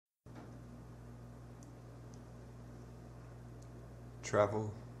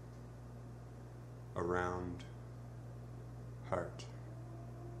Travel around Haert.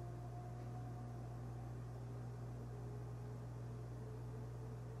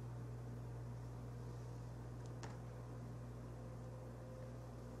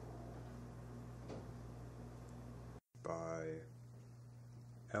 By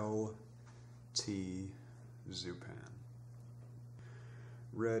L.T. Zupan.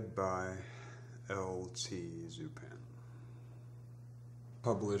 Read by L.T. Zupan.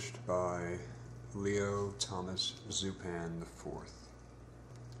 Published by Leo Thomas Zupan IV.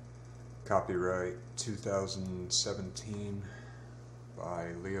 Copyright 2017 by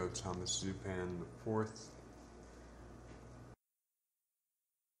Leo Thomas Zupan IV.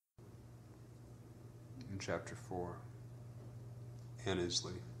 In Chapter 4,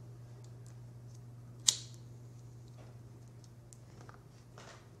 Annesley.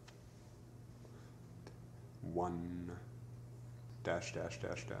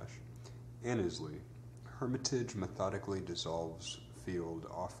 Annesley. Hermitage methodically dissolves field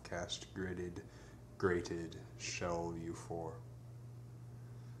off-cast gridded, grated shell U4.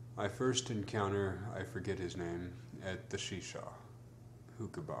 I first encounter, I forget his name, at the Shisha,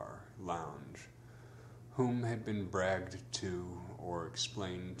 hookah bar, lounge, whom had been bragged to or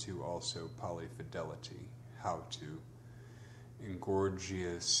explained to also polyfidelity, how to,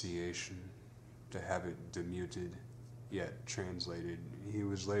 ingorgiation, to have it demuted, yet translated. He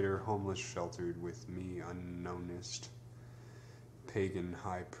was later homeless sheltered with me unknownest, pagan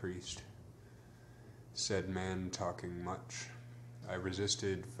high priest. Said man talking much. I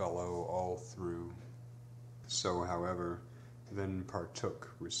resisted fellow all through. So, however, then partook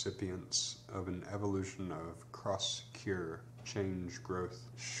recipients of an evolution of cross-cure, change growth,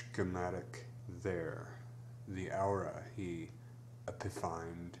 schematic there. The aura he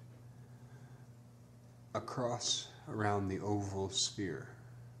epiphined. Across around the oval sphere,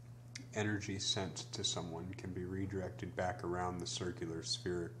 energy sent to someone can be redirected back around the circular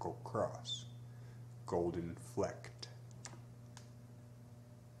spherical cross, golden flecked.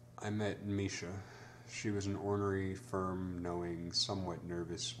 I met Misha. She was an ornery, firm, knowing, somewhat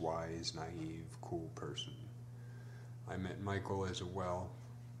nervous, wise, naive, cool person. I met Michael as well.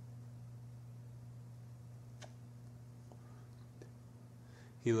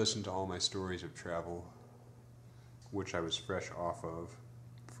 He listened to all my stories of travel, which I was fresh off of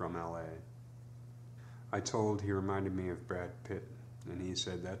from LA. I told he reminded me of Brad Pitt, and he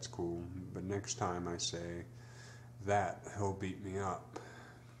said, "That's cool, but next time I say that, he'll beat me up."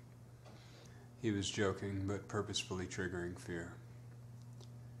 He was joking, but purposefully triggering fear.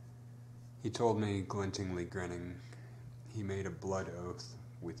 He told me, glintingly grinning, he made a blood oath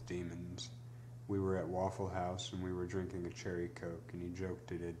with demons. We were at Waffle House, and we were drinking a cherry Coke, and he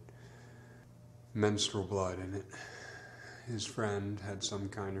joked it had menstrual blood in it. His friend had some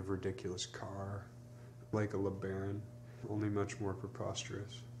kind of ridiculous car, like a LeBaron, only much more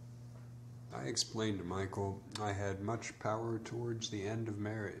preposterous. I explained to Michael I had much power towards the end of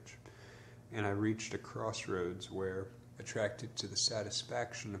marriage, and I reached a crossroads where, attracted to the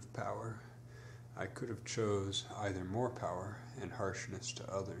satisfaction of power, I could have chose either more power and harshness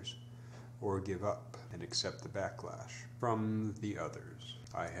to others, or give up and accept the backlash from the others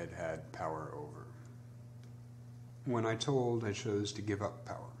I had had power over. When I told I chose to give up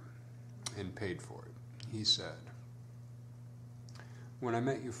power and paid for it, he said, "When I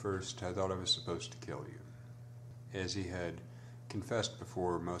met you first, I thought I was supposed to kill you." As he had confessed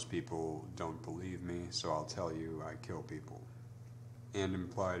before, most people don't believe me, so I'll tell you I kill people, and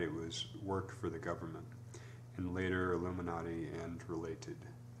implied it was work for the government, and later Illuminati and related.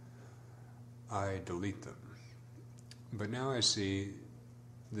 I delete them. But now I see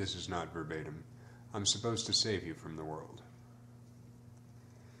this is not verbatim. I'm supposed to save you from the world.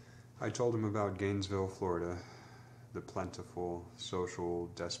 I told him about Gainesville, Florida, the plentiful, social,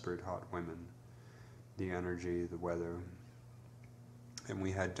 desperate hot women, the energy, the weather, and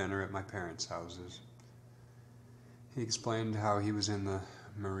we had dinner at my parents' houses. He explained how he was in the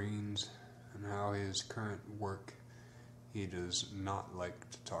Marines and how his current work he does not like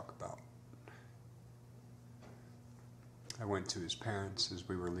to talk about. I went to his parents as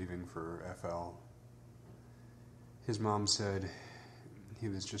we were leaving for FL. His mom said he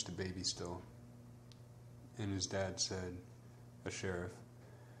was just a baby still, and his dad said, a sheriff,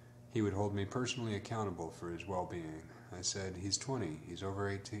 he would hold me personally accountable for his well-being. I said, he's 20, he's over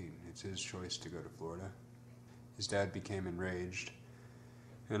 18, it's his choice to go to Florida. His dad became enraged,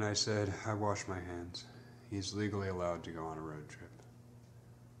 and I said, I wash my hands. He's legally allowed to go on a road trip.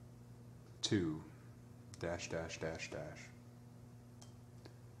 2.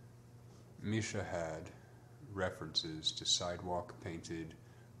 Misha had references to sidewalk-painted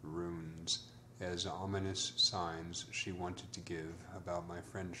runes as ominous signs she wanted to give about my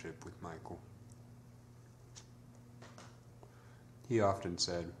friendship with Michael. He often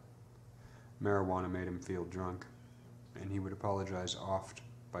said marijuana made him feel drunk, and he would apologize oft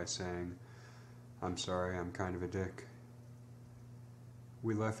by saying, "I'm sorry, I'm kind of a dick."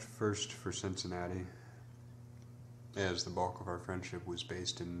 We left first for Cincinnati, as the bulk of our friendship was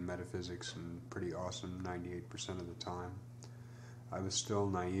based in metaphysics and pretty awesome 98% of the time. I was still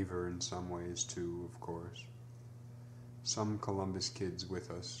naiver in some ways too, of course. Some Columbus kids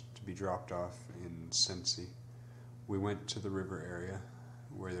with us to be dropped off in Cincy. We went to the river area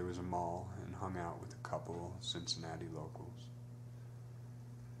where there was a mall and hung out with a couple Cincinnati locals.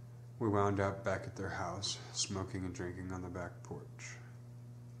 We wound up back at their house, smoking and drinking on the back porch.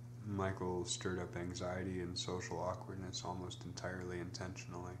 Michael stirred up anxiety and social awkwardness almost entirely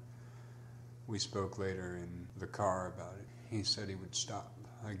intentionally. We spoke later in the car about it. He said he would stop.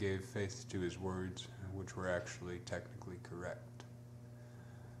 I gave faith to his words, which were actually technically correct.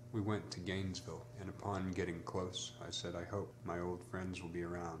 We went to Gainesville, and upon getting close, I said, "I hope my old friends will be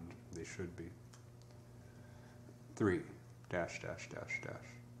around. They should be." 3.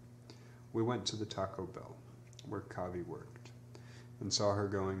 We went to the Taco Bell, where Kavi worked, and saw her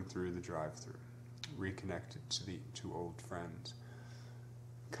going through the drive-thru, reconnected to the two old friends.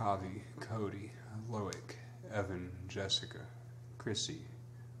 Kavi, Cody, Loic, Evan, Jessica, Chrissy,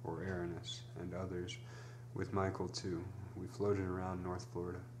 or Aranis, and others, with Michael too. We floated around North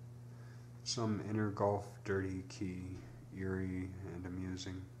Florida. Some inner Gulf dirty key, eerie and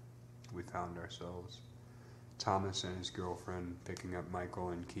amusing, we found ourselves. Thomas and his girlfriend picking up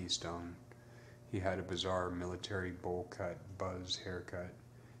Michael in Keystone. He had a bizarre military bowl-cut buzz haircut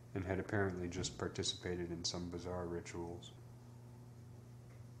and had apparently just participated in some bizarre rituals.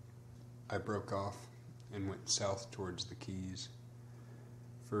 I broke off and went south towards the Keys.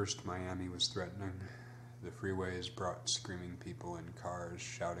 First, Miami was threatening. The freeways brought screaming people in cars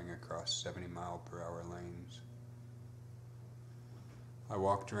shouting across 70-mile-per-hour lanes. I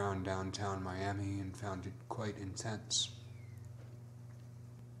walked around downtown Miami and found it quite intense.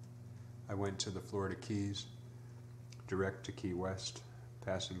 I went to the Florida Keys, direct to Key West,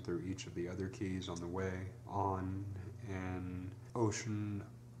 passing through each of the other keys on the way, on an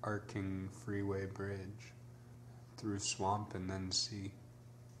ocean-arcing freeway bridge, through swamp and then sea.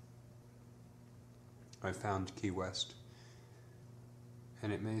 I found Key West,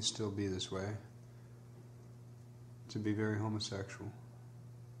 and it may still be this way, to be very homosexual,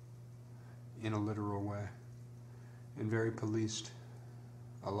 in a literal way, and very policed.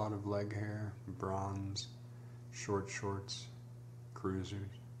 A lot of leg hair, bronze, short shorts, cruisers.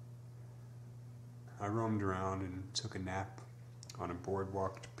 I roamed around and took a nap on a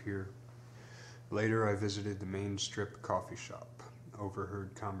boardwalked pier. Later I visited the main strip coffee shop,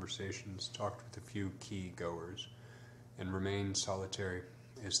 overheard conversations, talked with a few key goers, and remained solitary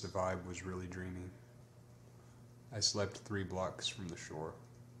as the vibe was really dreamy. I slept 3 blocks from the shore.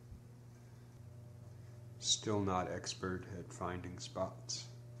 Still not expert at finding spots.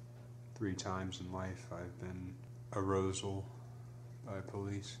 3 times in life I've been arousal by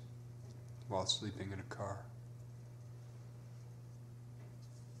police while sleeping in a car.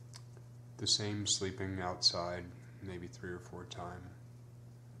 The same sleeping outside maybe 3 or 4 times.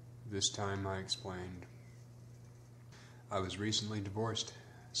 This time I explained. I was recently divorced,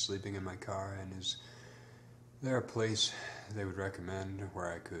 sleeping in my car, and is there a place they would recommend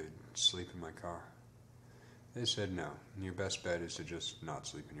where I could sleep in my car? They said no, your best bet is to just not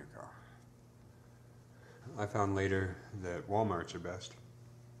sleep in your car. I found later that Walmarts are best.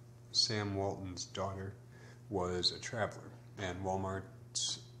 Sam Walton's daughter was a traveler, and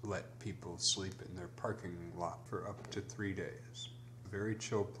Walmarts let people sleep in their parking lot for up to 3 days. A very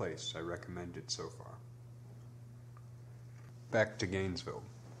chill place. I recommend it so far. Back to Gainesville.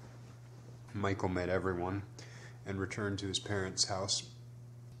 Michael met everyone and returned to his parents' house,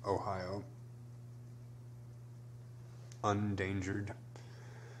 Ohio, unendangered.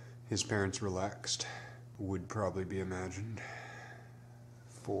 His parents relaxed, would probably be imagined.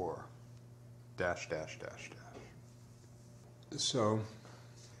 4. So,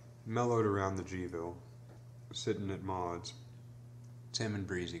 mellowed around the G-ville, sitting at Maud's, Tim and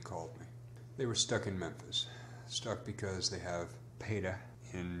Breezy called me. They were stuck in Memphis, stuck because they have PETA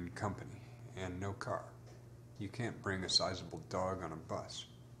in company and no car. You can't bring a sizable dog on a bus,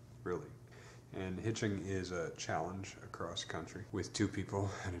 really. And hitching is a challenge across country with 2 people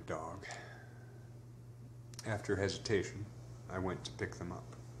and a dog. After hesitation, I went to pick them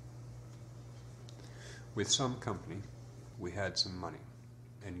up. With some company, we had some money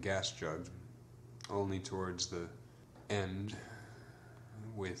and gas jugs, only towards the end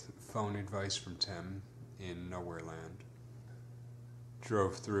with phone advice from Tim in Nowhere Land.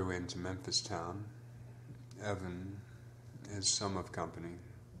 Drove through into Memphis town. Evan is some of company.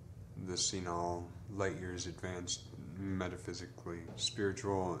 The senile, light years advanced, metaphysically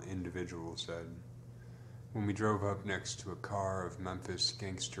spiritual individual said, when we drove up next to a car of Memphis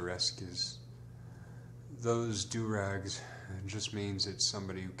gangsteresques, those do-rags just means it's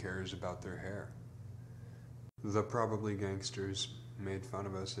somebody who cares about their hair. The probably gangsters made fun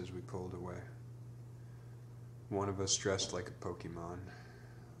of us as we pulled away. One of us dressed like a Pokemon,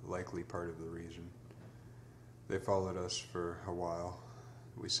 likely part of the reason. They followed us for a while.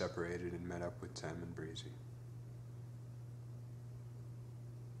 We separated and met up with Tim and Breezy.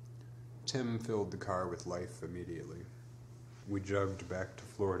 Tim filled the car with life immediately. We jogged back to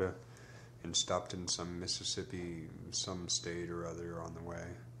Florida and stopped in some Mississippi, some state or other on the way.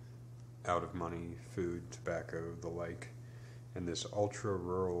 Out of money, food, tobacco, the like, and this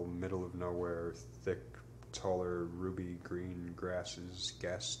ultra-rural, middle-of-nowhere, thick, taller, ruby-green grasses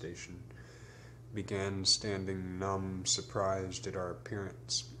gas station began standing numb, surprised at our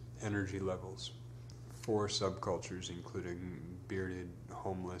appearance, energy levels. 4 subcultures, including bearded,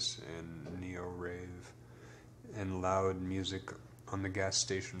 homeless, and neo-rave, and loud music on the gas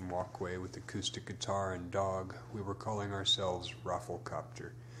station walkway with acoustic guitar and dog. We were calling ourselves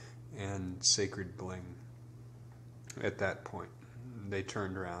Rafflecopter and Sacred Bling. At that point, they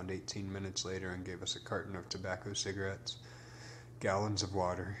turned around 18 minutes later and gave us a carton of tobacco cigarettes, gallons of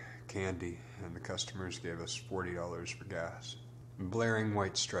water, candy, and the customers gave us $40 for gas. Blaring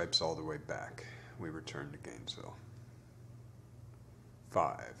white stripes all the way back, we returned to Gainesville.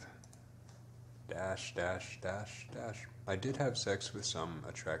 5. Dash, dash, dash, dash. I did have sex with some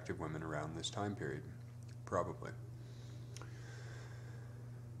attractive women around this time period. Probably.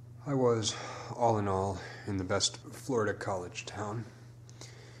 I was, all in all, in the best Florida college town,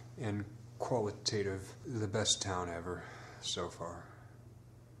 and qualitative, the best town ever, so far.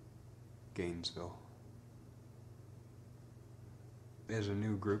 Gainesville. As a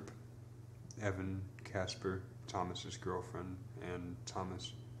new group, Evan, Casper, Thomas's girlfriend, and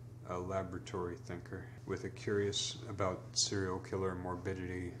Thomas, a laboratory thinker with a curious about serial killer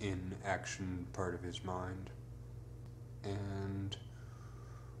morbidity in action part of his mind. And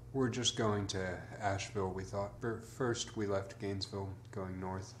we're just going to Asheville, we thought. First, we left Gainesville, going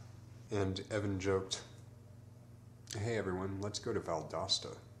north, and Evan joked, hey everyone, let's go to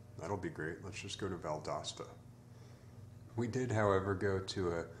Valdosta. That'll be great, let's just go to Valdosta. We did, however, go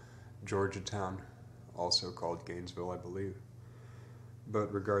to a Georgia town, also called Gainesville, I believe.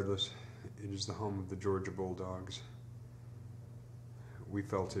 But regardless, it is the home of the Georgia Bulldogs. We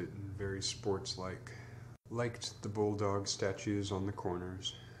felt it very sports-like. Liked the Bulldog statues on the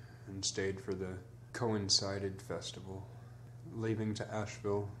corners, and stayed for the coincided festival, leaving to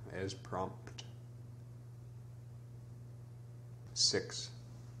Asheville as prompt. 6.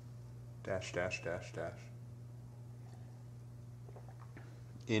 Dash, dash, dash, dash.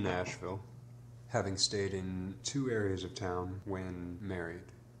 In Asheville, having stayed in 2 areas of town when married,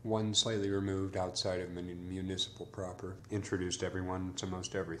 one slightly removed outside of municipal proper, introduced everyone to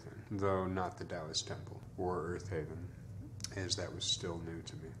most everything, though not the Taoist Temple or Earth Haven, as that was still new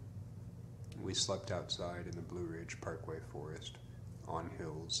to me. We slept outside in the Blue Ridge Parkway forest, on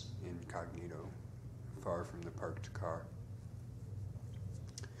hills, incognito, far from the parked car.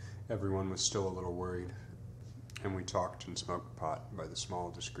 Everyone was still a little worried, and we talked and smoked pot by the small,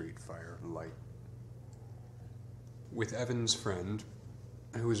 discreet fire light. With Evan's friend,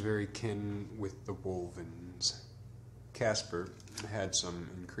 who was very kin with the Wolvins, Casper had some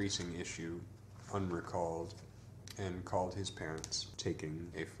increasing issue, unrecalled, and called his parents,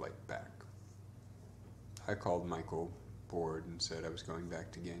 taking a flight back. I called Michael, bored, and said I was going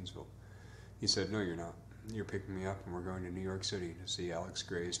back to Gainesville. He said, no, you're not. You're picking me up, and we're going to New York City to see Alex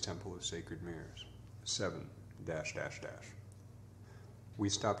Gray's Temple of Sacred Mirrors. 7. Dash, dash, dash. We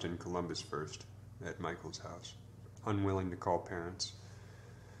stopped in Columbus first, at Michael's house, unwilling to call parents.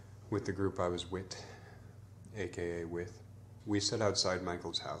 With the group I was with, aka with, we sat outside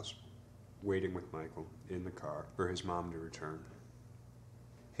Michael's house, waiting with Michael in the car for his mom to return.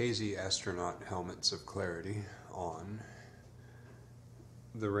 Hazy astronaut helmets of clarity on,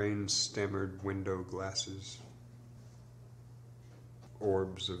 the rain-stammered window glasses,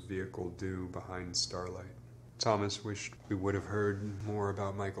 orbs of vehicle dew behind starlight. Thomas wished we would have heard more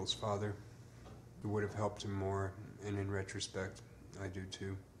about Michael's father. It would have helped him more, and in retrospect, I do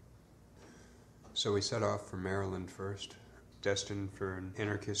too. So we set off for Maryland first, destined for an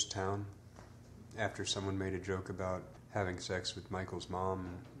anarchist town, after someone made a joke about having sex with Michael's mom,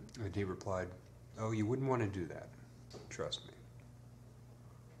 and he replied, Oh, you wouldn't want to do that. Trust me.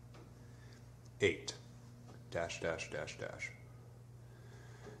 8. Dash, dash, dash, dash.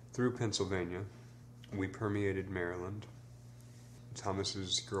 Through Pennsylvania, we permeated Maryland.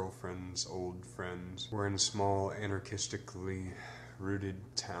 Thomas's girlfriend's old friends were in a small, anarchistically rooted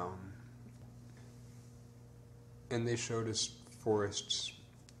town. And they showed us forests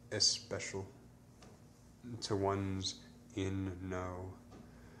especial to one's in know.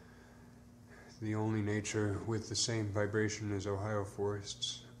 The only nature with the same vibration as Ohio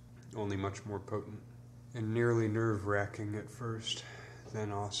forests, only much more potent, and nearly nerve-wracking at first,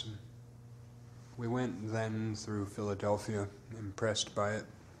 then awesome. We went then through Philadelphia, impressed by it,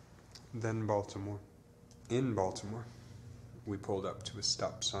 then Baltimore. In Baltimore, we pulled up to a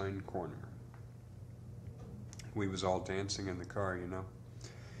stop sign corner. We was all dancing in the car, you know.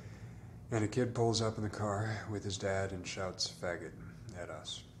 And a kid pulls up in the car with his dad and shouts faggot at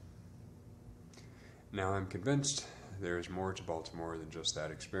us. Now I'm convinced there is more to Baltimore than just that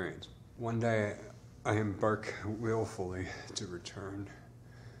experience. One day I embark willfully to return.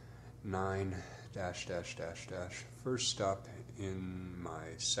 9 dash dash dash dash. First stop in my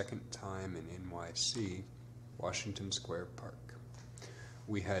second time in NYC, Washington Square Park.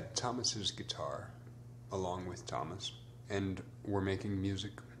 We had Thomas's guitar, along with Thomas, and were making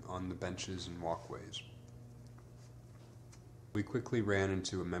music on the benches and walkways. We quickly ran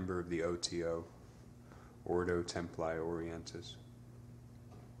into a member of the OTO, Ordo Templi Orientis,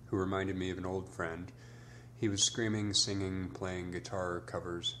 who reminded me of an old friend. He was screaming, singing, playing guitar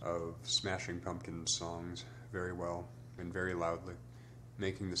covers of Smashing Pumpkins songs very well and very loudly,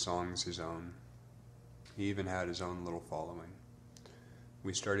 making the songs his own. He even had his own little following.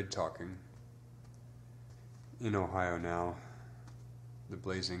 We started talking. In Ohio now, the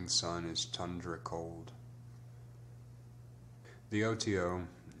blazing sun is tundra cold. The OTO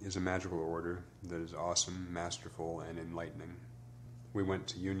is a magical order that is awesome, masterful, and enlightening. We went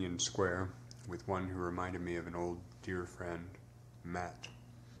to Union Square with one who reminded me of an old dear friend, Matt.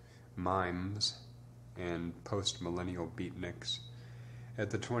 Mimes and post-millennial beatniks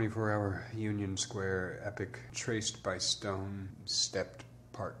at the 24-hour Union Square epic traced by stone stepped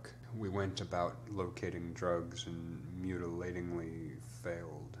park. We went about locating drugs and mutilatingly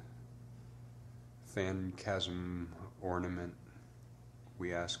failed. Phantasm ornament,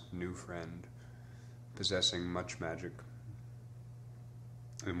 we asked new friend, possessing much magic,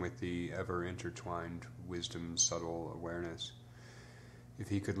 and with the ever-intertwined wisdom subtle awareness, if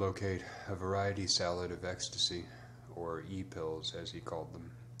he could locate a variety salad of ecstasy, or E-pills as he called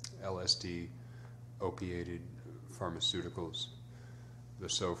them, LSD, opiated pharmaceuticals, the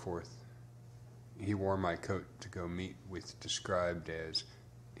so forth. He wore my coat to go meet with described as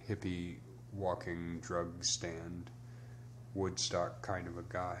hippie walking drug stand, Woodstock kind of a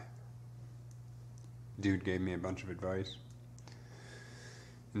guy. Dude gave me a bunch of advice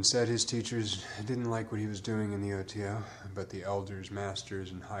and said his teachers didn't like what he was doing in the OTO, but the elders,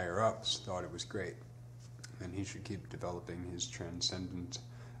 masters, and higher-ups thought it was great, and he should keep developing his transcendence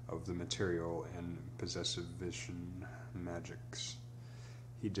of the material and possessive vision magics.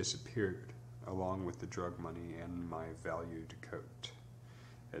 He disappeared, along with the drug money and my valued coat.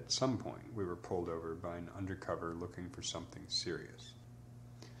 At some point, we were pulled over by an undercover looking for something serious.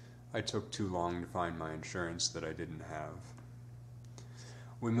 I took too long to find my insurance that I didn't have.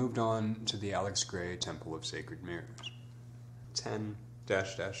 We moved on to the Alex Gray Temple of Sacred Mirrors. 10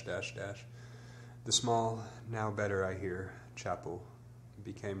 dash dash dash dash. The small, now better I hear, chapel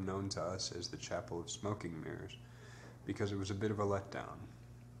became known to us as the Chapel of Smoking Mirrors because it was a bit of a letdown.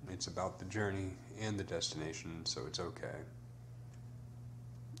 It's about the journey and the destination, so it's okay.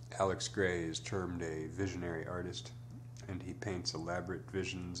 Alex Gray is termed a visionary artist, and he paints elaborate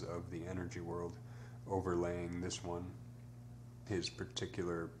visions of the energy world, overlaying this one, his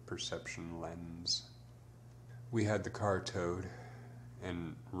particular perception lens. We had the car towed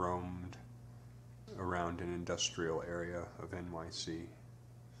and roamed around an industrial area of NYC,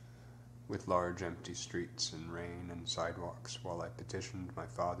 with large empty streets and rain and sidewalks, while I petitioned my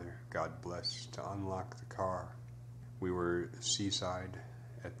father, God bless, to unlock the car. We were seaside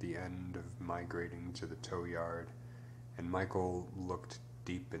at the end of migrating to the tow yard, and Michael looked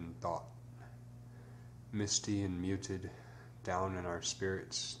deep in thought. Misty and muted, down in our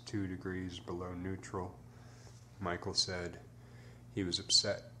spirits, 2 degrees below neutral, Michael said he was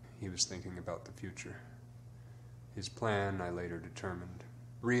upset. He was thinking about the future. His plan, I later determined.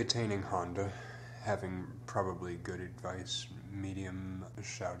 Reattaining Honda, having probably good advice, medium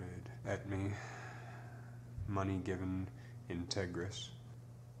shouted at me, money given, integris.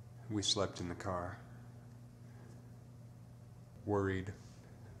 We slept in the car. Worried,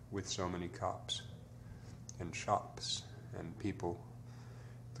 with so many cops and shops and people.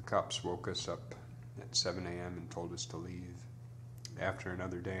 The cops woke us up at 7 a.m. and told us to leave. After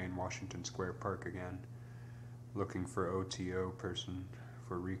another day in Washington Square Park again, looking for OTO person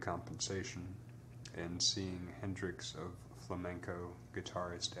for recompensation, and seeing Hendrix of flamenco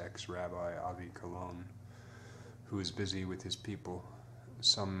guitarist ex-Rabbi Avi Colon, who is busy with his people,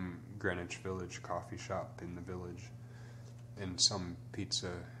 some Greenwich Village coffee shop in the village, and some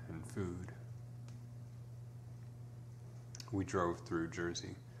pizza and food. We drove through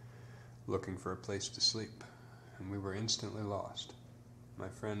Jersey, looking for a place to sleep, and we were instantly lost. My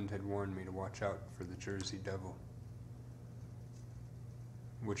friend had warned me to watch out for the Jersey Devil,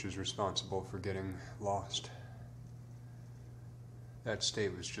 which is responsible for getting lost. That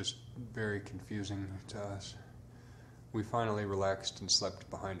state was just very confusing to us. We finally relaxed and slept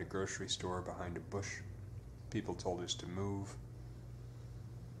behind a grocery store behind a bush. People told us to move.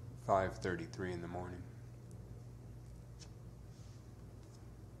 5:33 in the morning.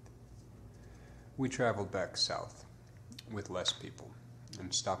 We traveled back south with less people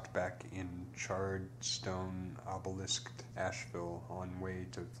and stopped back in charred stone obelisked Asheville on way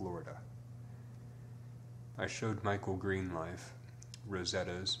to Florida. I showed Michael Green Life,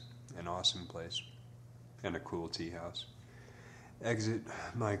 Rosetta's, an awesome place, and a cool tea house. Exit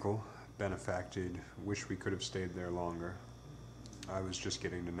Michael, benefacted, wish we could have stayed there longer. I was just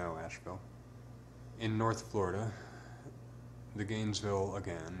getting to know Asheville. In North Florida, the Gainesville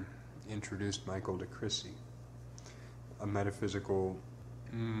again introduced Michael to Chrissy, a metaphysical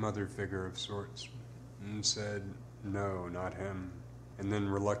mother figure of sorts, and said, no, not him, and then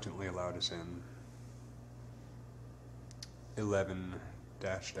reluctantly allowed us in. 11 ...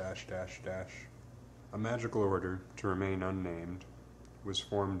 A magical order to remain unnamed was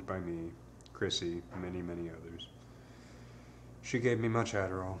formed by me, Chrissy, many, many others. She gave me much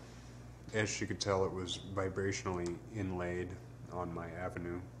Adderall. As she could tell, it was vibrationally inlaid on my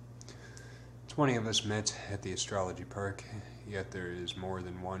avenue. 20 of us met at the astrology park, yet there is more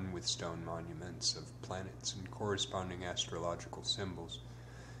than one with stone monuments of planets and corresponding astrological symbols.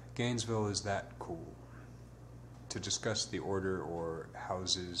 Gainesville is that cool. To discuss the order or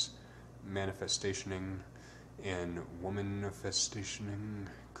houses manifestationing and womanifestationing,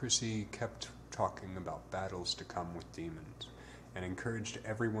 Chrissy kept talking about battles to come with demons and encouraged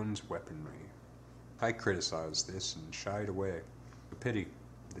everyone's weaponry. I criticized this and shied away. A pity,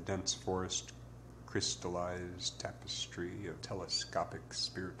 the dense forest crystallized tapestry of telescopic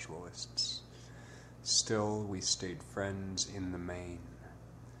spiritualists. Still, we stayed friends in the main.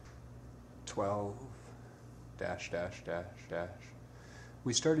 12 ...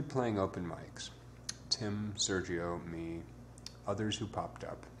 We started playing open mics. Tim, Sergio, me, others who popped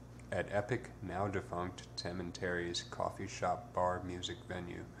up, at epic, now defunct Tim and Terry's coffee shop bar music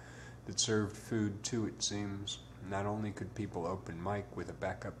venue that served food too, it seems. Not only could people open mic with a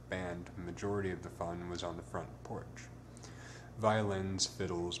backup band, the majority of the fun was on the front porch. Violins,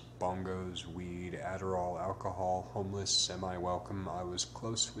 fiddles, bongos, weed, Adderall, alcohol, homeless, semi-welcome. I was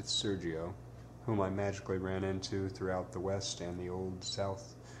close with Sergio, whom I magically ran into throughout the West and the Old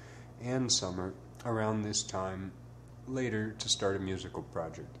South and summer around this time, later to start a musical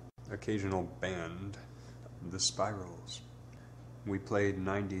project. Occasional band, The Spirals. We played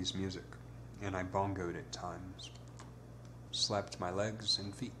 90s music, and I bongoed at times, slapped my legs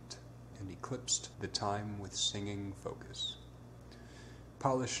and feet, and eclipsed the time with singing focus.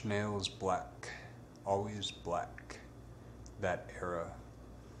 Polished nails black, always black, that era.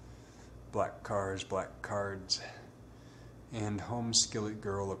 Black cars, black cards, and Home Skillet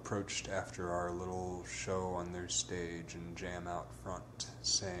Girl approached after our little show on their stage and jam out front,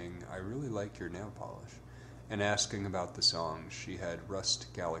 saying, I really like your nail polish, and asking about the song. She had rust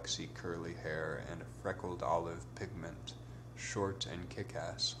galaxy curly hair and a freckled olive pigment, short and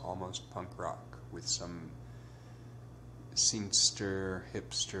kick-ass, almost punk rock, with some scenester,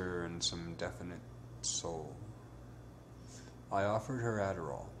 hipster, and some definite soul. I offered her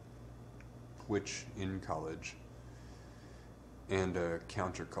Adderall, which in college and a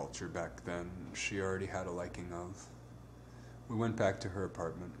counterculture back then she already had a liking of. We went back to her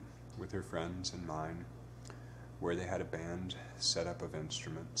apartment with her friends and mine, where they had a band set up of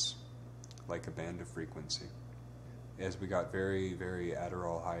instruments, like a band of frequency. As we got very, very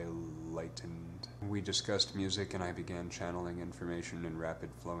Adderall high-lightened, we discussed music and I began channeling information in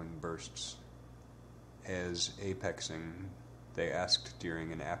rapid-flowing bursts. As apexing, they asked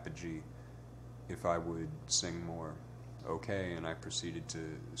during an apogee if I would sing more. Okay, and I proceeded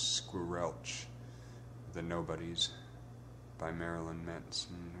to squelch The Nobodies by Marilyn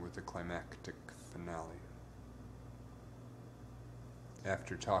Manson with a climactic finale.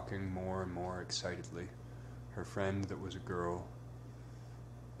 After talking more and more excitedly, her friend that was a girl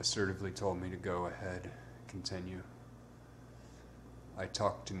assertively told me to go ahead, continue. I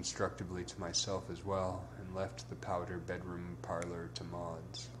talked instructively to myself as well, and left the powder bedroom parlor to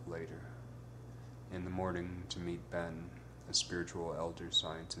Maud's later. In the morning to meet Ben, a spiritual elder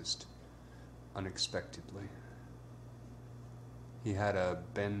scientist, unexpectedly. He had a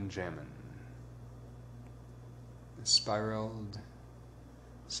Benjamin, a spiraled,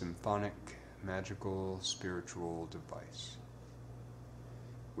 symphonic, magical, spiritual device,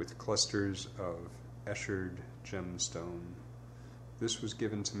 with clusters of Escherd gemstone. This was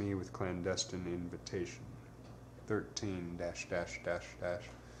given to me with clandestine invitation. 13 ...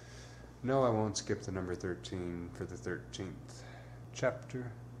 No, I won't skip the number 13 for the 13th.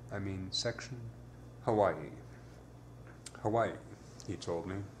 Section. Hawaii. Hawaii, he told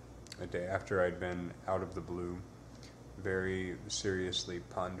me, a day after I'd been out of the blue, very seriously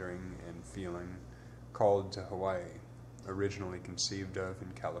pondering and feeling, called to Hawaii, originally conceived of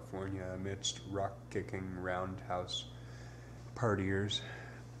in California amidst rock-kicking roundhouse partiers.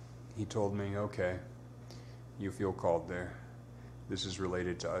 He told me, okay, you feel called there. This is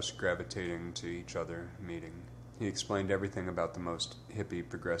related to us gravitating to each other, meeting. He explained everything about the most hippie,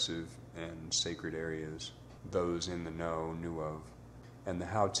 progressive, and sacred areas those in the know knew of, and the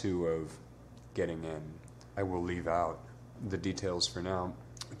how-to of getting in. I will leave out the details for now,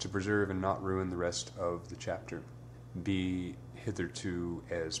 to preserve and not ruin the rest of the chapter. Be hitherto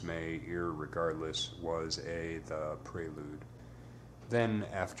as may, irregardless, was the prelude. Then,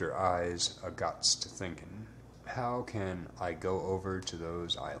 after eyes, a gots to thinkin'. How can I go over to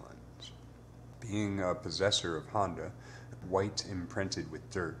those islands? Being a possessor of Honda, white imprinted with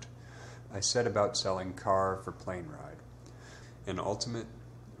dirt, I set about selling car for plane ride, an ultimate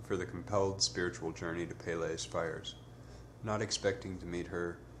for the compelled spiritual journey to Pele's fires, not expecting to meet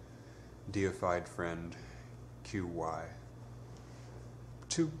her deified friend, QY.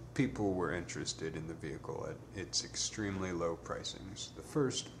 2 people were interested in the vehicle at its extremely low pricings. The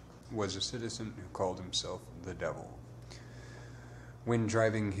first was a citizen who called himself the Devil. When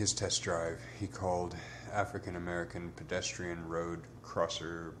driving his test drive, he called African-American pedestrian road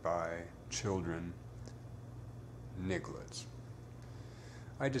crosser by children nigglets.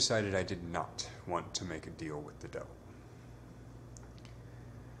 I decided I did not want to make a deal with the Devil.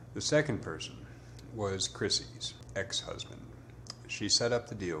 The second person was Chrissy's ex-husband. She set up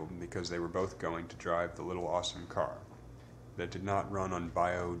the deal because they were both going to drive the little awesome car that did not run on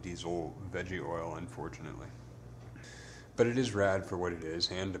biodiesel veggie oil, unfortunately. But it is rad for what it is,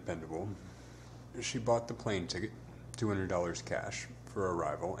 and dependable. She bought the plane ticket, $200 cash for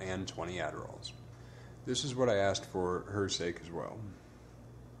arrival, and 20 Adderalls. This is what I asked for her sake as well.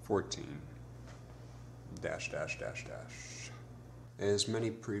 14 ... As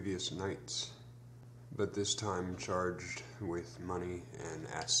many previous nights, but this time charged with money and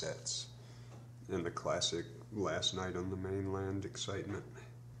assets, and the classic last night on the mainland excitement,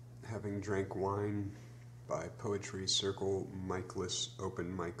 having drank wine by Poetry Circle mic-less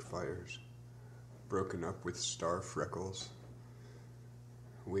open mic fires, broken up with star freckles,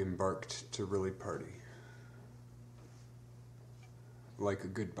 we embarked to really party. Like a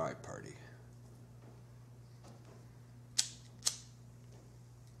goodbye party.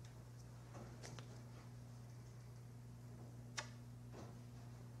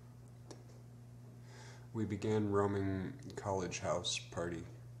 We began roaming college house party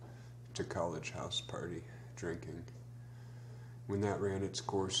to college house party, drinking. When that ran its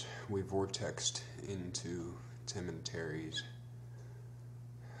course, we vortexed into Tim and Terry's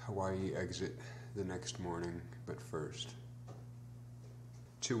Hawaii exit the next morning, but first.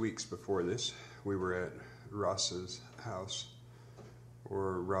 2 weeks before this, we were at Rasa's house,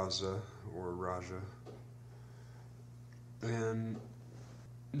 or Raza, or Raja, and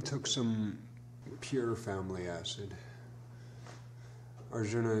took some pure family acid.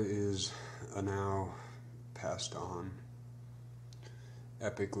 Arjuna is a now passed on,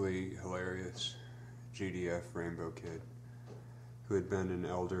 epically hilarious GDF Rainbow Kid, who had been an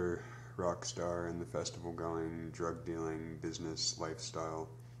elder rock star in the festival-going, drug-dealing business lifestyle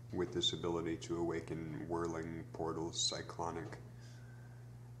with this ability to awaken whirling portals, cyclonic,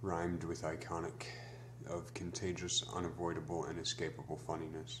 rhymed with iconic, of contagious, unavoidable, and escapable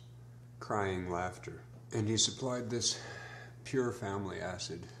funniness. Crying laughter. And he supplied this pure family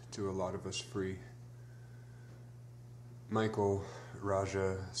acid to a lot of us free. Michael,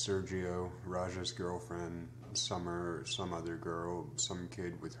 Raja, Sergio, Raja's girlfriend, Summer, some other girl, some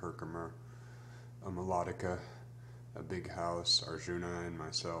kid with Herkimer, a melodica, a big house, Arjuna, and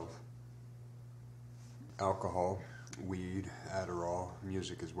myself. Alcohol, weed, Adderall,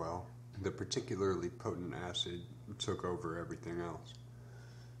 music as well. The particularly potent acid took over everything else.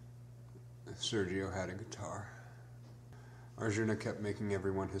 Sergio had a guitar. Arjuna kept making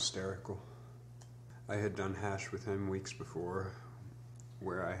everyone hysterical. I had done hash with him weeks before,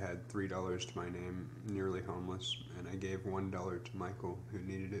 where I had $3 to my name, nearly homeless, and I gave $1 to Michael, who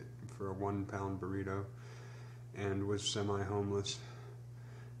needed it for a 1-pound burrito, and was semi-homeless.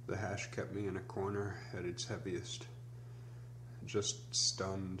 The hash kept me in a corner at its heaviest, just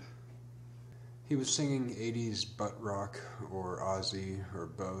stunned. He was singing 80s butt rock, or Ozzy, or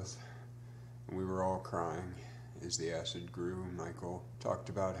both, and we were all crying. As the acid grew, Michael talked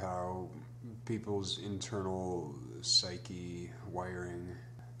about how people's internal psyche wiring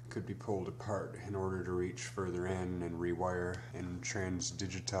could be pulled apart in order to reach further in and rewire and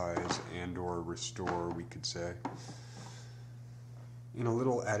transdigitize and or restore, we could say. In a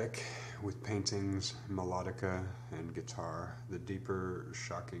little attic with paintings, melodica, and guitar, the deeper,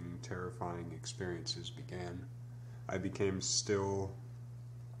 shocking, terrifying experiences began. I became still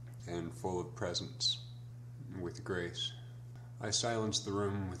and full of presence, with grace. I silenced the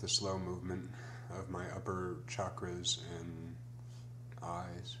room with a slow movement of my upper chakras and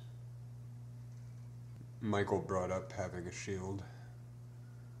eyes. Michael brought up having a shield.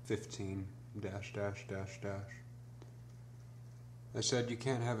 15 ... I said, "You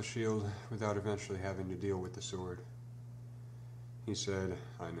can't have a shield without eventually having to deal with the sword." He said,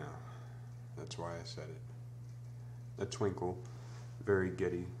 "I know. That's why I said it." A twinkle, very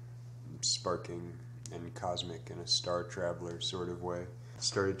giddy, sparking, and cosmic in a star traveler sort of way,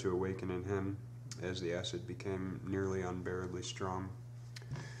 started to awaken in him as the acid became nearly unbearably strong.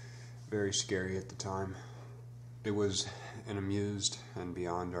 Very scary at the time. It was an amused and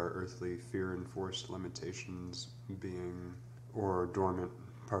beyond our earthly fear-enforced limitations being, or dormant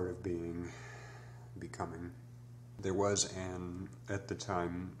part of being, becoming. There was an, at the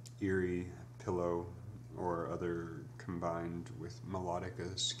time, eerie pillow or other combined with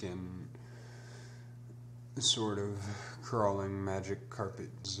melodica skin sort of crawling magic carpet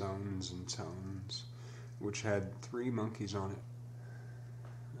zones and tones, which had 3 monkeys on it,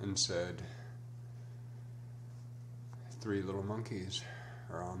 and said, "3 little monkeys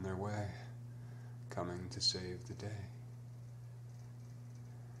are on their way, coming to save the day."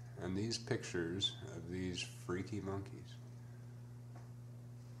 And these pictures of these freaky monkeys.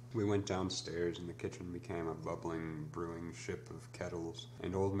 We went downstairs and the kitchen became a bubbling, brewing ship of kettles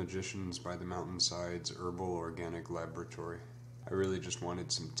and old magicians by the mountainside's herbal organic laboratory. I really just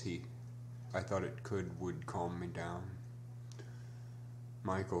wanted some tea. I thought it would calm me down.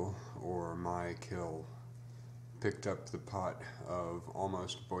 Michael, or my kill, picked up the pot of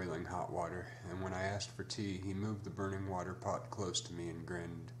almost boiling hot water, and when I asked for tea, he moved the burning water pot close to me and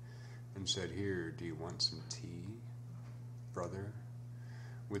grinned and said, "Here, do you want some tea, brother?"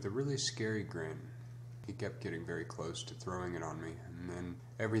 With a really scary grin. He kept getting very close to throwing it on me, and then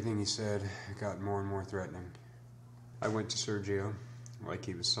everything he said got more and more threatening. I went to Sergio like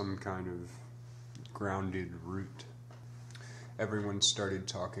he was some kind of grounded root. Everyone started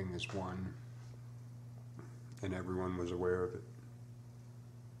talking as one, and everyone was aware of it.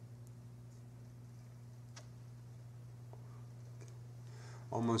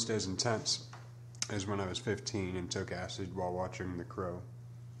 Almost as intense as when I was 15 and took acid while watching The Crow.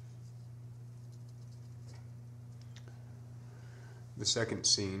 The second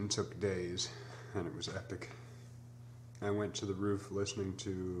scene took days, and it was epic. I went to the roof listening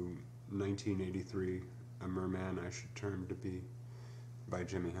to 1983, A Merman I Should Turn to Be, by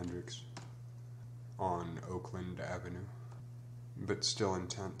Jimi Hendrix, on Oakland Avenue, but still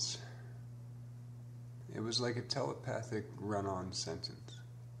intense. It was like a telepathic run-on sentence.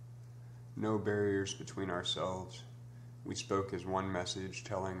 No barriers between ourselves. We spoke as one message,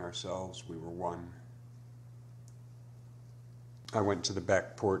 telling ourselves we were one. I went to the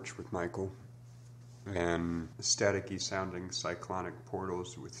back porch with Michael, and staticky sounding cyclonic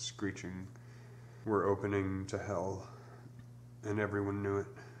portals with screeching were opening to hell, and everyone knew it.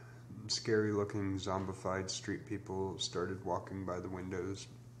 Scary looking zombified street people started walking by the windows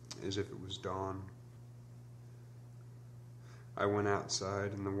as if it was dawn. I went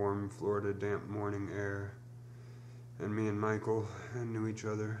outside in the warm Florida damp morning air, and me and Michael knew each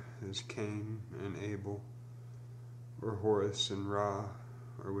other as Cain and Abel, or Horus and Ra,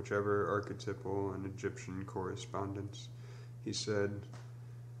 or whichever archetypal and Egyptian correspondence. He said,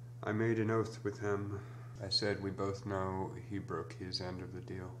 "I made an oath with him." I said, "We both know he broke his end of the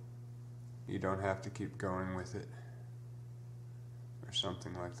deal. You don't have to keep going with it." Or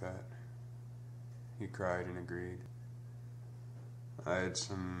something like that. He cried and agreed. I had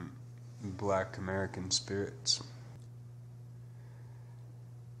some black American spirits.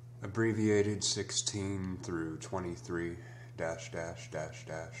 Abbreviated 16 through 23 dash dash dash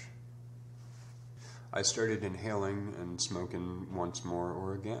dash. I started inhaling and smoking once more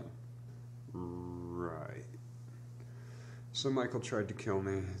or again. Right. So Michael tried to kill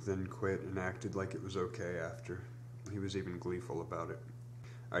me, then quit and acted like it was okay after. He was even gleeful about it.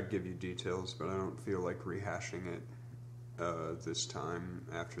 I'd give you details, but I don't feel like rehashing it this time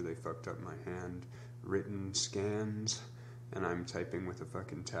after they fucked up my hand. Written scans, and I'm typing with a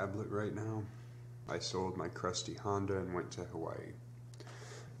fucking tablet right now. I sold my crusty Honda and went to Hawaii.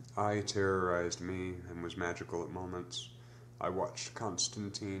 I terrorized me and was magical at moments. I watched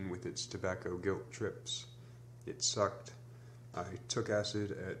Constantine with its tobacco guilt trips. It sucked. I took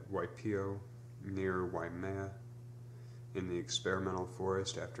acid at Waipio, near Waimea, in the experimental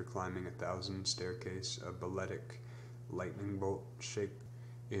forest after climbing 1,000 staircase, a balletic lightning bolt shape.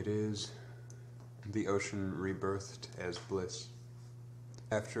 It is the ocean rebirthed as bliss.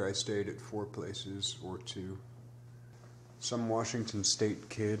 After I stayed at 4 places or 2, some Washington State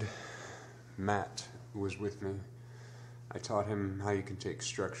kid, Matt, was with me. I taught him how you can take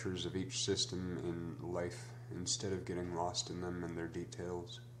structures of each system in life instead of getting lost in them and their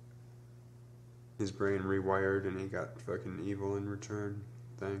details. His brain rewired and he got fucking evil in return.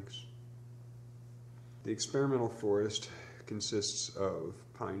 Thanks. The experimental forest consists of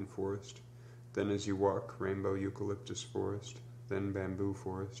pine forest, then as you walk, rainbow eucalyptus forest, then bamboo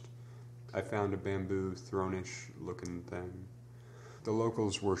forest. I found a bamboo throne-ish looking thing. The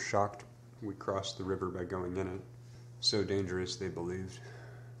locals were shocked we crossed the river by going in it. So dangerous, they believed.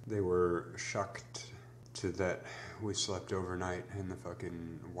 They were shocked to that we slept overnight and the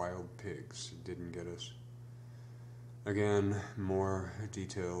fucking wild pigs didn't get us. Again, more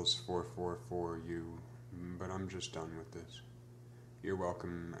details 444U, but I'm just done with this. You're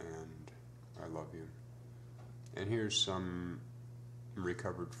welcome and I love you. And here's some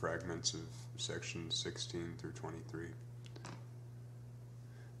recovered fragments of sections 16 through 23.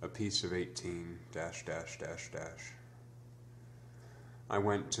 A piece of 18 dash dash dash dash. I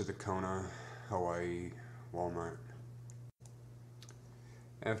went to the Kona, Hawaii Walmart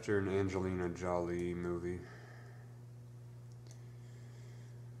after an Angelina Jolie movie.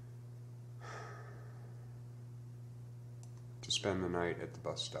 To spend the night at the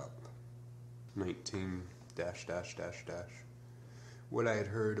bus stop. 19 dash dash dash dash. What I had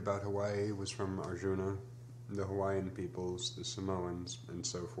heard about Hawaii was from Arjuna, the Hawaiian peoples, the Samoans, and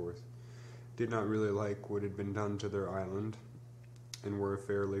so forth. Did not really like what had been done to their island, and were a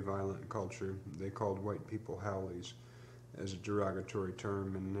fairly violent culture. They called white people haoles, as a derogatory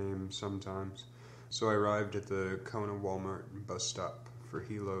term and name sometimes. So I arrived at the Kona Walmart bus stop for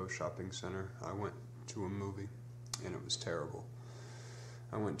Hilo Shopping Center. I went to a movie, and it was terrible.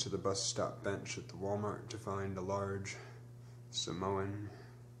 I went to the bus stop bench at the Walmart to find a large Samoan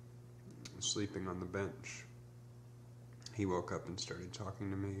sleeping on the bench. He woke up and started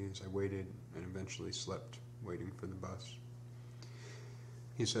talking to me as I waited and eventually slept, waiting for the bus.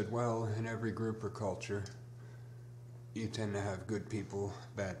 He said, well, in every group or culture, you tend to have good people,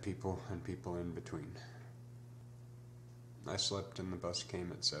 bad people, and people in between. I slept and the bus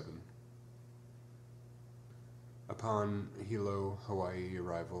came at 7. Upon Hilo, Hawaii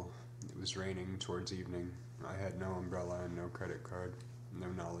arrival, it was raining towards evening. I had no umbrella and no credit card, no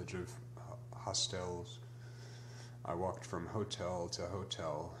knowledge of hostels. I walked from hotel to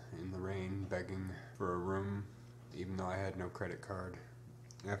hotel in the rain, begging for a room, even though I had no credit card.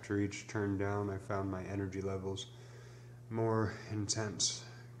 After each turn down, I found my energy levels more intense,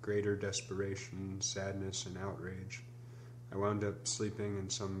 greater desperation, sadness, and outrage. I wound up sleeping in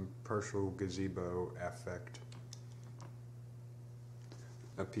some partial gazebo affect.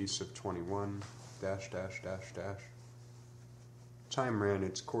 A piece of 21 dash dash dash dash. Time ran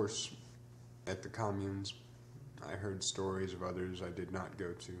its course at the communes. I heard stories of others I did not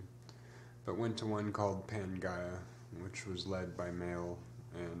go to, but went to one called Pangaea, which was led by male,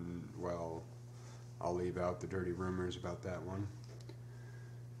 and, well, I'll leave out the dirty rumors about that one.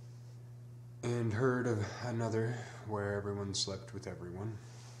 And heard of another where everyone slept with everyone.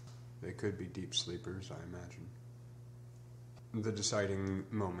 They could be deep sleepers, I imagine. The deciding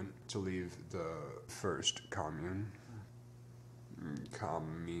moment to leave the first commune,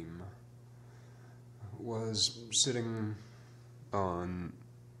 was sitting on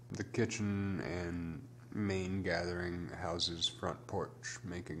the kitchen and main gathering house's front porch,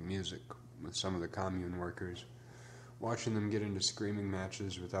 making music with some of the commune workers, watching them get into screaming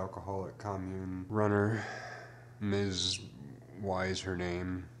matches with alcoholic commune runner, Ms. Wise her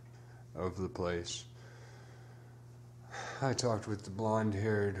name, of the place. I talked with the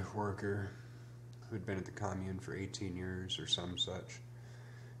blonde-haired worker who'd been at the commune for 18 years or some such,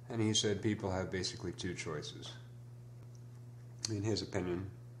 And he said people have basically two choices. In his opinion,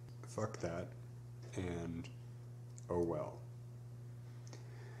 fuck that, and oh well.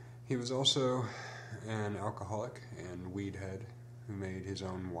 He was also an alcoholic and weed head who made his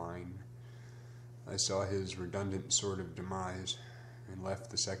own wine. I saw his redundant sort of demise and left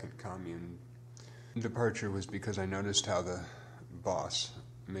the second commune. Departure was because I noticed how the boss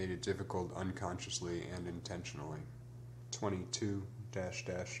made it difficult unconsciously and intentionally. 22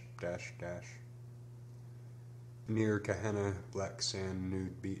 near Kahena Black Sand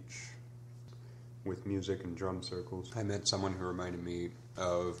Nude Beach with music and drum circles. I met someone who reminded me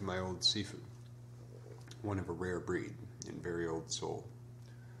of my old Sifu, one of a rare breed and very old soul.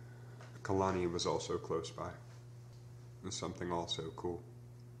 Kalani was also close by. Something also cool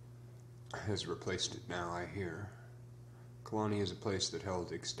has replaced it now, I hear. Kalani is a place that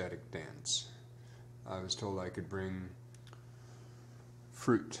held ecstatic dance. I was told I could bring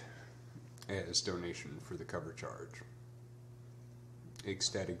fruit as donation for the cover charge.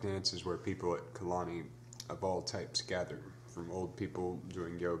 Ecstatic dance is where people at Kalani of all types gather, from old people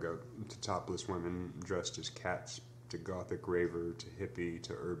doing yoga to topless women dressed as cats to gothic raver to hippie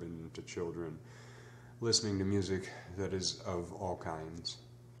to urban to children, listening to music that is of all kinds,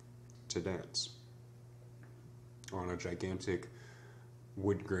 to dance on a gigantic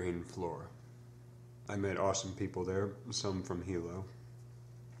wood grain floor. I met awesome people there, some from Hilo.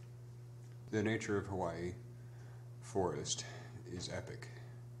 The nature of Hawaii forest is epic.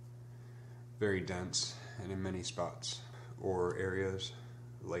 Very dense, and in many spots or areas,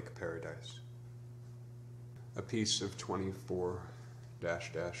 like paradise. A piece of 24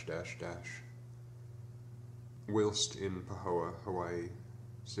 whilst in Pahoa, Hawaii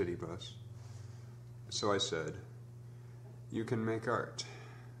city bus. So I said, "You can make art."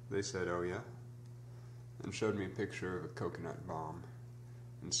 They said, "Oh yeah?" And showed me a picture of a coconut bomb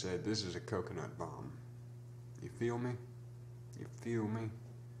and said, "This is a coconut bomb. You feel me? You feel me?"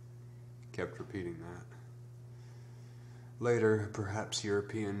 Kept repeating that. Later, perhaps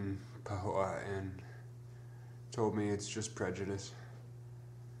European Pahoa, and told me it's just prejudice.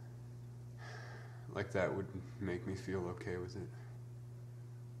 Like that would make me feel okay with it.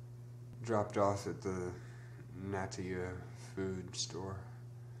 Dropped off at the Natia food store.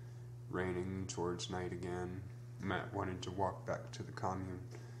 Raining towards night again. Matt wanted to walk back to the commune,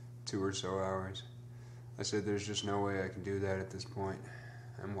 2 or so hours. I said there's just no way I can do that at this point,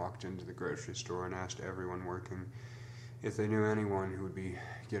 and walked into the grocery store and asked everyone working if they knew anyone who would be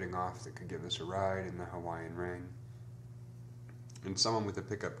getting off that could give us a ride in the Hawaiian rain. And someone with a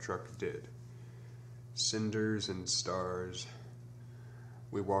pickup truck did. Cinders and stars.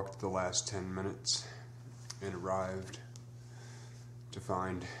 We walked the last 10 minutes and arrived to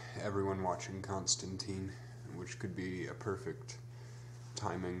find everyone watching Constantine, which could be a perfect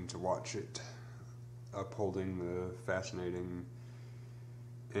timing to watch it, upholding the fascinating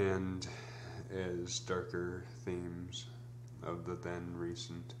and as darker themes of the then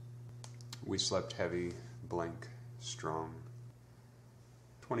recent. We slept heavy, blank, strong.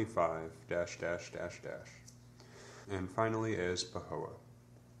 25 And finally as Pahoa.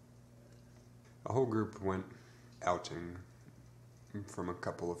 A whole group went outing from a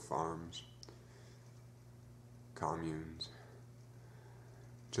couple of farms, communes,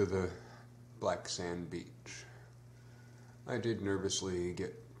 to the Black Sand Beach. I did nervously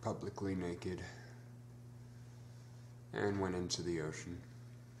get publicly naked and went into the ocean.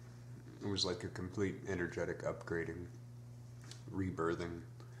 It was like a complete energetic upgrading, rebirthing,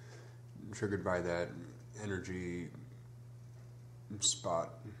 triggered by that energy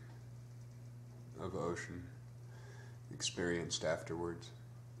spot of ocean experienced afterwards.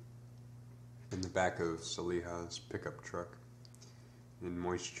 In the back of Saliha's pickup truck, in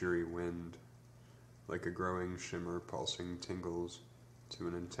moistury wind, like a growing shimmer pulsing tingles to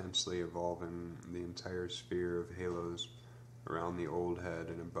an intensely evolving the entire sphere of halos around the old head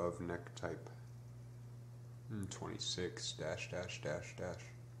and above neck type. 26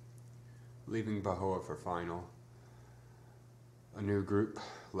 Leaving Pahoa for final. A new group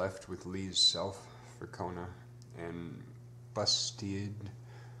left with Lee's self for Kona and busted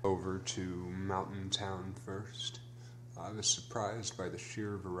over to Mountain Town first. I was surprised by the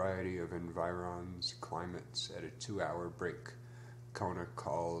sheer variety of environs, climates at a 2-hour break. Kona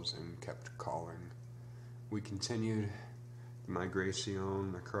calls and kept calling. We continued the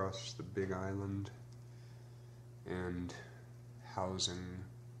migration across the Big Island, and housing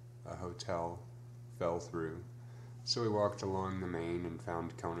a hotel fell through. So we walked along the main and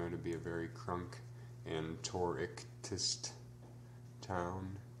found Kona to be a very crunk and tourist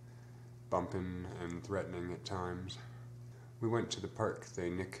town, bumping and threatening at times. We went to the park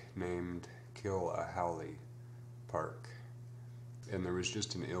they nicknamed Kill a Howley Park, and there was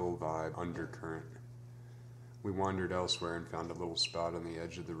just an ill vibe undercurrent. We wandered elsewhere and found a little spot on the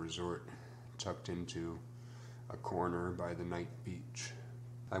edge of the resort, tucked into a corner by the night beach.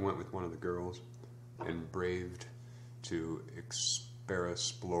 I went with one of the girls and braved to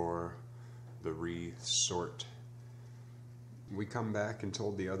explore the resort. We come back and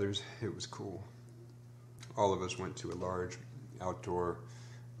told the others it was cool. All of us went to a large outdoor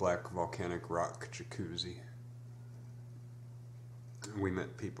black volcanic rock jacuzzi. We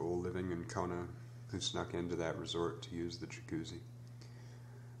met people living in Kona who snuck into that resort to use the jacuzzi.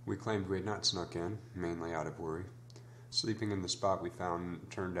 We claimed we had not snuck in, mainly out of worry. Sleeping in the spot we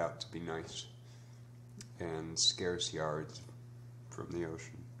found turned out to be nice and scarce yards from the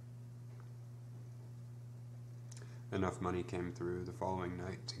ocean. Enough money came through the following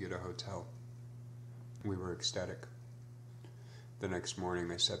night to get a hotel. We were ecstatic. The next morning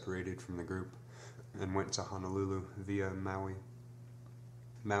they separated from the group and went to Honolulu via Maui.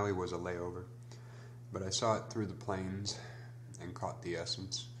 Maui was a layover, but I saw it through the planes and caught the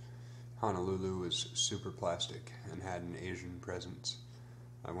essence. Honolulu was super plastic and had an Asian presence.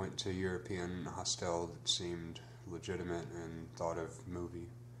 I went to a European hostel that seemed legitimate and thought of movie.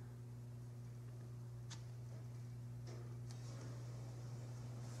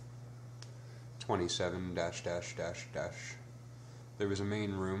 '27 There was a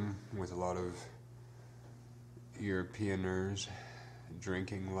main room with a lot of Europeaners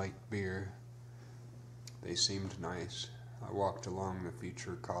drinking light beer. They seemed nice. I walked along the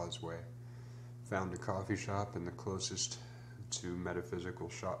feature causeway, found a coffee shop and the closest to metaphysical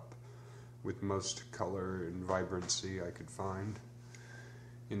shop, with most color and vibrancy I could find.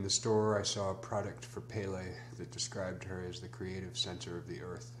 In the store I saw a product for Pele that described her as the creative center of the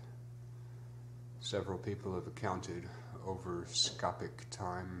earth. Several people have accounted over scopic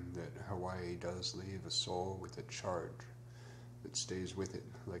time that Hawaii does leave a soul with a charge that stays with it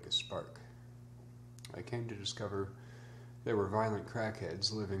like a spark. I came to discover there were violent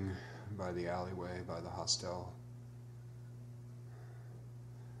crackheads living by the alleyway by the hostel.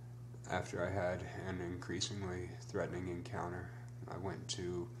 After I had an increasingly threatening encounter, I went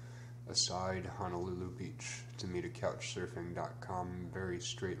to a side Honolulu beach to meet a couchsurfing.com very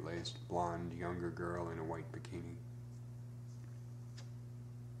straight-laced blonde younger girl in a white bikini.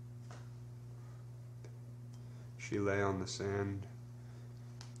 She lay on the sand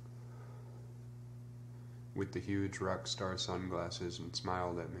with the huge rock star sunglasses and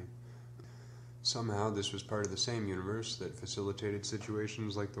smiled at me. Somehow this was part of the same universe that facilitated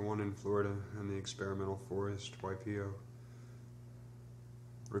situations like the one in Florida and the experimental forest YPO.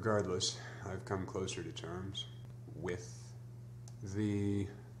 Regardless, I've come closer to terms with a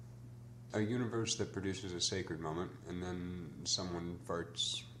universe that produces a sacred moment and then someone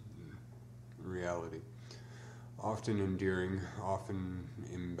farts reality. Often endearing, often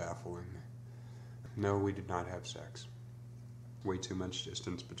baffling. No, we did not have sex. Way too much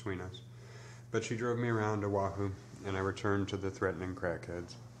distance between us. But she drove me around Oahu, and I returned to the threatening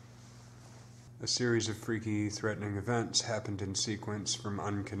crackheads. A series of freaky, threatening events happened in sequence from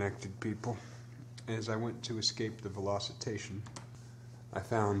unconnected people. As I went to escape the velocitation, I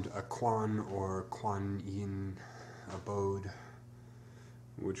found a Kwan or Kuan Yin abode,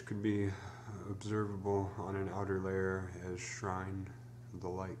 which could be observable on an outer layer as shrine, the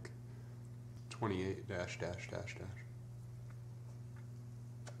like. 28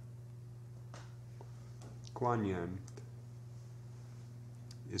 Kuan Yin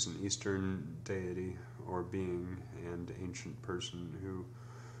is an Eastern deity or being and ancient person who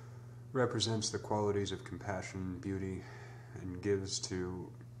represents the qualities of compassion, beauty, and gives to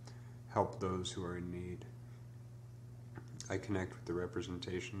help those who are in need. I connect with the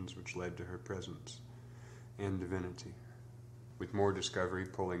representations which led to her presence and divinity. With more discovery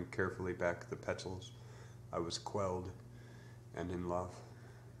pulling carefully back the petals, I was quelled and in love.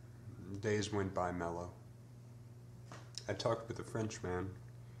 Days went by mellow. I talked with a Frenchman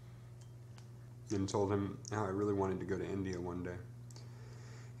and told him how I really wanted to go to India one day.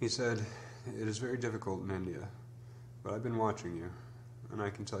 He said, "It is very difficult in India, but I've been watching you, and I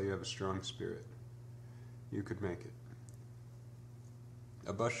can tell you have a strong spirit. You could make it."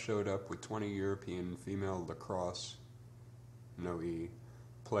 A bus showed up with 20 European female lacrosse, no E,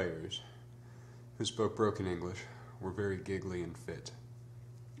 players who spoke broken English, were very giggly and fit.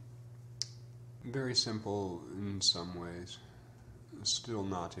 Very simple in some ways, still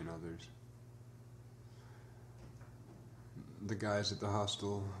not in others. The guys at the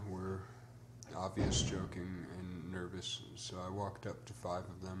hostel were obvious joking and nervous, so I walked up to 5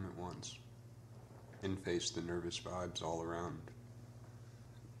 of them at once. and faced the nervous vibes all around.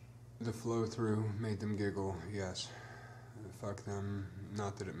 The flow-through made them giggle, yes. Fuck them,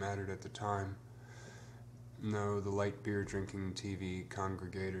 not that it mattered at the time. No, the light beer-drinking TV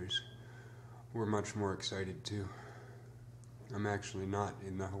congregators were much more excited too. I'm actually not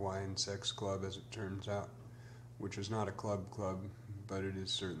in the Hawaiian Sex Club, as it turns out, which is not a club, but it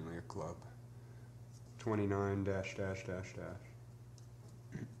is certainly a club. 29 dash dash dash dash.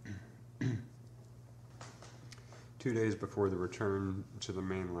 2 days before the return to the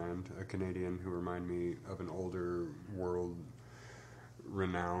mainland, a Canadian who reminded me of an older,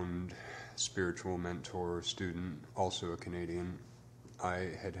 world-renowned spiritual mentor student, also a Canadian,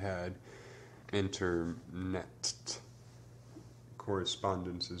 I had internet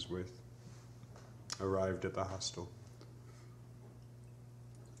correspondences with, arrived at the hostel.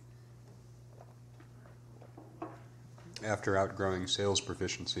 After outgrowing sales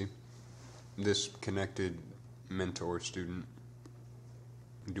proficiency, this connected mentor-student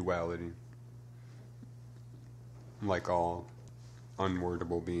duality, like all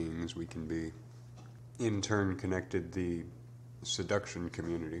unwordable beings we can be, in turn connected the seduction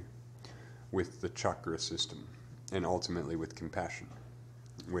community with the chakra system, and ultimately with compassion,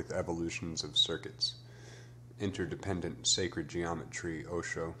 with evolutions of circuits, interdependent sacred geometry,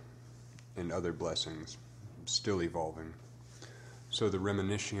 Osho, and other blessings, still evolving. So the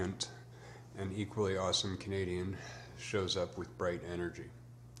reminiscent and equally awesome Canadian shows up with bright energy.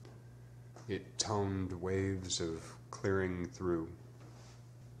 It toned waves of clearing through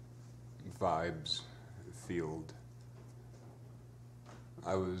vibes field.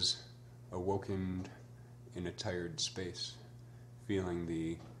 I was awoken in a tired space, feeling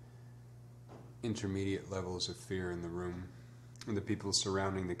the intermediate levels of fear in the room. And the people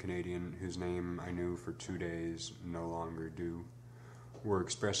surrounding the Canadian, whose name I knew for 2 days, no longer do, were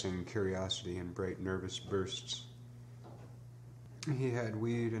expressing curiosity in bright nervous bursts. He had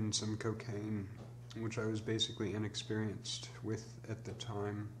weed and some cocaine, which I was basically inexperienced with at the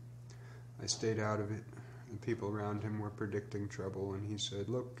time. I stayed out of it. The people around him were predicting trouble, and he said,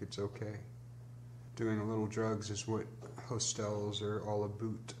 "Look, it's okay. Doing a little drugs is what hostels are all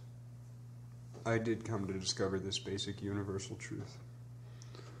about." I did come to discover this basic universal truth.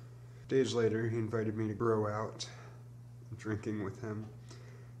 Days later, he invited me to grow out, drinking with him,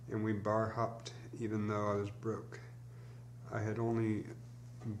 and we bar hopped even though I was broke. I had only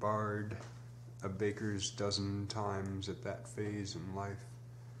barred a baker's dozen times at that phase in life.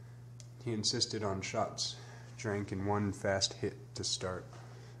 He insisted on shots, drank in one fast hit to start,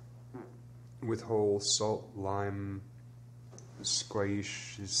 with whole salt, lime,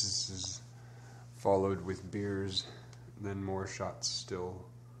 squash, followed with beers, then more shots still.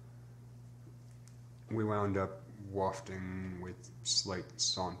 We wound up wafting with slight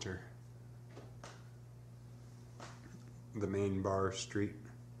saunter. The main bar street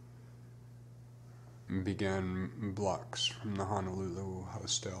began blocks from the Honolulu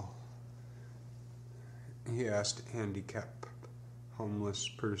hostel. He asked handicapped homeless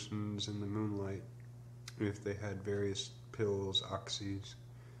persons in the moonlight if they had various pills, oxys,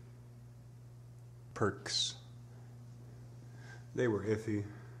 perks. They were iffy,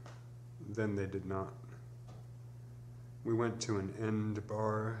 then they did not. We went to an end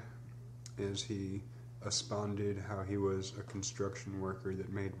bar as he expounded how he was a construction worker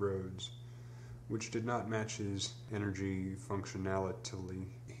that made roads, which did not match his energy functionality.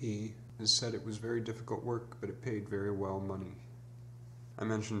 He said it was very difficult work, but it paid very well money. I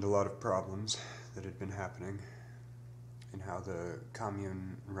mentioned a lot of problems that had been happening, and how the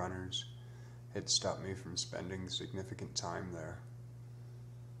commune runners had stopped me from spending significant time there,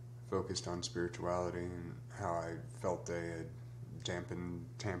 focused on spirituality and how I felt they had dampened,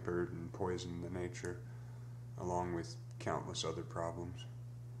 tampered, and poisoned the nature, along with countless other problems.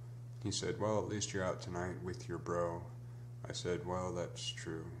 He said, "Well, at least you're out tonight with your bro." I said, "Well, that's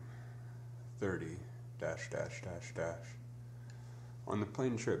true. 30 dash dash dash dash." On the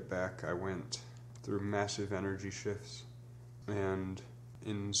plane trip back, I went through massive energy shifts, and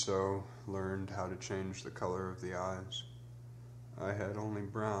in so learned how to change the color of the eyes. I had only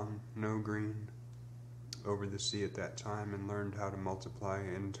brown, no green, over the sea at that time, and learned how to multiply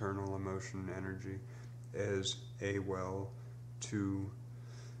internal emotion energy as a well to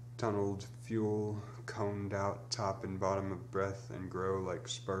tunneled fuel, coned out top and bottom of breath, and grow like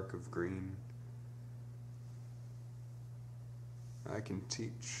spark of green. I can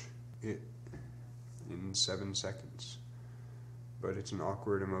teach it in 7 seconds, but it's an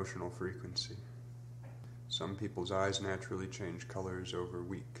awkward emotional frequency. Some people's eyes naturally change colors over a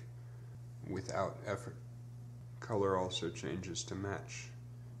week without effort. Color also changes to match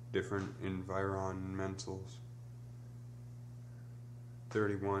different environmentals.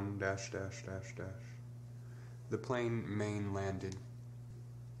 31 dash dash dash dash. The plane main landed.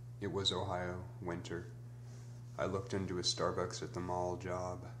 It was Ohio, winter. I looked into a Starbucks at the mall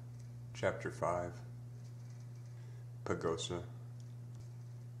job. Chapter 5. Pagosa.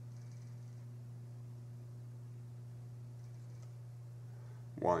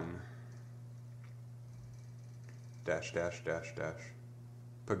 One. Dash dash dash dash.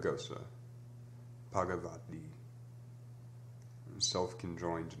 Pagosa. Pagavati.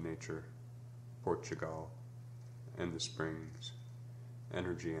 Self-conjoined nature. Portugal. And the springs.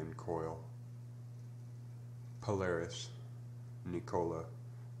 Energy and coil. Polaris. Nicola.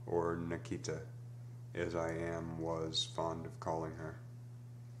 Or Nikita, as I was fond of calling her.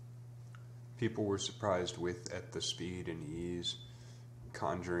 People were surprised with at the speed and ease,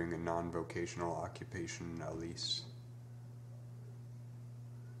 conjuring a non-vocational occupation, Alice.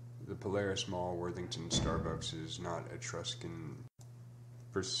 The Polaris Mall Worthington Starbucks is not Etruscan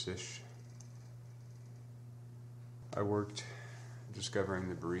precision. I worked discovering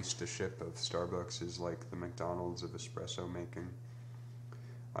the barista-ship of Starbucks is like the McDonald's of espresso making.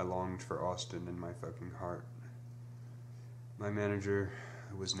 I longed for Austin in my fucking heart. My manager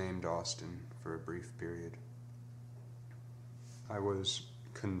was named Austin for a brief period. I was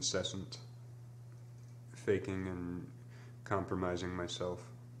concessant, faking and compromising myself,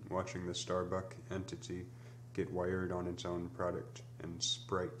 watching the Starbucks entity get wired on its own product and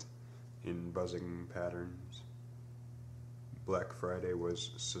Sprite in buzzing patterns. Black Friday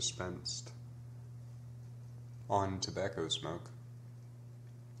was suspensed. On tobacco smoke,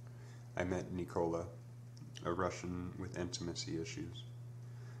 I met Nicola, a Russian with intimacy issues.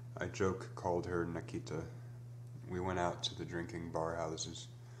 I called her Nikita. We went out to the drinking bar houses.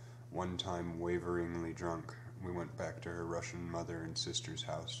 One time, waveringly drunk, we went back to her Russian mother and sister's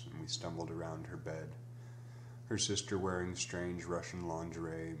house, and we stumbled around her bed. Her sister, wearing strange Russian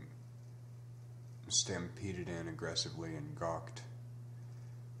lingerie, stampeded in aggressively and gawked.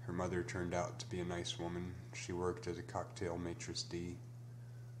 Her mother turned out to be a nice woman. She worked as a cocktail maitre d'.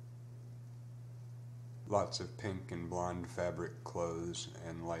 Lots of pink and blonde fabric clothes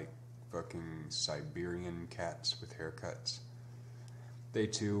and like fucking Siberian cats with haircuts. They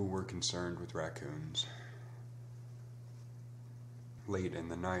too were concerned with raccoons. Late in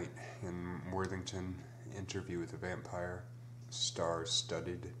the night, in Worthington, Interview with a Vampire,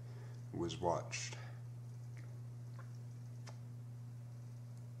 star-studded, was watched.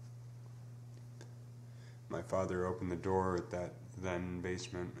 My father opened the door at that then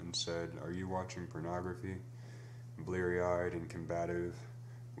basement and said, "Are you watching pornography?" Bleary-eyed and combative,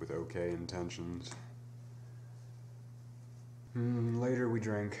 with okay intentions. Later we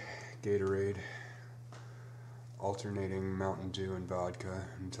drank Gatorade, alternating Mountain Dew and vodka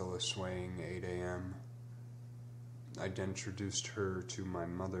until a swaying 8 a.m. I'd introduced her to my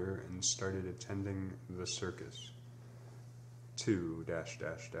mother and started attending the circus. 2 dash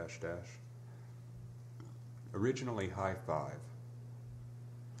dash dash dash. Originally High Five.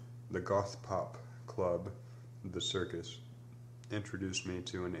 The goth pop club, the circus, introduced me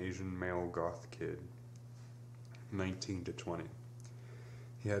to an Asian male goth kid, 19 to 20.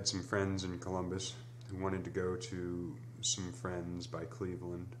 He had some friends in Columbus who wanted to go to Some Friends by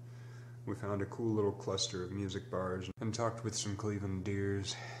Cleveland. We found a cool little cluster of music bars and talked with some Cleveland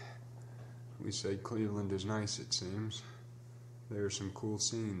dears. We said Cleveland is nice, it seems. There are some cool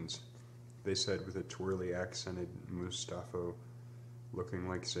scenes, they said with a twirly accented Mustafa looking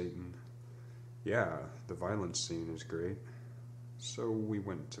like Satan. Yeah, the violence scene is great. So we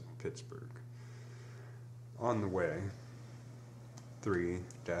went to Pittsburgh. On the way, 3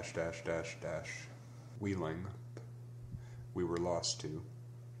 dash dash dash dash Wheeling, we were lost to.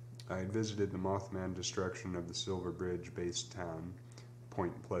 I had visited the Mothman destruction of the Silver Bridge-based town,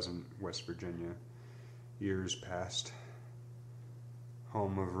 Point Pleasant, West Virginia. Years passed.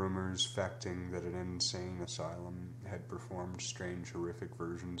 Home of rumors facting that an insane asylum had performed strange, horrific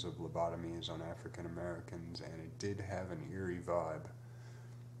versions of lobotomies on African Americans, and it did have an eerie vibe.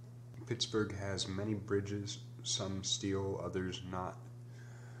 Pittsburgh has many bridges, some steel, others not.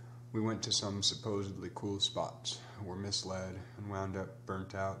 We went to some supposedly cool spots, were misled, and wound up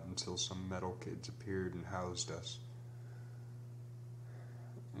burnt out until some metal kids appeared and housed us.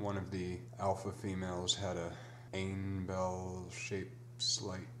 One of the alpha females had a Ainbell-shaped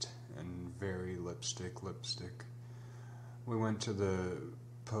slate and very lipstick. We went to the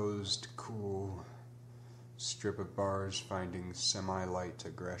posed cool strip of bars, finding semi-light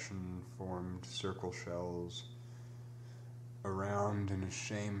aggression-formed circle shells around an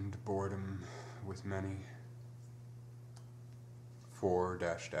ashamed boredom with many. 4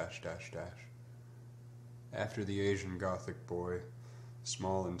 dash dash dash dash. After the Asian Gothic boy,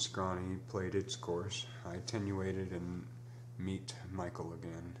 small and scrawny, played its course, I attenuated and meet Michael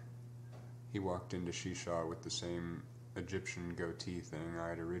again. He walked into Shisha with the same Egyptian goatee thing I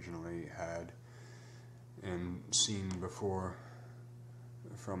had originally had and seen before,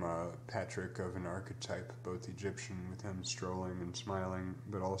 from a Patrick of an archetype, both Egyptian with him strolling and smiling,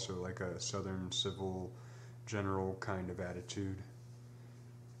 but also like a southern civil general kind of attitude.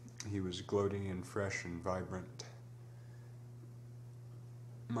 He was gloating and fresh and vibrant.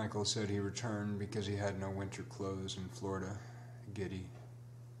 Michael said he returned because he had no winter clothes in Florida. Giddy.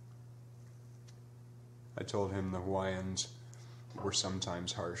 I told him the Hawaiians were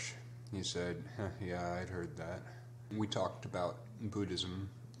sometimes harsh. He said, yeah, I'd heard that. We talked about Buddhism,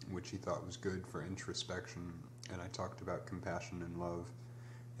 which he thought was good for introspection, and I talked about compassion and love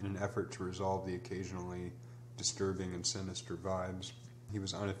in an effort to resolve the occasionally disturbing and sinister vibes. He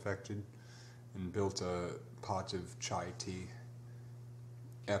was unaffected and built a pot of chai tea.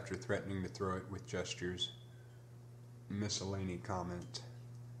 After threatening to throw it with gestures, miscellany comment,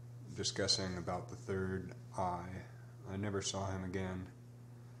 discussing about the third eye. I never saw him again,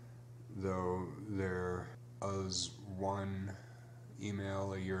 though there was one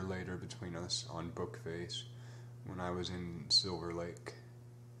email a year later between us on Bookface when I was in Silver Lake.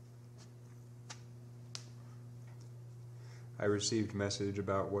 I received message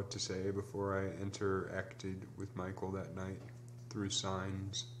about what to say before I interacted with Michael that night through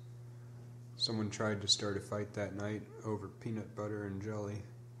signs. Someone tried to start a fight that night over peanut butter and jelly.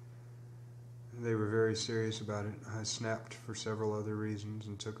 They were very serious about it. I snapped for several other reasons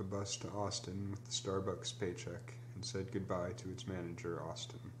and took a bus to Austin with the Starbucks paycheck and said goodbye to its manager,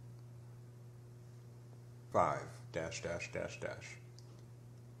 Austin. 5 dash dash dash dash.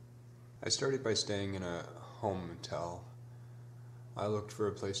 I started by staying in a home motel. I looked for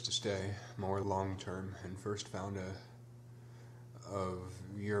a place to stay, more long-term, and first found of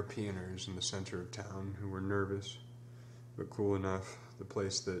Europeaners in the center of town who were nervous, but cool enough. The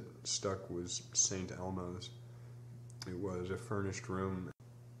place that stuck was St. Elmo's. It was a furnished room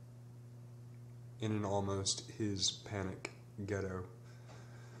in an almost Hispanic ghetto.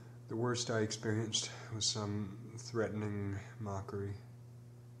 The worst I experienced was some threatening mockery.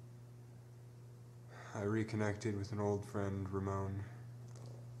 I reconnected with an old friend, Ramon.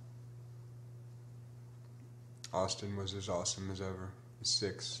 Austin was as awesome as ever.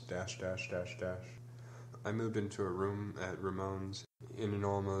 6 dash dash dash dash. I moved into a room at Ramon's in an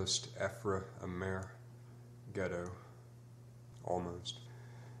almost Afro-Amer ghetto. Almost.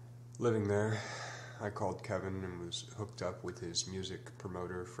 Living there, I called Kevin and was hooked up with his music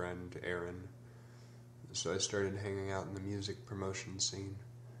promoter friend, Aaron. So I started hanging out in the music promotion scene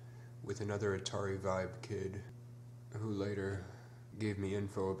with another Atari Vibe kid who later gave me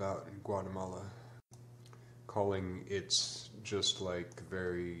info about Guatemala, calling it's just like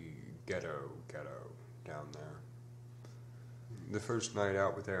very ghetto down there. The first night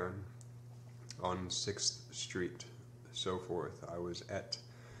out with Aaron on 6th Street, so forth, I was at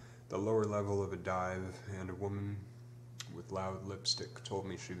the lower level of a dive, and a woman with loud lipstick told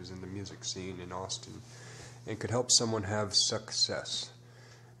me she was in the music scene in Austin and could help someone have success.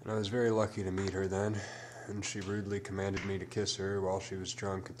 And I was very lucky to meet her then, and she rudely commanded me to kiss her while she was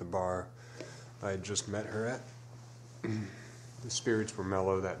drunk at the bar I had just met her at. The spirits were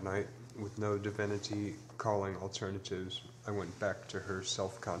mellow that night. With no divinity calling alternatives, I went back to her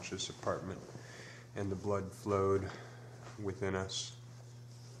self-conscious apartment, and the blood flowed within us.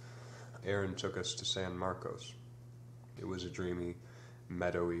 Aaron took us to San Marcos. It was a dreamy,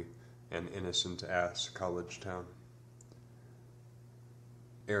 meadowy, and innocent-ass college town.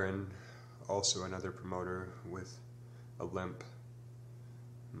 Aaron, also another promoter with a limp,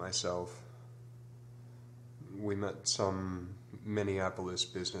 myself. We met some Minneapolis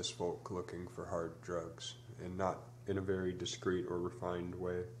business folk looking for hard drugs, and not in a very discreet or refined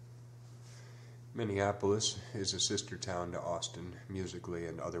way. Minneapolis is a sister town to Austin, musically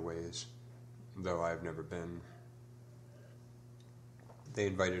and other ways, though I have never been. They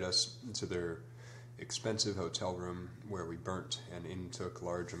invited us to their expensive hotel room where we burnt and intook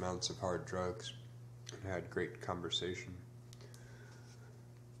large amounts of hard drugs and had great conversation.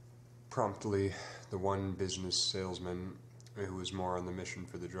 Promptly, the one business salesman who was more on the mission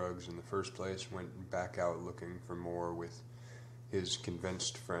for the drugs in the first place went back out looking for more with his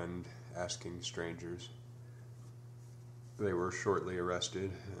convinced friend asking strangers. They were shortly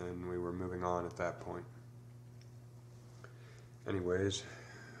arrested, and we were moving on at that point. Anyways,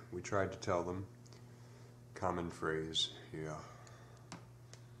 we tried to tell them. Common phrase, yeah.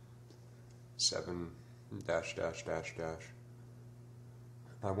 7 dash dash dash dash.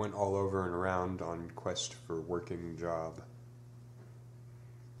 I went all over and around on quest for working job.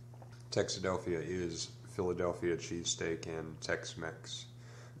 Texadelphia is Philadelphia cheesesteak and Tex-Mex.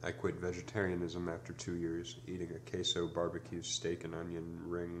 I quit vegetarianism after 2 years, eating a queso barbecue steak and onion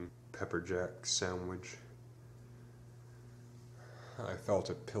ring pepper jack sandwich. I felt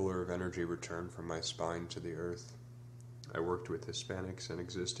a pillar of energy return from my spine to the earth. I worked with Hispanics and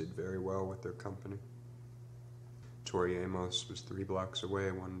existed very well with their company. Tori Amos was 3 blocks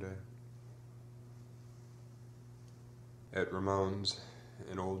away one day. At Ramon's,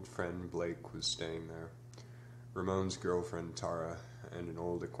 an old friend Blake was staying there. Ramon's girlfriend Tara and an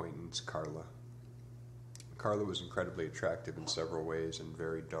old acquaintance Carla. Carla was incredibly attractive in several ways and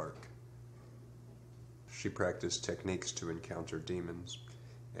very dark. She practiced techniques to encounter demons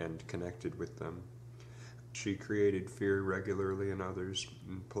and connected with them. She created fear regularly in others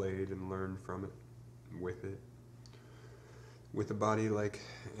and played and learned from it, with it. With a body like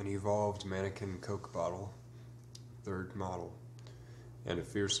an evolved mannequin Coke bottle, third model, and a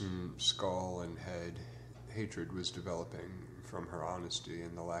fearsome skull and head, hatred was developing from her honesty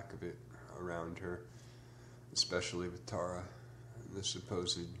and the lack of it around her, especially with Tara, the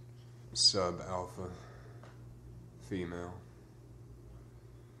supposed sub-alpha female.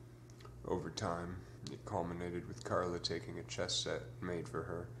 Over time, it culminated with Carla taking a chess set made for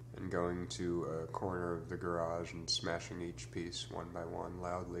her and going to a corner of the garage and smashing each piece one by one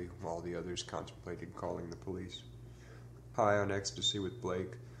loudly while the others contemplated calling the police. High on ecstasy with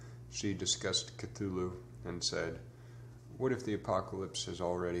Blake, she discussed Cthulhu and said, "What if the apocalypse has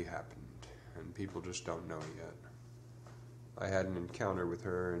already happened and people just don't know yet?" I had an encounter with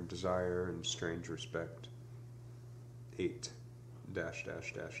her in desire and strange respect. 8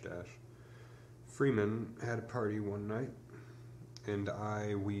 Freeman had a party one night, and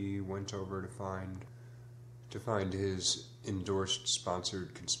we went over to find his endorsed,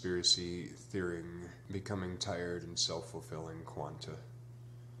 sponsored conspiracy theorying becoming tired and self-fulfilling quanta.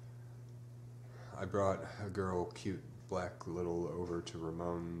 I brought a girl, cute black little, over to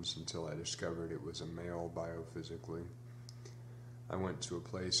Ramon's until I discovered it was a male biophysically. I went to a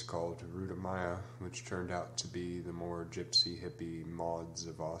place called Ruta Maya, which turned out to be the more gypsy hippie mods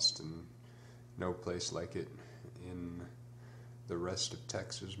of Austin. No place like it in the rest of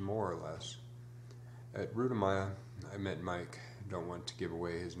Texas, more or less. At Ruta Maya, I met Mike, don't want to give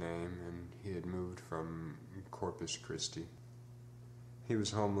away his name, and he had moved from Corpus Christi. He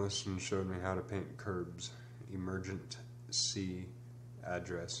was homeless and showed me how to paint curbs, emergent C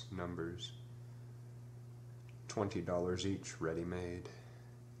address numbers. $20 each, ready-made.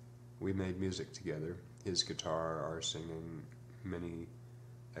 We made music together, his guitar, our singing, many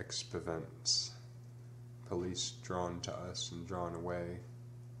expivents. Police drawn to us and drawn away.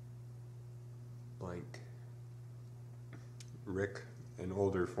 Blank. Rick, an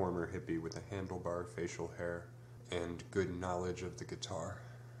older former hippie with a handlebar facial hair and good knowledge of the guitar.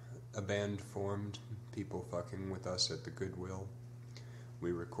 A band formed, people fucking with us at the Goodwill.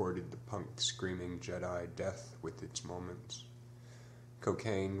 We recorded the punk screaming Jedi death with its moments.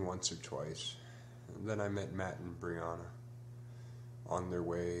 Cocaine once or twice. Then I met Matt and Brianna on their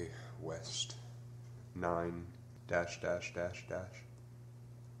way west. 9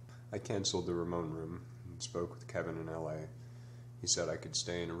 I canceled the Ramon room and spoke with Kevin in LA. He said I could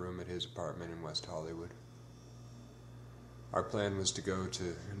stay in a room at his apartment in West Hollywood. Our plan was to go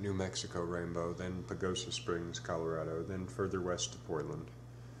to New Mexico Rainbow, then Pagosa Springs, Colorado, then further west to Portland.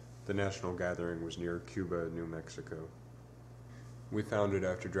 The national gathering was near Cuba, New Mexico. We found it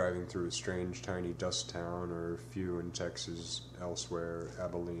after driving through a strange tiny dust town, or few in Texas, elsewhere,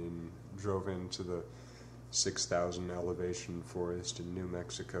 Abilene, drove into the 6,000 elevation forest in New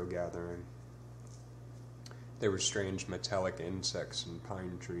Mexico gathering. There were strange metallic insects and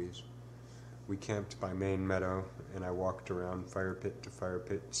pine trees. We camped by Main Meadow, and I walked around fire pit to fire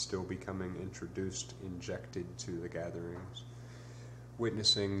pit, still becoming injected to the gatherings,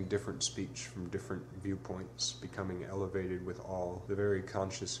 witnessing different speech from different viewpoints, becoming elevated with all the very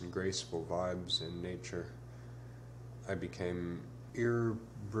conscious and graceful vibes in nature. I became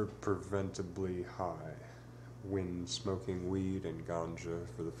irrepreventably high, when smoking weed and ganja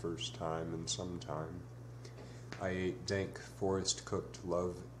for the first time in some time. I ate dank, forest-cooked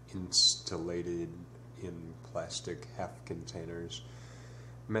love installated in plastic half containers.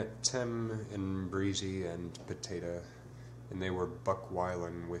 Met Tim and Breezy and Potato, and they were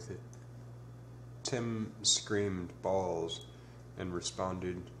buck-whiling with it. Tim screamed balls and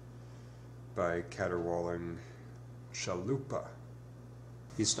responded by caterwauling chalupa.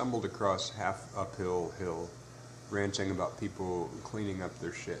 He stumbled across half-uphill hill, ranting about people cleaning up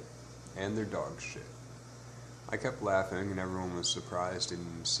their shit, and their dog's shit. I kept laughing and everyone was surprised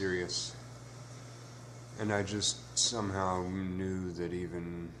and serious. And I just somehow knew that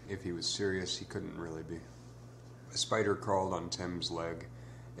even if he was serious, he couldn't really be. A spider crawled on Tim's leg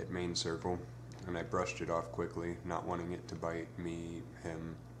at Main Circle, and I brushed it off quickly, not wanting it to bite me,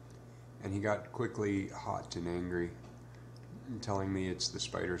 him. And he got quickly hot and angry, telling me it's the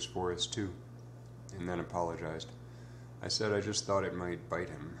spider's forest too, and then apologized. I said I just thought it might bite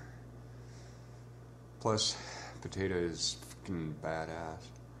him. Plus, Potato is fucking badass.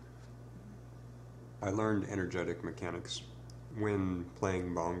 I learned energetic mechanics when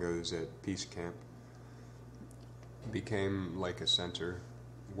playing bongos at Peace Camp. Became like a center.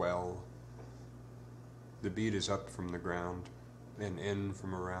 Well, the beat is up from the ground and in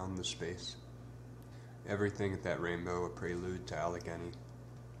from around the space. Everything at that rainbow a prelude to Allegheny.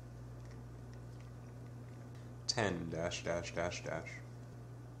 10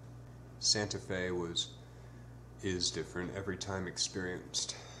 Santa Fe is different every time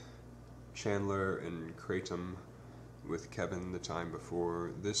experienced. Chandler and Kratom with Kevin the time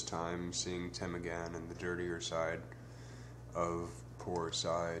before, this time seeing Tim again and the dirtier side of poor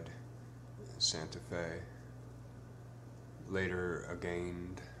side Santa Fe. Later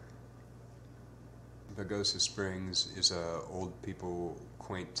again. Pagosa Springs is a old people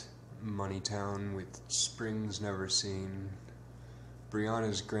quaint money town with springs never seen.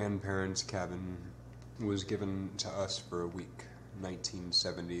 Brianna's grandparents' cabin was given to us for a week.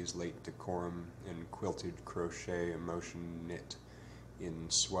 1970s late decorum and quilted crochet emotion knit in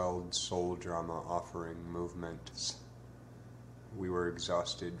swelled soul drama offering movements. We were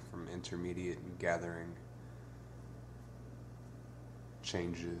exhausted from intermediate gathering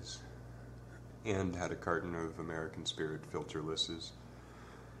changes and had a carton of American Spirit filterlesses.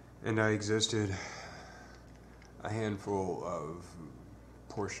 And I existed a handful of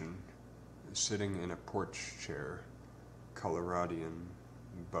portion sitting in a porch chair, Coloradian,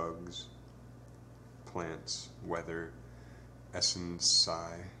 bugs, plants, weather, essence,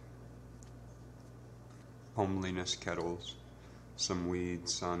 sigh, homeliness kettles, some weed,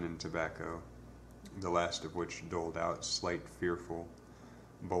 sun, and tobacco, the last of which doled out slight fearful,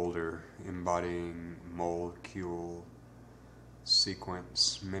 boulder, embodying molecule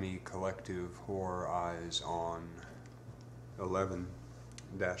sequence, many collective horror eyes on 11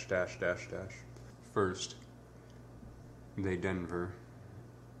 dash dash dash dash. First, they Denver,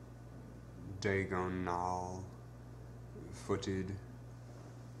 diagonal footed,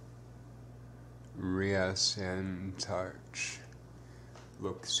 Rias and touch,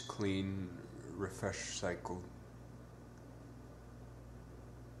 looks clean, refresh cycled.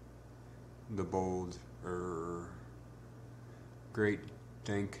 The bold, great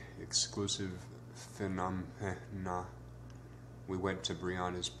dank exclusive phenomena. We went to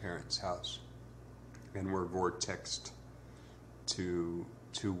Brianna's parents' house and were vortexed to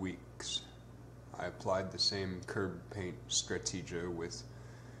 2 weeks. I applied the same curb paint strategia with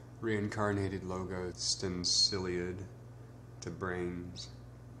reincarnated logo stenciled to brains,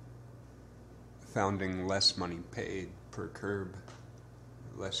 founding less money paid per curb,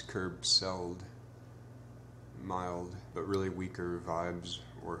 less curb sold, mild but really weaker vibes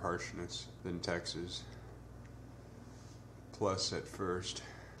or harshness than Texas. Plus, at first,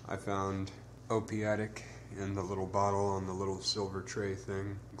 I found opiatic in the little bottle on the little silver tray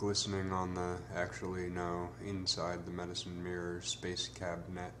thing, glistening on the, actually no, inside the medicine mirror space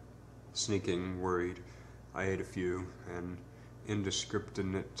cabinet. Sneaking, worried, I ate a few, and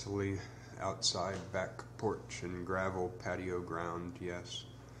indiscriminately outside back porch and gravel patio ground, yes.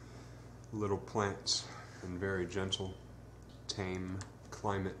 Little plants, and very gentle, tame,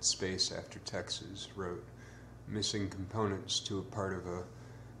 climate space after Texas, wrote, missing components to a part of a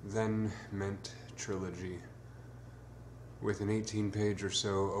then-meant trilogy, with an 18-page or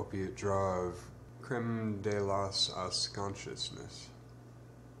so opiate draw of creme de las unconsciousness.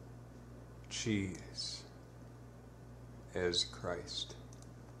 Cheese as Christ.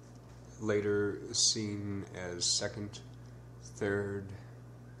 Later seen as second, third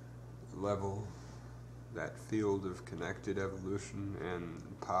level, that field of connected evolution and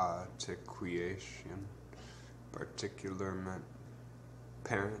particulation, particularment.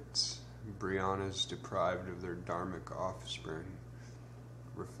 Parents, Brianna's deprived of their dharmic offspring.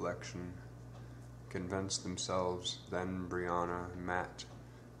 Reflection. Convinced themselves, then Brianna, Matt,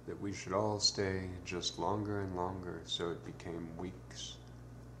 that we should all stay just longer and longer, so it became weeks.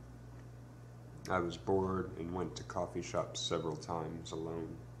 I was bored and went to coffee shops several times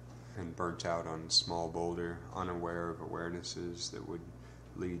alone, and burnt out on small boulder, unaware of awarenesses that would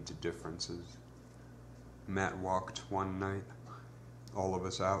lead to differences. Matt walked one night, all of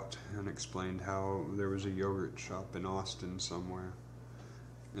us out and explained how there was a yogurt shop in Austin somewhere,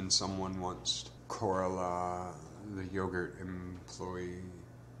 and someone once Corala, the yogurt employee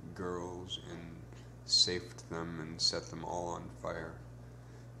girls, and safed them and set them all on fire.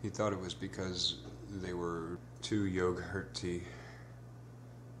 He thought it was because they were too yogurty,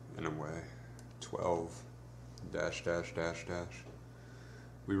 in a way. 12 dash dash dash dash.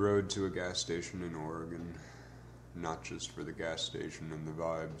 We rode to a gas station in Oregon, not just for the gas station and the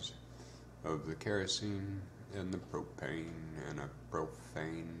vibes of the kerosene and the propane, and a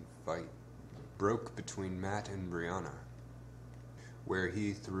profane fight broke between Matt and Brianna, where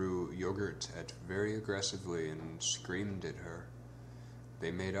he threw yogurt at very aggressively and screamed at her.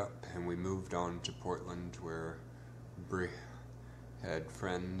 They made up and we moved on to Portland, where Bri had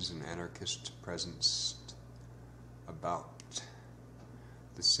friends and anarchist presence about.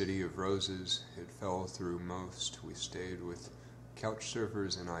 The city of roses, it fell through most. We stayed with couch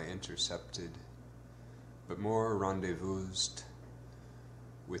surfers and I intercepted, but more rendezvoused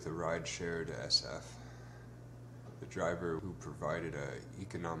with a ride-share to SF. The driver who provided a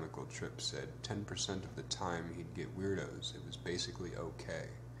economical trip said 10% of the time he'd get weirdos. It was basically okay.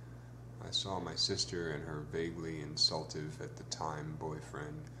 I saw my sister and her vaguely insultive at the time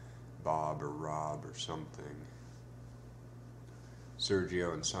boyfriend, Bob or Rob or something.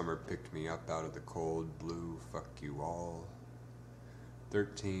 Sergio and Summer picked me up out of the cold blue fuck you all.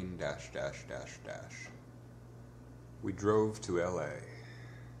 13 dash dash dash dash. We drove to LA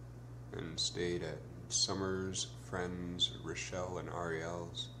and stayed at Summer's friends Rochelle and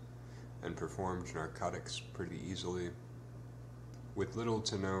Ariel's and performed narcotics pretty easily, with little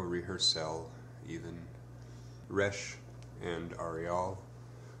to no rehearsal even. Resh and Ariel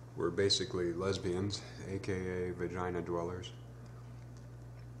were basically lesbians, aka vagina dwellers.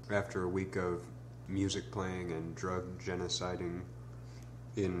 After a week of music playing and drug genociding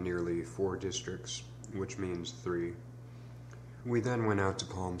in nearly 4 districts, which means 3, we then went out to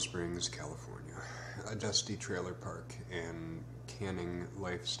Palm Springs, California, a dusty trailer park and canning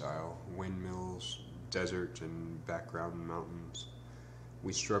lifestyle, windmills, desert, and background mountains.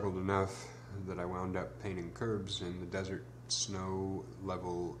 We struggled enough that I wound up painting curbs in the desert snow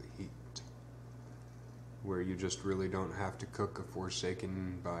level heat, where you just really don't have to cook a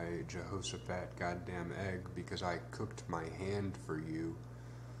Forsaken by Jehoshaphat goddamn egg, because I cooked my hand for you,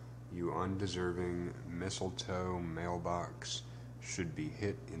 you undeserving mistletoe mailbox should be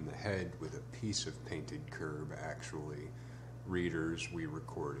hit in the head with a piece of painted curb, actually. Readers, we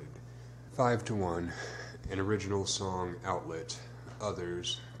recorded. 5-1, an original song outlet,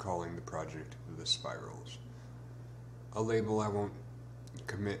 others calling the project The Spirals. A label I won't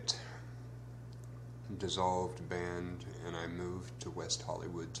commit. Dissolved band, and I moved to West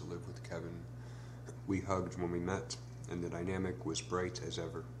Hollywood to live with Kevin. We hugged when we met, and the dynamic was bright as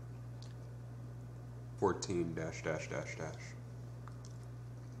ever. 14 dash dash dash dash.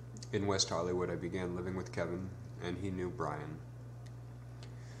 In West Hollywood, I began living with Kevin, and he knew Brian.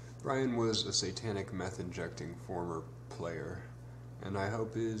 Brian was a satanic meth-injecting former player, and I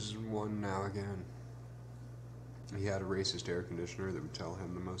hope is one now again. He had a racist air conditioner that would tell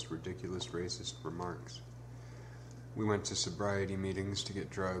him the most ridiculous racist remarks. We went to sobriety meetings to get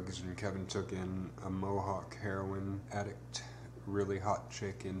drugs, and Kevin took in a Mohawk heroin addict, really hot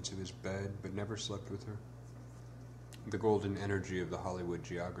chick into his bed, but never slept with her. The golden energy of the Hollywood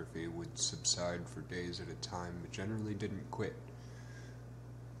geography would subside for days at a time, but generally didn't quit.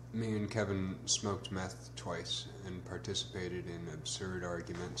 Me and Kevin smoked meth twice and participated in absurd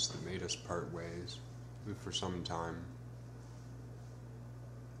arguments that made us part ways for some time.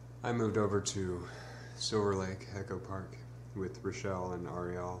 I moved over to Silver Lake Echo Park with Rochelle and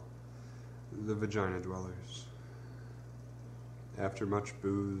Ariel, the vagina dwellers. After much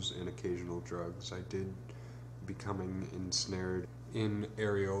booze and occasional drugs, I did becoming ensnared in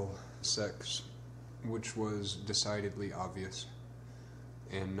aerial sex, which was decidedly obvious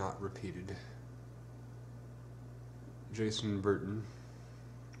and not repeated. Jason Burton,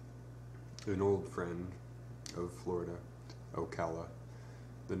 an old friend of Florida, Ocala,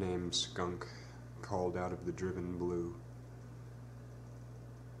 the name Skunk called out of the driven blue.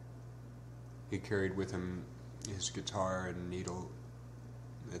 He carried with him his guitar and needle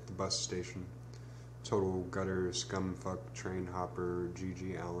at the bus station. Total gutter, scumfuck, train hopper,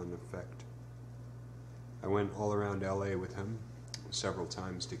 G.G. Allen effect. I went all around LA with him, several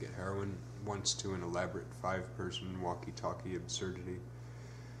times to get heroin, once to an elaborate 5-person walkie-talkie absurdity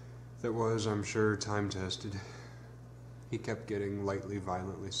that was, I'm sure, time-tested. He kept getting lightly,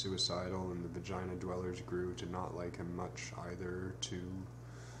 violently suicidal, and the vagina dwellers grew to not like him much either, to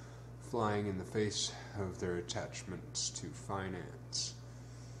flying in the face of their attachments to finance.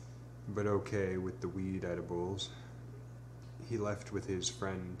 But okay with the weed edibles. He left with his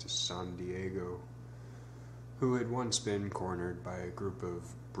friend to San Diego, who had once been cornered by a group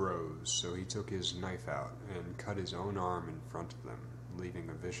of bros, so he took his knife out and cut his own arm in front of them, leaving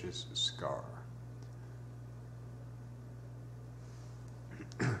a vicious scar.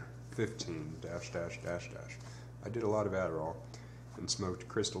 15 I did a lot of Adderall and smoked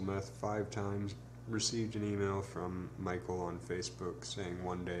crystal meth 5 times. Received an email from Michael on Facebook saying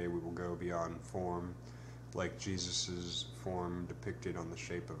one day we will go beyond form, like Jesus' form depicted on the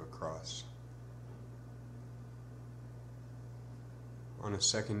shape of a cross. On a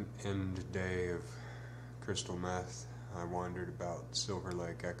second end day of crystal meth, I wandered about Silver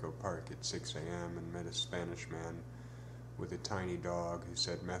Lake Echo Park at 6 a.m. and met a Spanish man with a tiny dog who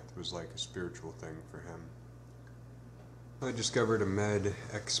said meth was like a spiritual thing for him. I discovered a med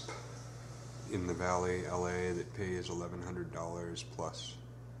exp in the Valley, LA, that pays $1,100 plus.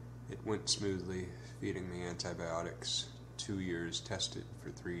 It went smoothly, feeding me antibiotics, 2 years tested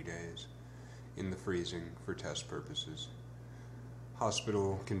for 3 days, in the freezing for test purposes.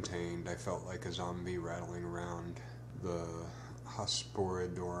 Hospital contained, I felt like a zombie rattling around. The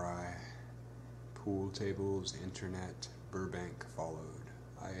hosporoidori, pool tables, internet, Burbank followed.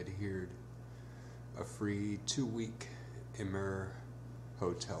 I adhered. A free 2-week Emir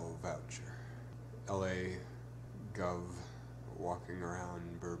hotel voucher. LA Gov, walking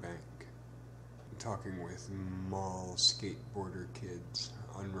around Burbank, talking with mall skateboarder kids,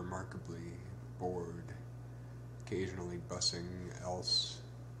 unremarkably bored, occasionally bussing else.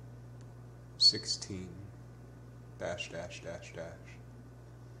 16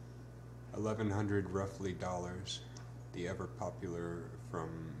 $1,100 roughly dollars, the ever popular from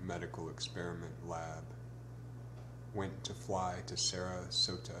medical experiment lab. Went to fly to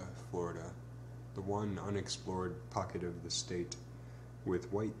Sarasota, Florida, the one unexplored pocket of the state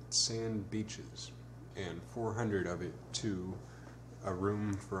with white sand beaches, and 400 of it too, a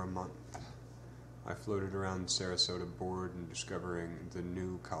room for a month. I floated around Sarasota bored and discovering the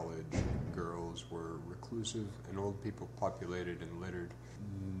new college girls were reclusive and old people populated and littered.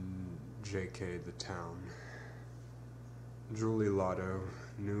 JK the town. Julie Lotto,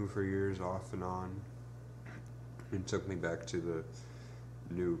 knew for years off and on, and took me back to the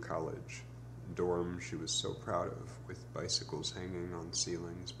new college dorm she was so proud of, with bicycles hanging on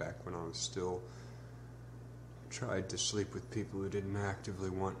ceilings back when I was still tried to sleep with people who didn't actively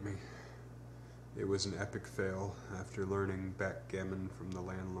want me. It was an epic fail after learning backgammon from the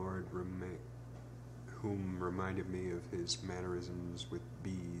landlord roommate, whom reminded me of his mannerisms with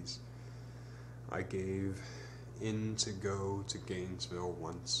bees. I gave in to go to Gainesville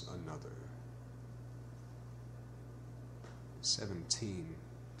once another. 17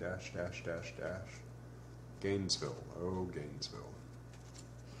 Gainesville, oh Gainesville.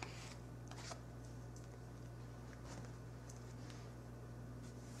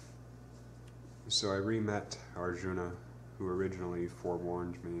 So I re-met Arjuna, who originally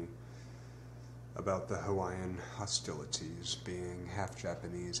forewarned me about the Hawaiian hostilities, being half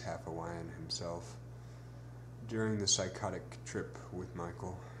Japanese, half Hawaiian himself, during the psychotic trip with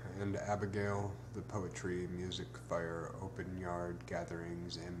Michael, and Abigail, the poetry, music, fire, open yard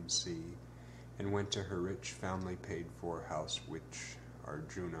gatherings MC, and went to her rich family paid-for house, which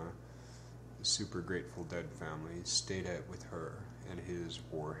Arjuna, the super Grateful Dead family, stayed at with her and his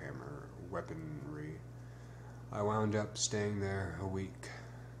Warhammer weaponry. I wound up staying there a week.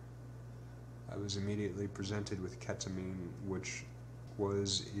 I was immediately presented with ketamine, which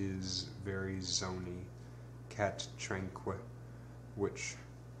is very zony, cat tranquil, which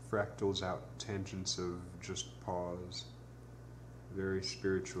fractals out tangents of just pause, very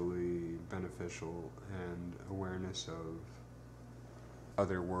spiritually beneficial, and awareness of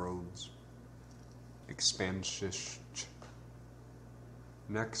other worlds. Expansion.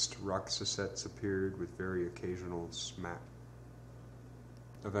 Next, Roxasets appeared with very occasional smack.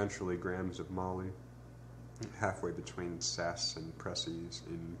 Eventually, grams of Molly, halfway between sass and pressies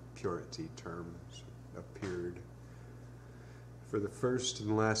in purity terms, appeared. For the first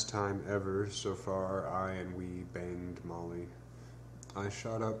and last time ever, so far, I and we banged Molly. I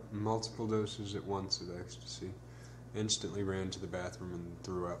shot up multiple doses at once of ecstasy, instantly ran to the bathroom and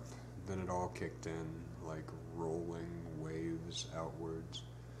threw up. Then it all kicked in, like rolling waves outwards.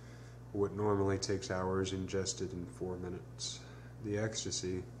 What normally takes hours ingested in 4 minutes. The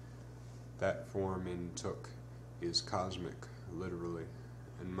ecstasy that form took is cosmic, literally,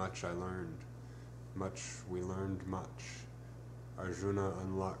 and much I learned. We learned much. Arjuna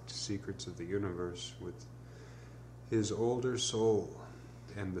unlocked secrets of the universe with his older soul,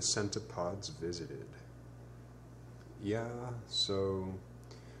 and the centipods visited. Yeah, so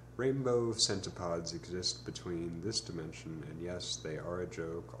rainbow centipods exist between this dimension, and yes, they are a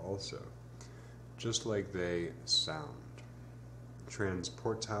joke also. Just like they sound.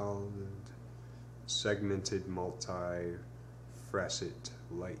 Transportal, segmented multi-facet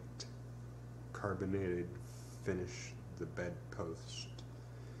light, carbonated finish the bedpost,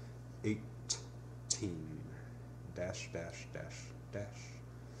 18, dash, dash, dash, dash.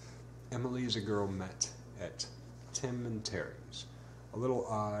 Emily's a girl met at Tim and Terry's. A little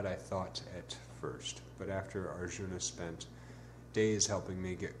odd, I thought at first, but after Arjuna spent days helping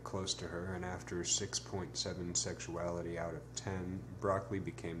me get close to her, and after 6.7 sexuality out of 10, broccoli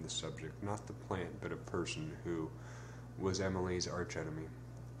became the subject, not the plant, but a person who was Emily's archenemy.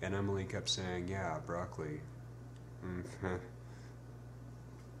 And Emily kept saying, yeah, broccoli.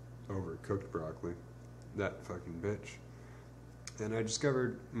 Overcooked broccoli. That fucking bitch. And I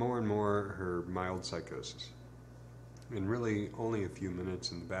discovered more and more her mild psychosis. And really, only a few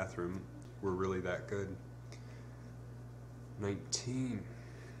minutes in the bathroom were really that good. 19.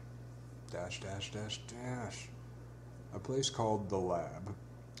 Dash, dash, dash, dash. A place called The Lab,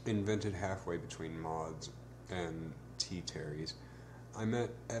 invented halfway between Maud's and T. Terry's. I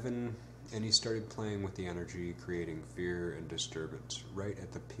met Evan, and he started playing with the energy, creating fear and disturbance. Right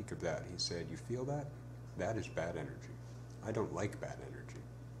at the peak of that, he said, "You feel that? That is bad energy. I don't like bad energy."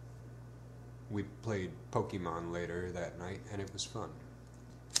 We played Pokemon later that night, and it was fun.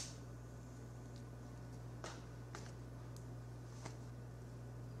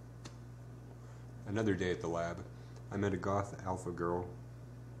 Another day at the lab, I met a goth alpha girl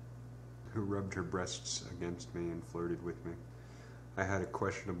who rubbed her breasts against me and flirted with me. I had a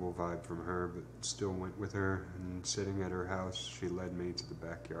questionable vibe from her, but still went with her, and sitting at her house, she led me to the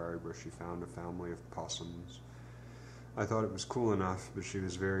backyard where she found a family of possums. I thought it was cool enough, but she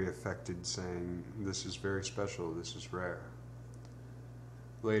was very affected, saying, "This is very special, this is rare."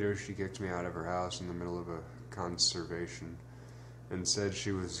 Later, she kicked me out of her house in the middle of a conservation and said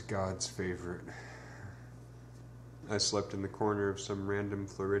she was God's favorite. I slept in the corner of some random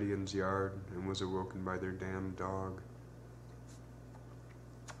Floridian's yard and was awoken by their damn dog.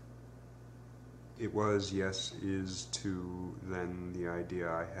 It was, yes, is to then the idea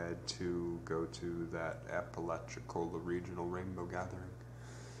I had to go to that Apalachicola Regional Rainbow Gathering.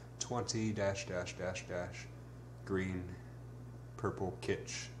 20 dash dash dash dash green, purple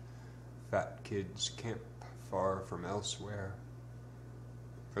kitsch, fat kids camp far from elsewhere.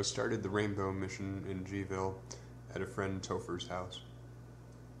 I started the rainbow mission in Gville at a friend Topher's house.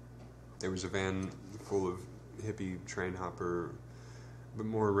 There was a van full of hippie train hopper, but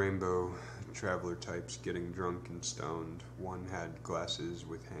more rainbow traveler types getting drunk and stoned. One had glasses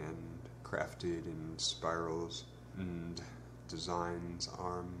with hand crafted in spirals and designs,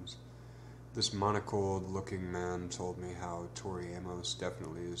 arms. This monocled looking man told me how Tori Amos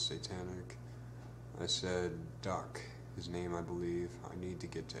definitely is satanic. I said, "Doc, his name I believe, I need to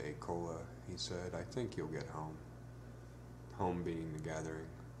get to Acola." He said, "I think you'll get home." Home being the gathering.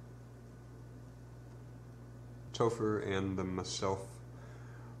 Topher and myself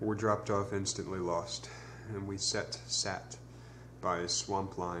were dropped off instantly lost, and we sat by a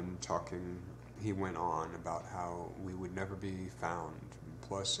swamp line talking. He went on about how we would never be found,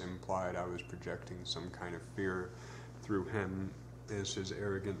 plus implied I was projecting some kind of fear through him, as his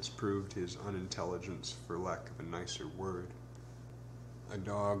arrogance proved his unintelligence, for lack of a nicer word. A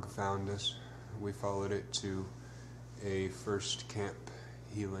dog found us. We followed it to a first camp,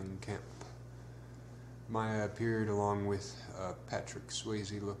 healing camp. Maya appeared along with a Patrick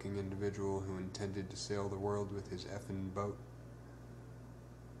Swayze-looking individual who intended to sail the world with his effing boat.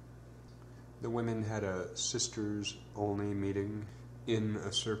 The women had a sisters-only meeting in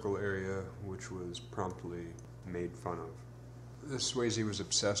a circle area, which was promptly made fun of. Swayze was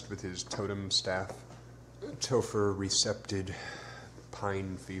obsessed with his totem staff. Topher recepted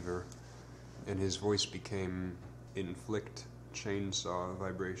pine fever, and his voice became inflict chainsaw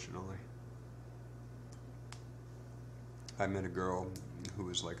vibrationally. I met a girl who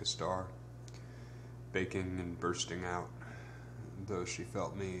was like a star, baking and bursting out, though she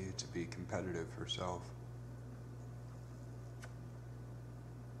felt me to be competitive herself.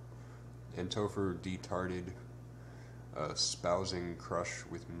 And Topher detarded a spousing crush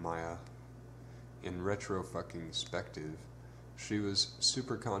with Maya. In retro-fucking-spective, she was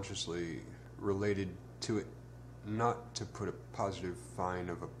super consciously related to it, not to put a positive fine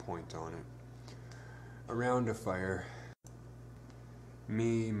of a point on it. Around a fire,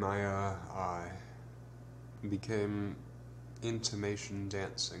 me, Maya, I became intimation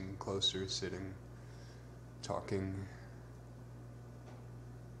dancing, closer sitting, talking.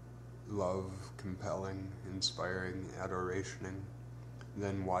 love compelling, inspiring adorationing,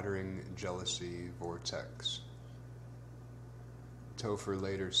 then watering jealousy vortex. Topher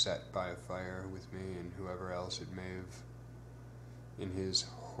later sat by a fire with me and whoever else it may have. In his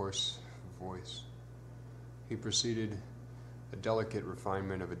hoarse voice, he proceeded a delicate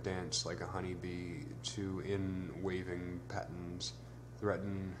refinement of a dance like a honeybee to, in waving patterns,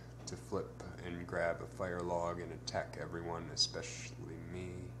 threaten to flip and grab a fire log and attack everyone, especially me.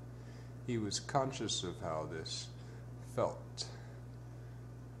 He was conscious of how this felt,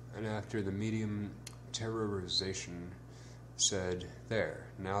 and after the medium terrorization, said, "There,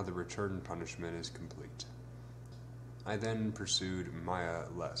 now the return punishment is complete." I then pursued Maya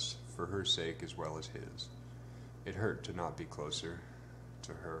less, for her sake as well as his. It hurt to not be closer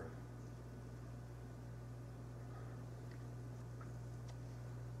to her.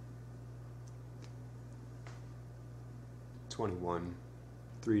 "21.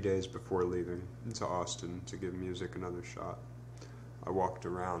 3 days before leaving to Austin to give music another shot, I walked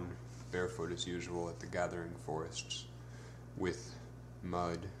around, barefoot as usual, at the gathering forests, with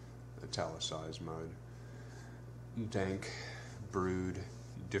mud, italicized mud, dank, brewed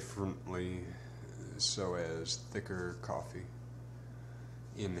differently so as thicker coffee,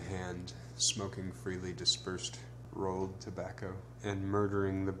 in hand, smoking freely dispersed rolled tobacco, and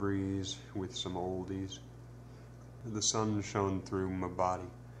murdering the breeze with some oldies. The sun shone through my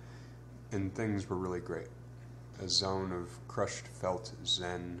body, and things were really great. A zone of crushed felt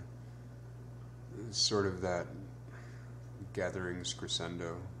zen, sort of that gatherings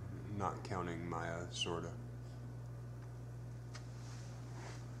crescendo, not counting Maya, sorta.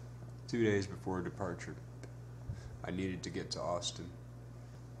 2 days before departure, I needed to get to Austin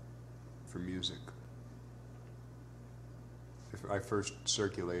for music. I first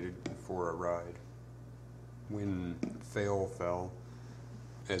circulated for a ride. When fail fell,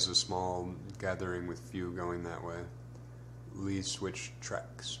 as a small gathering with few going that way, Lee switched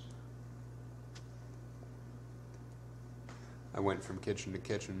tracks. I went from kitchen to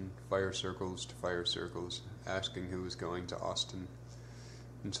kitchen, fire circles to fire circles, asking who was going to Austin,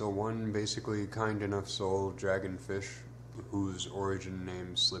 until one basically kind enough soul, Dragonfish, whose origin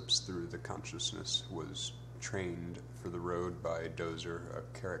name slips through the consciousness, was trained for the road by Dozer, a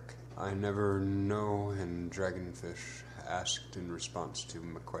Carrick I never know, and Dragonfish asked in response to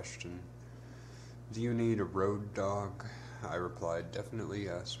my question, "Do you need a road dog?" I replied, "Definitely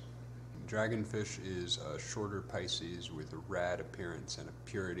yes." Dragonfish is a shorter Pisces with a rad appearance and a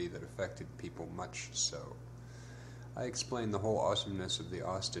purity that affected people much so. I explained the whole awesomeness of the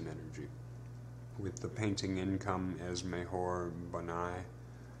Austin energy, with the painting income as Mehor Bonai.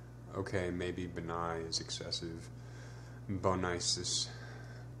 Okay, maybe Bonai is excessive. Bonisis.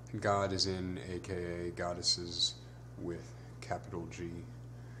 God is in, aka goddesses with capital G.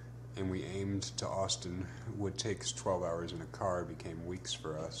 And we aimed to Austin. What takes 12 hours in a car became weeks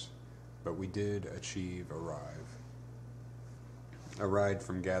for us, but we did achieve arrive. A ride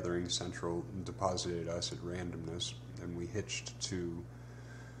from Gathering Central deposited us at randomness, and we hitched to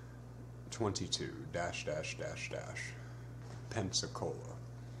 22 Pensacola.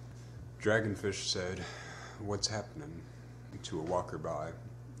 Dragonfish said, "What's happening?" to a walker-by,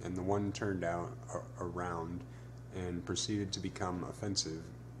 and the one turned out around and proceeded to become offensive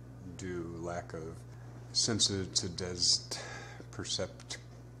due lack of sensitized perceptica,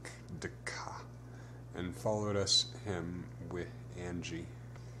 and followed him with Angie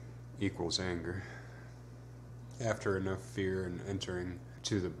equals anger. After enough fear and entering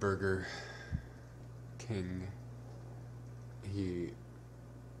to the Burger King, he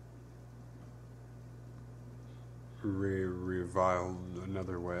reviled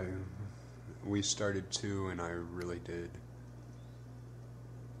another way. We started to, and I really did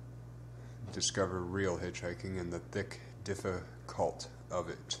discover real hitchhiking and the thick difficult of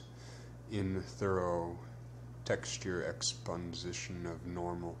it in thorough texture exposition of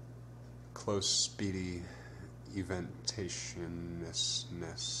normal, close, speedy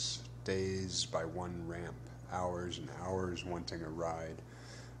eventationlessness, days by one ramp, hours and hours wanting a ride,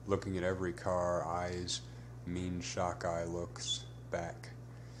 looking at every car, eyes, mean shock eye looks back,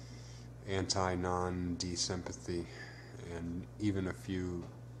 anti-non-desympathy, and even a few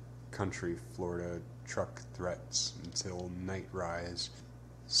country Florida truck threats until night rise,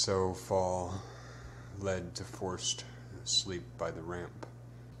 so fall led to forced sleep by the ramp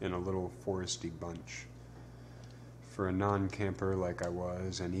in a little foresty bunch. For a non-camper like I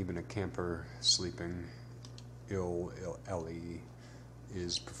was, and even a camper sleeping ill-elly,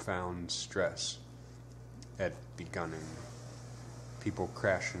 is profound stress at beginning. People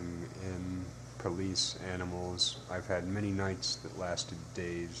crashing in, police, animals. I've had many nights that lasted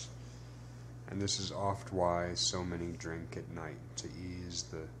days. and this is oft why so many drink at night to ease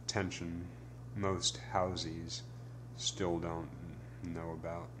the tension most housies still don't know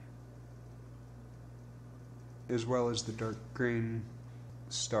about, as well as the dark green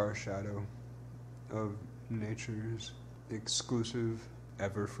star shadow of nature's exclusive,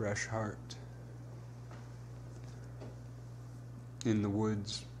 ever-fresh heart. In the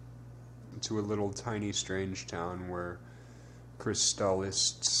woods, to a little tiny strange town where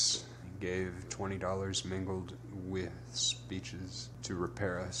crystallists gave $20 mingled with speeches to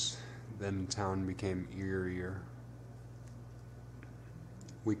repair us. Then town became eerier.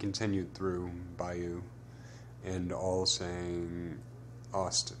 We continued through Bayou, and all saying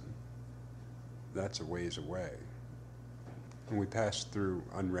Austin. That's a ways away. And we passed through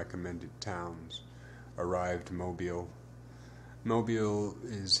unrecommended towns, arrived Mobile. Mobile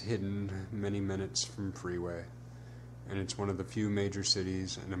is hidden many minutes from freeway, and it's one of the few major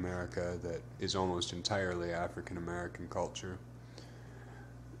cities in America that is almost entirely African American culture.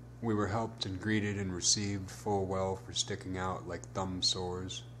 We were helped and greeted and received full well for sticking out like thumb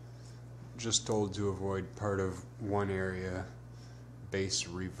sores, just told to avoid part of one area, bass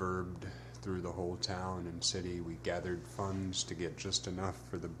reverbed through the whole town and city. We gathered funds to get just enough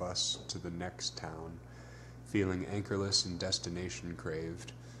for the bus to the next town. Feeling anchorless and destination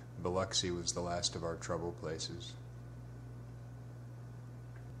craved, Biloxi was the last of our trouble places.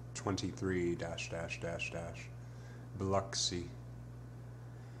 23 Biloxi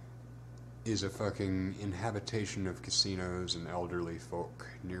is a fucking inhabitation of casinos and elderly folk,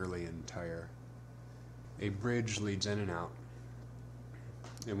 nearly entire. A bridge leads in and out,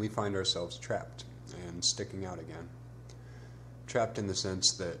 and we find ourselves trapped and sticking out again. Trapped in the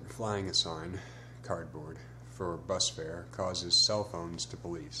sense that flying a sign, cardboard, for bus fare causes cell phones to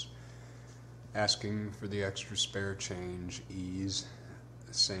police. Asking for the extra spare change, ease,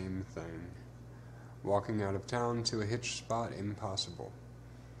 same thing. Walking out of town to a hitch spot, impossible.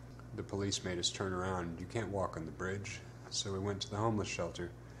 The police made us turn around. You can't walk on the bridge. So we went to the homeless shelter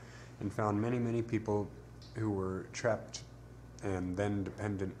and found many, many people who were trapped and then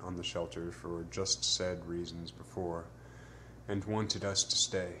dependent on the shelter for just said reasons before, and wanted us to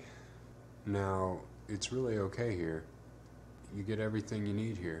stay. Now, it's really okay here. You get everything you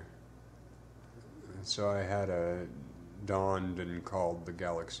need here. So I had donned and called the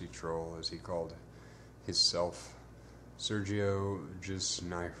Galaxy Troll, as he called himself, Sergio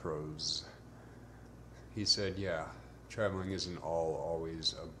Gisnifros. He said, yeah, traveling isn't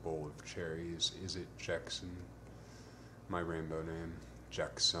always a bowl of cherries, is it, Jackson? My rainbow name,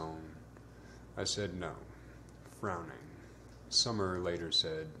 Jackson. I said no, frowning. Summer later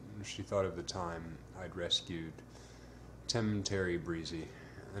said she thought of the time I'd rescued Tim Terry Breezy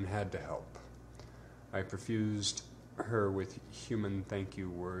and had to help. I perfused her with human thank you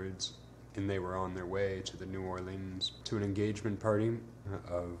words, and they were on their way to the New Orleans to an engagement party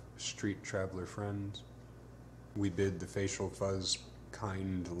of street traveler friends. We bid the facial fuzz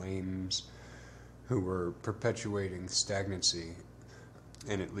kind lames who were perpetuating stagnancy,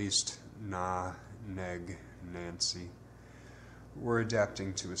 and at least neg Nancy, were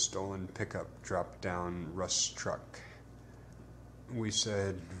adapting to a stolen pickup dropped down rust truck. We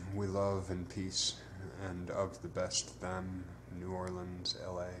said we love and peace, and of the best them, New Orleans,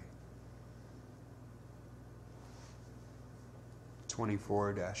 LA.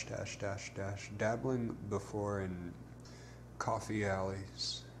 24 dabbling before in coffee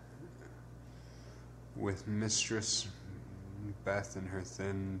alleys with Mistress Beth and her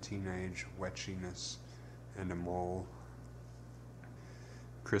thin teenage wetchiness and a mole.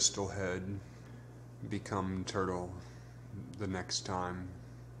 Crystal head become turtle the next time.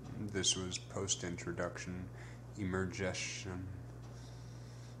 This was post-introduction emergestion.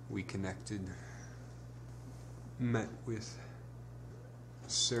 We connected, met with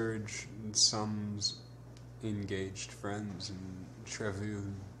Serge and Sums engaged friends and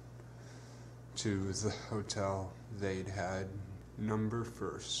Trevoux to the hotel they'd had. Number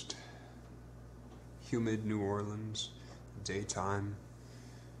first. Humid New Orleans, daytime,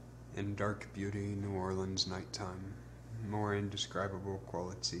 and dark beauty New Orleans nighttime. More indescribable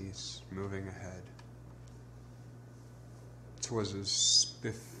qualities moving ahead. 'Twas a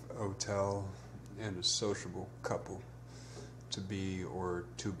spiff hotel and a sociable couple, to be or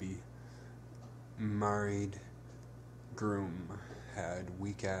to be married. Groom had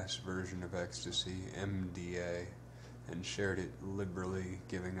weak-ass version of ecstasy, MDA, and shared it liberally,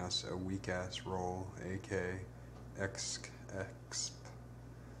 giving us a weak-ass roll, AK, exp.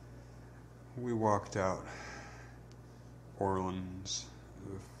 We walked out Orleans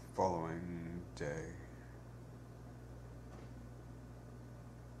the following day.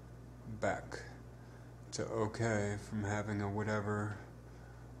 back to okay from having a whatever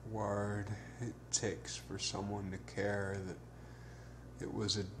word it takes for someone to care that it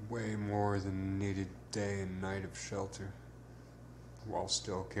was a way more than needed day and night of shelter, while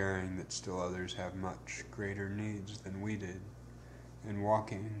still caring that still others have much greater needs than we did. And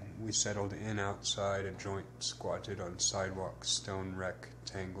walking, we settled in outside a joint squatted on sidewalk stone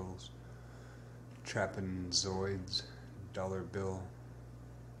rectangles, trapezoids, dollar bill,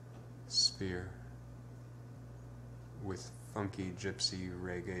 sphere, with funky gypsy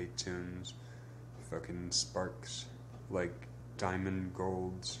reggae tunes, fucking sparks, like diamond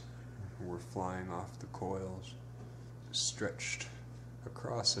golds, were flying off the coils, stretched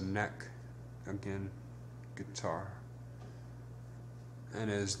across a neck, again, guitar.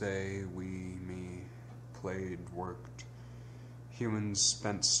 And as they, we, me, played, worked, humans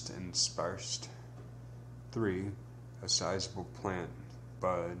spenced and sparsed. 3, a sizable plant,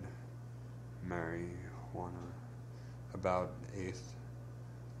 bud, marijuana, about 8th.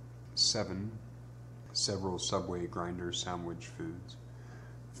 7, several Subway grinder sandwich foods.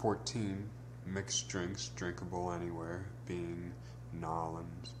 14, mixed drinks drinkable anywhere, being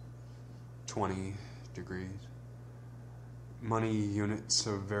Nolans. 20 degrees. Money units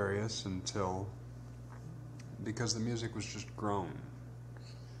of various until, because the music was just grown,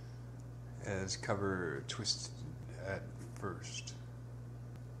 as cover twisted at first.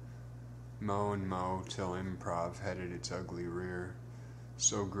 Mow and mow till improv headed its ugly rear,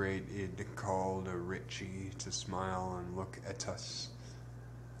 so great it called a Richie to smile and look at us,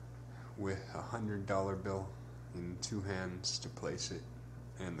 with $100 bill in 2 hands to place it,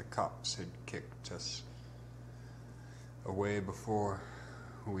 and the cops had kicked us away before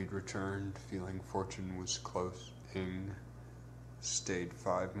we'd returned, feeling fortune was closing. Stayed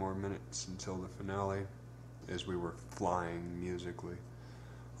 5 more minutes until the finale, as we were flying musically.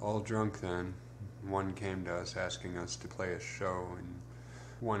 All drunk then, one came to us asking us to play a show in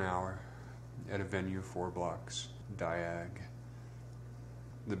 1 hour at a venue 4 blocks, diag.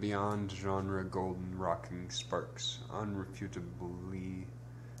 The beyond genre golden rocking sparks, unrefutably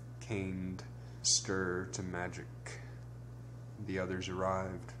caned stir to magic. The others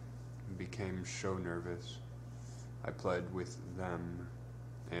arrived, became show nervous. I pled with them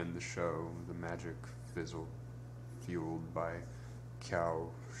and the show, the magic fizzled, fueled by cow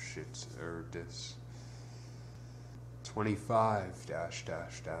shit dis. 25 dash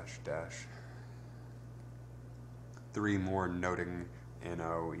dash dash dash. 3 more noting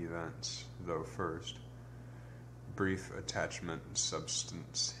NO events, though first. Brief attachment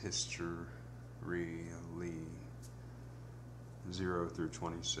substance history 0 through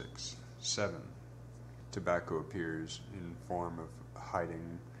 26. 7. Tobacco appears in form of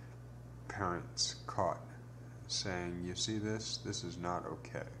hiding parents caught, saying, "You see this? This is not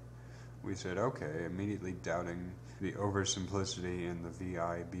okay." We said, "Okay," immediately doubting the oversimplicity in the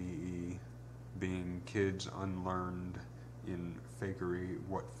VIBE, being kids unlearned in fakery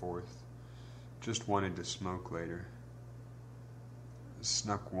what forth. Just wanted to smoke later.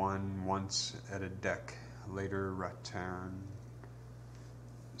 Snuck one once at a deck, later returned.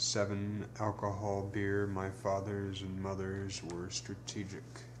 7, alcohol beer. My fathers and mothers were strategic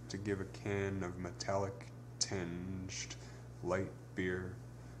to give a can of metallic tinged light beer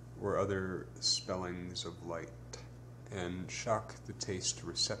or other spellings of light, and shock the taste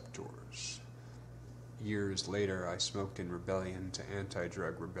receptors. Years later, I smoked in rebellion to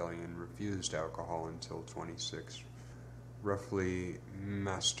anti-drug rebellion, refused alcohol until 26. Roughly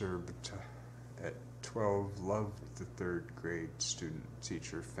masturbed at 12, loved the 3rd grade student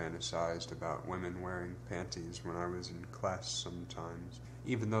teacher, fantasized about women wearing panties when I was in class sometimes,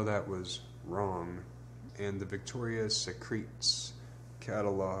 even though that was wrong, and the Victoria's Secrets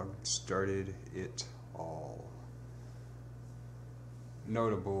catalog started it all.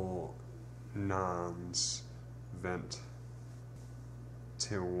 Notable nons vent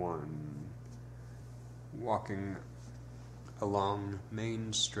to 1. Walking along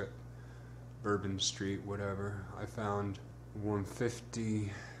Main Strip, Bourbon Street, whatever, I found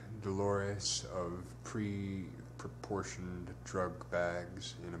 150 Dolores of pre-proportioned drug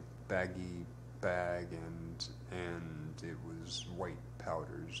bags in a baggy bag, and it was white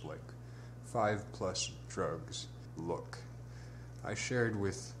powders, like 5+ drugs. Look, I shared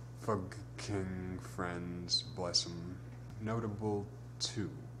with fucking friends, bless 'em. Notable 2.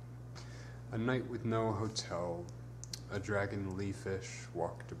 A night with no hotel. A dragon lee-fish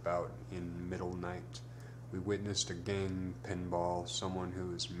walked about in middle night. We witnessed a gang pinball, someone who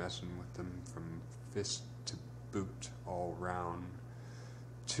was messing with them from fist to boot all round.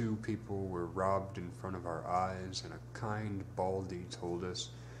 2 people were robbed in front of our eyes, and a kind baldy told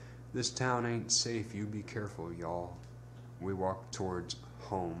us This town ain't safe, you be careful, y'all. We walked towards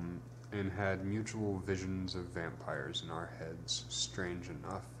home and had mutual visions of vampires in our heads, strange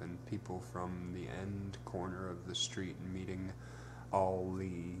enough, and people from the end corner of the street meeting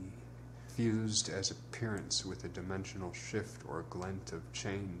Ali, fused as appearance with a dimensional shift or glint of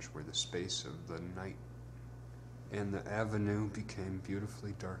change where the space of the night and the avenue became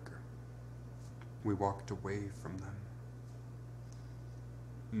beautifully darker. We walked away from them.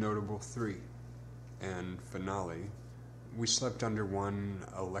 Notable 3 and finale. We slept under one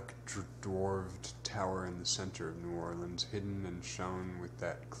electro-dwarved tower in the center of New Orleans, hidden and shown with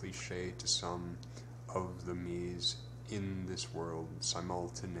that cliche to some of the me's in this world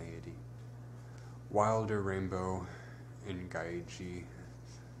simultaneity. Wilder Rainbow in Gaiji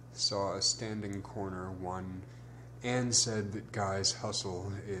saw a standing corner one and said that Guy's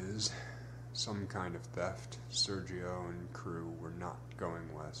hustle is some kind of theft. Sergio and crew were not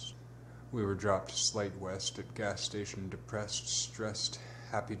going west. We were dropped slight west at gas station, depressed, stressed,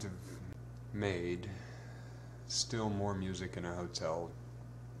 happy to have made still more music in a hotel,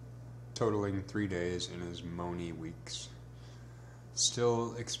 totaling 3 days in his moany weeks.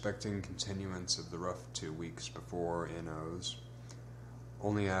 Still expecting continuance of the rough 2 weeks before NOs.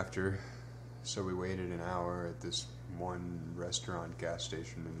 Only after, so we waited an hour at this one restaurant gas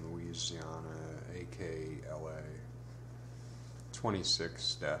station in Louisiana, aka LA.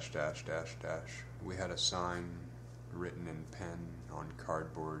 26 .. We had a sign written in pen on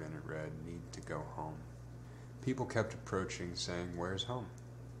cardboard and it read, "Need to go home." People kept approaching saying, "Where's home?"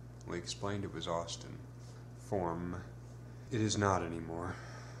 We explained it was Austin. Form. It is not anymore.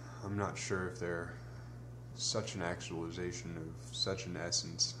 I'm not sure if there's such an actualization of such an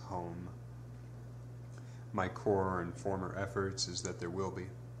essence, home. My core and former efforts is that there will be.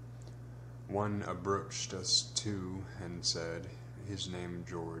 One approached us too and said, his name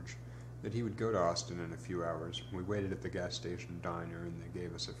George, that he would go to Austin in a few hours. We waited at the gas station diner and they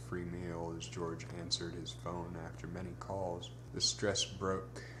gave us a free meal as George answered his phone after many calls. The stress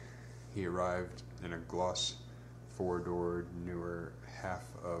broke. He arrived in a gloss 4-door, newer, half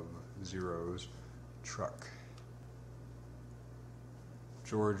of zeros truck.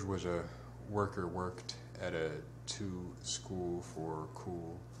 George was a worker, worked at a 2 school for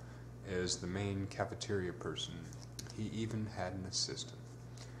cool as the main cafeteria person. He even had an assistant.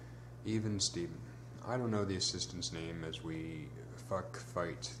 Even Stephen. I don't know the assistant's name as we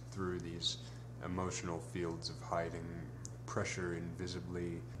fight through these emotional fields of hiding, pressure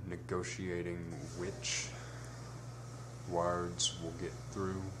invisibly negotiating which words will get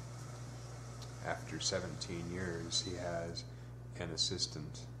through. After 17 years, he has an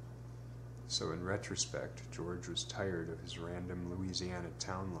assistant. So in retrospect, George was tired of his random Louisiana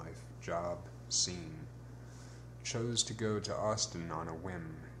town life, job, scene. Chose to go to Austin on a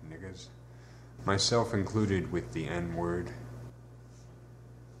whim, niggas. Myself included with the N-word.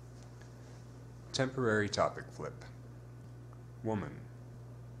 Temporary topic flip. Woman.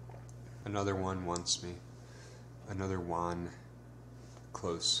 Another one wants me. Another one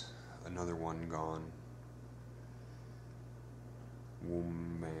close. Another one gone.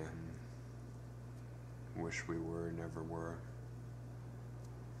 Woman. Wish we were, never were.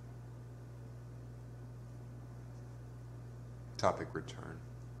 Topic return.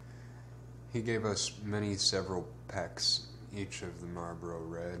 He gave us several pecks, each of the Marlboro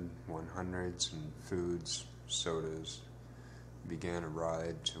Red 100s and foods, sodas. Began a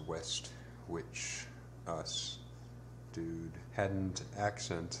ride to West, which us, dude, hadn't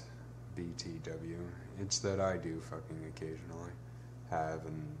accent, BTW. It's that I do fucking occasionally have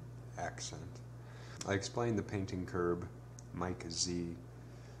an accent. I explained the painting curb. Mike Z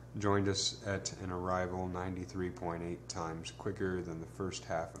joined us at an arrival 93.8 times quicker than the first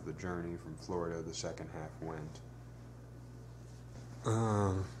half of the journey from Florida. The second half went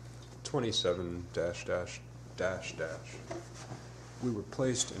 27 .. We were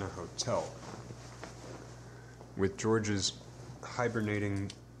placed in a hotel with George's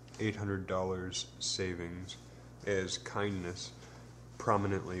hibernating $800 savings as kindness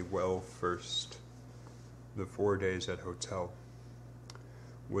prominently well first. The 4 days at hotel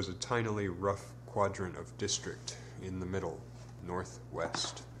was a tinily rough quadrant of district in the middle,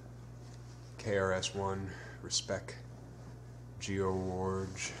 northwest. KRS-One, Respect,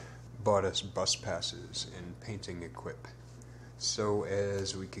 Geo-Warge bought us bus passes and painting equip, so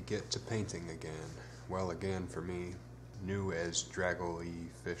as we could get to painting again. Well, again for me, new as draggly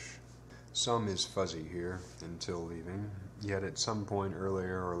fish. Some is fuzzy here until leaving, yet at some point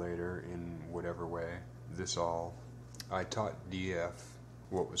earlier or later, in whatever way, this all, I taught DF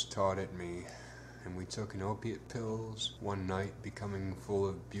what was taught at me and we took an opiate pills one night, becoming full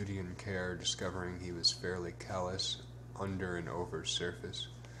of beauty and care, discovering he was fairly callous under and over surface.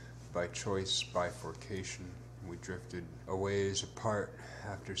 By choice, bifurcation, we drifted a ways apart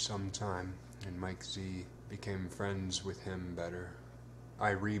after some time, and Mike Z became friends with him better.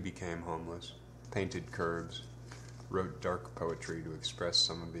 I became homeless, painted curbs, wrote dark poetry to express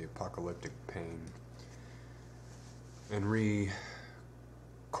some of the apocalyptic pain, and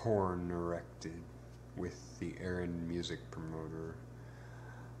corn erected with the errand music promoter.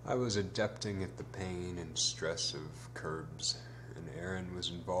 I was adepting at the pain and stress of curbs, and Aaron was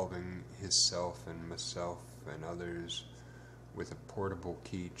involving himself and myself and others with a portable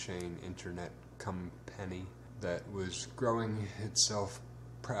keychain internet company that was growing itself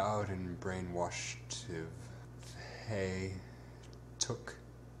proud and brainwashed. Hey, took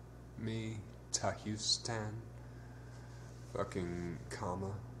me to Houston. Fucking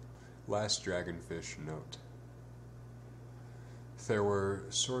comma. Last Dragonfish note. There were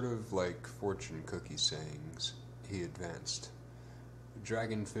sort of like fortune cookie sayings. He advanced.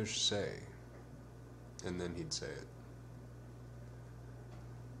 Dragonfish say. And then he'd say it.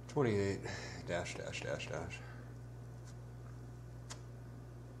 28 dash dash dash dash.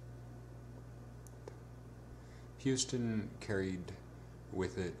 Houston carried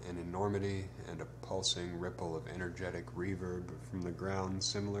with it an enormity and a pulsing ripple of energetic reverb from the ground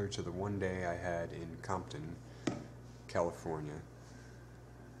similar to the one day I had in Compton, California.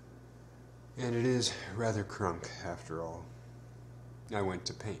 And it is rather crunk, after all. I went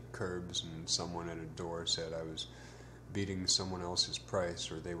to paint curbs, and someone at a door said I was beating someone else's price,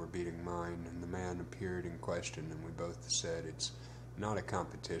 or they were beating mine, and the man appeared in question, and we both said it's not a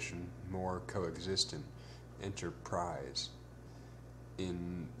competition, more coexistent enterprise,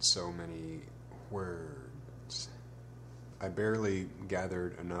 in so many words. I barely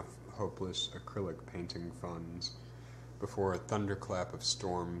gathered enough hopeless acrylic painting funds before a thunderclap of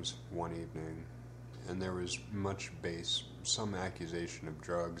storms one evening, and there was much bass, some accusation of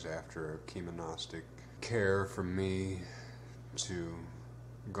drugs after a chemonostic care from me to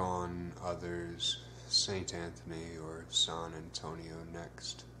gone others, St. Anthony or San Antonio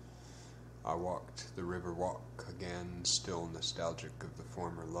next. I walked the river walk again, still nostalgic of the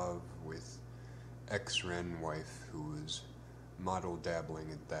former love, with ex-Wren wife who was model dabbling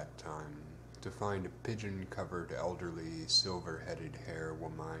at that time, to find a pigeon-covered, elderly, silver-headed hair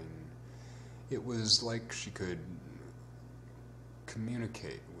woman. It was like she could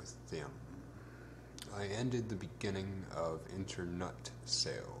communicate with them. I ended the beginning of internut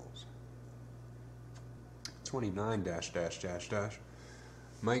sales. 29 dash dash dash dash.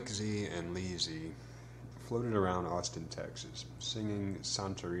 Mike Z and Lee Z floated around Austin, Texas, singing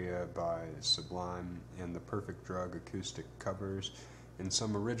Santeria by Sublime and the Perfect Drug acoustic covers and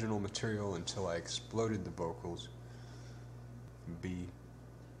some original material until I exploded the vocals. B.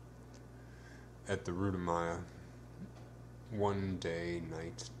 At the Rutamaya, one day,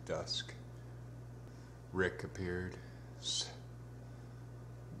 night, dusk, Rick appeared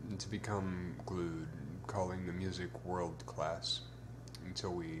to become glued, calling the music world class,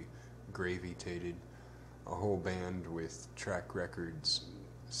 until we gravitated a whole band with track records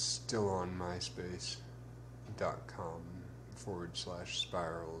still on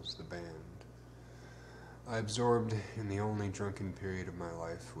myspace.com/spirals the band. I absorbed in the only drunken period of my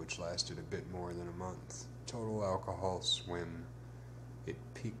life, which lasted a bit more than a month. Total alcohol swim. It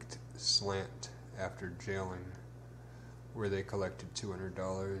peaked slant after jailing, where they collected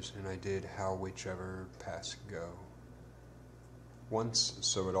 $200, and I did how whichever pass go. Once,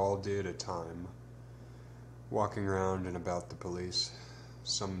 so it all did a time, walking around and about the police,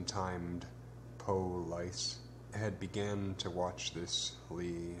 some timed police, had began to watch this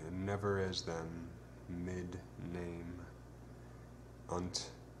Lee, and never as then, mid-name,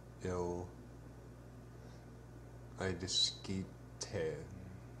 until I disquieted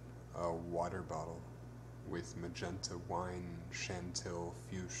a water bottle with magenta wine chantil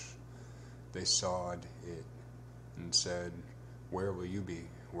fuchsia. They sawed it and said, "Where will you be?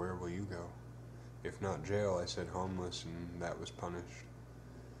 Where will you go?" "If not jail," I said, "homeless," and that was punished.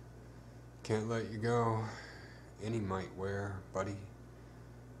 "Can't let you go. Any might wear, buddy.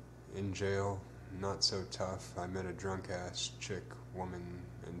 In jail, not so tough. I met a drunk-ass chick, woman,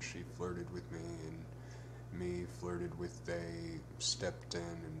 and she flirted with me, and me flirted with they, stepped in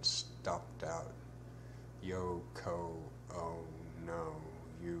and stopped out. Yo, oh no,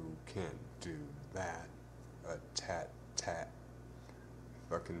 you can't do that. A tat-tat.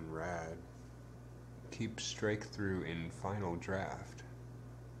 Fucking rad. Keep strike through in final draft.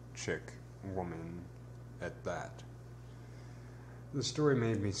 Chick, woman, at that. The story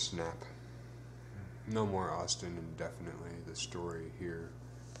made me snap. No more Austin indefinitely. The story here.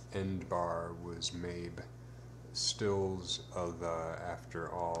 End bar was Mabe. Stills of the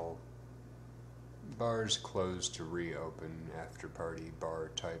after all. Bars closed to reopen, after party bar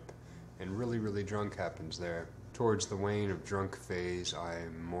type, and really, really drunk happens there. Towards the wane of drunk phase, I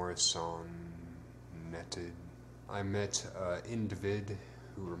Morrison netted. I met a individ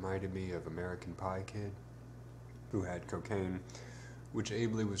who reminded me of American Pie Kid, who had cocaine, which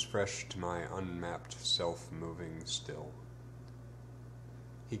ably was fresh to my unmapped self-moving still.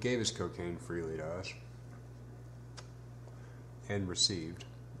 He gave his cocaine freely to us, and received,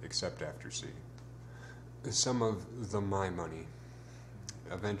 except after C, some of my money.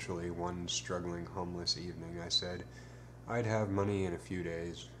 Eventually, one struggling homeless evening, I said I'd have money in a few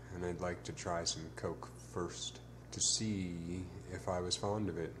days, and I'd like to try some coke first, to see if I was fond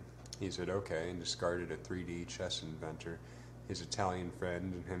of it. He said okay, and discarded a 3D chess inventor, his Italian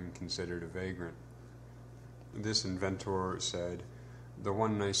friend, and him considered a vagrant. This inventor said, "The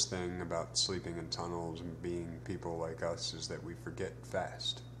one nice thing about sleeping in tunnels and being people like us is that we forget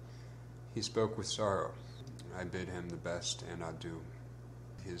fast." He spoke with sorrow. I bid him the best and adieu.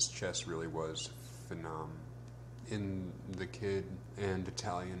 His chess really was phenom. In the kid and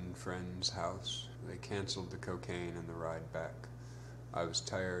Italian friend's house, they canceled the cocaine and the ride back. I was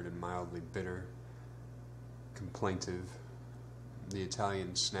tired and mildly bitter, complaintive. The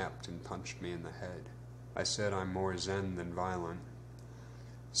Italian snapped and punched me in the head. I said I'm more zen than violent.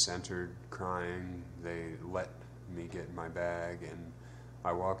 Centered, crying, they let me get my bag, and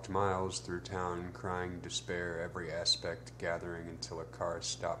I walked miles through town, crying despair, every aspect gathering until a car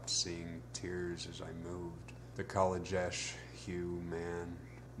stopped, seeing tears as I moved. The college-esh hue, man.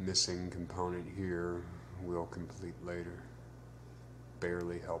 Missing component here, will complete later.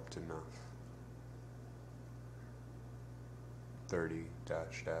 Barely helped enough. 30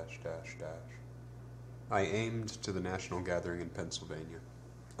 I aimed to the national gathering in Pennsylvania,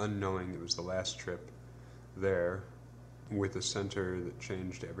 unknowing it was the last trip there, with a center that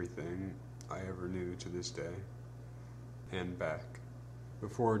changed everything I ever knew to this day, and back,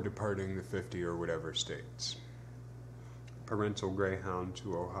 before departing the 50 or whatever states. Parental greyhound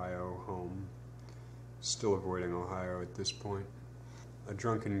to Ohio home, still avoiding Ohio at this point. A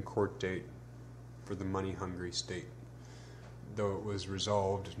drunken court date for the money-hungry state, though it was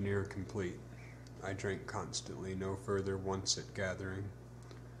resolved near complete. I drank constantly, no further once at gathering.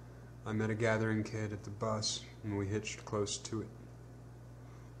 I met a gathering kid at the bus, and we hitched close to it.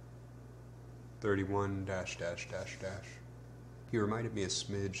 31 He reminded me a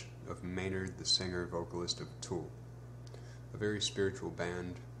smidge of Maynard, the singer vocalist of Tool, a very spiritual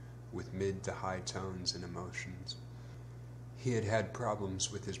band with mid to high tones and emotions. He had had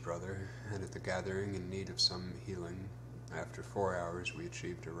problems with his brother, and at the gathering, in need of some healing, after 4 hours we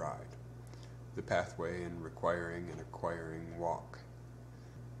achieved a ride, the pathway and requiring and acquiring walk.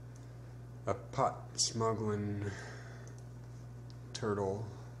 A pot-smuggling turtle,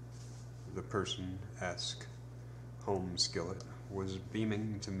 the person-esque home skillet, was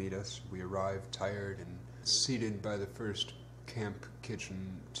beaming to meet us. We arrived tired and seated by the first camp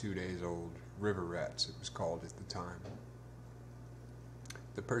kitchen, 2 days old, River Rats it was called at the time.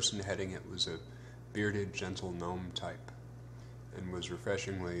 The person heading it was a bearded, gentle gnome type, and was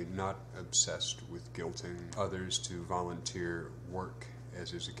refreshingly not obsessed with guilting others to volunteer work,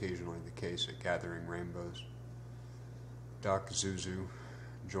 as is occasionally the case at gathering rainbows. Doc Zuzu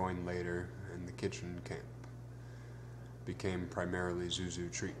joined later, and the kitchen camp became primarily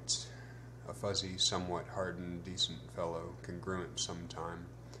Zuzu Treats, a fuzzy, somewhat hardened, decent fellow, congruent sometime.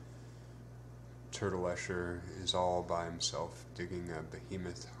 Turtle Escher is all by himself, digging a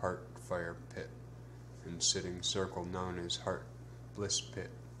behemoth heart fire pit, and sitting circle known as Heart Bliss Pit,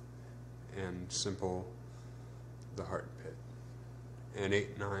 and Simple the Heart Pit. And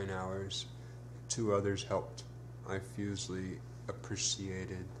 8-9 hours, 2 others helped. I fusely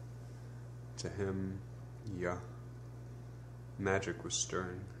appreciated. To him, yeah, magic was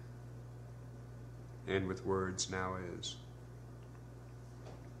stirring, and with words now is.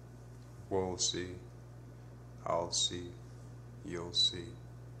 We'll see, I'll see, you'll see.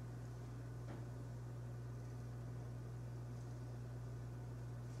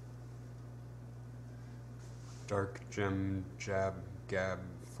 Dark gem jab gab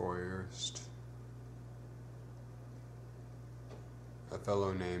foyerst. A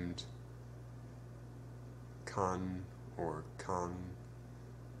fellow named Khan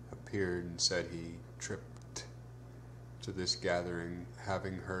appeared and said he tripped to this gathering,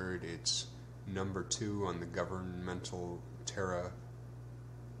 having heard it's number 2 on the governmental terrorist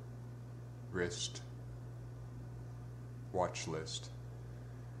watch list.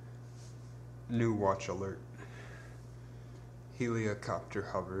 New watch alert.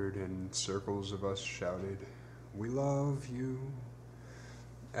 Heliocopter hovered, and circles of us shouted, "We love you,"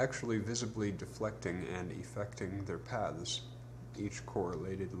 actually visibly deflecting and effecting their paths. Each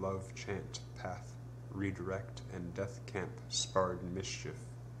correlated love chant, path, redirect, and death camp sparred mischief.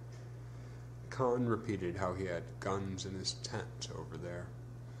 Khan repeated how he had guns in his tent over there.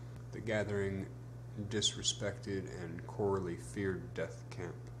 The gathering disrespected and Corley feared death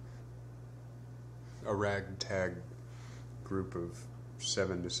camp. A ragtag group of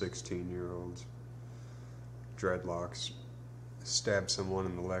 7 to 16-year-olds, dreadlocks, stabbed someone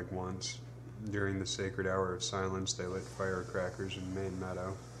in the leg once. During the sacred hour of silence, they lit firecrackers in Main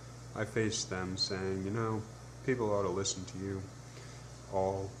Meadow. I faced them, saying, people ought to listen to you.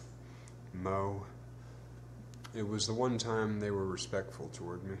 All. Mo. It was the one time they were respectful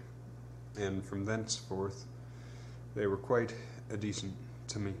toward me, and from thenceforth they were quite a decent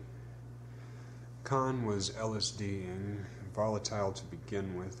to me. Khan was LSD-ing, volatile to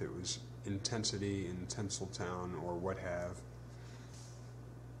begin with. It was intensity in Tinseltown or what have.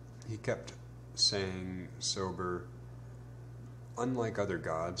 He kept saying, sober, "Unlike other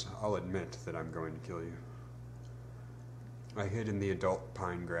gods, I'll admit that I'm going to kill you." I hid in the adult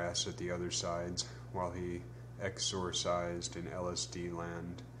pine grass at the other sides while he exorcised in LSD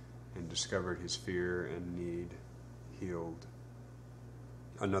land and discovered his fear and need healed.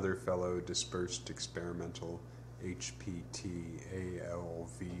 Another fellow dispersed experimental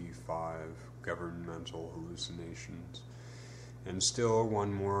HPT-ALV5 governmental hallucinations. And still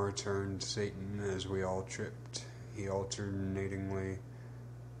one more turned Satan as we all tripped, he alternatingly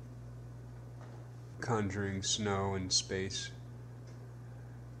conjuring snow and space.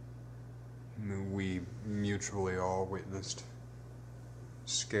 We mutually all witnessed.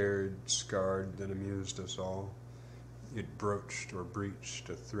 Scared, scarred, that amused us all. It broached or breached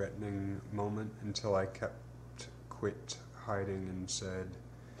a threatening moment until I quit hiding and said,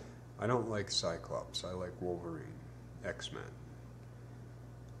 "I don't like Cyclops, I like Wolverine, X-Men."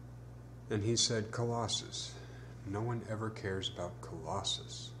 And he said, "Colossus. No one ever cares about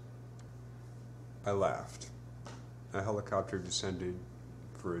Colossus." I laughed. A helicopter descended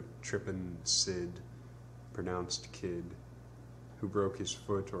for a trippin' Sid, pronounced kid, who broke his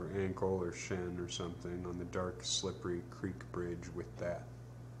foot or ankle or shin or something on the dark, slippery creek bridge with that.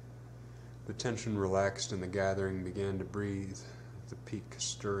 The tension relaxed and the gathering began to breathe, the peak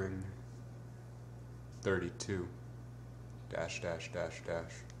stirring. 32. ...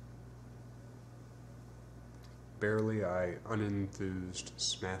 Barely I, unenthused,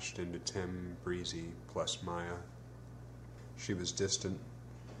 smashed into Tim, Breezy, plus Maya. She was distant.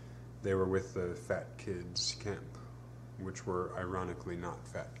 They were with the fat kids camp, which were ironically not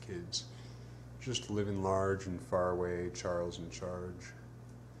fat kids, just living large and far away, Charles in charge.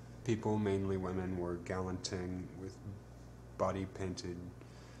 People, mainly women, were gallanting with body-painted,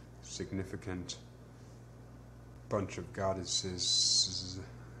 significant bunch of goddesses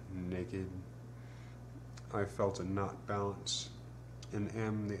naked. I felt a knot balance, an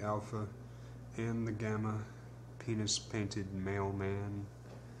M the alpha and the gamma, penis-painted male man,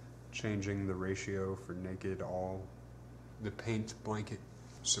 changing the ratio for naked all. The paint blanket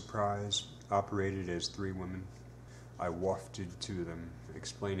surprise operated as 3 women. I wafted to them,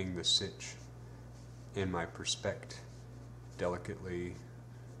 explaining the sitch and my perspect, delicately,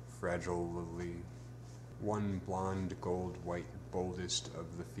 fragilely. One blonde, gold-white, boldest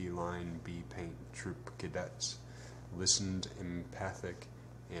of the feline bee-paint troop cadets, listened empathic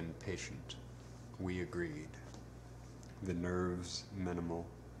and patient. We agreed. The nerves minimal.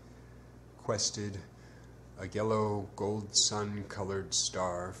 Quested, a yellow gold sun-colored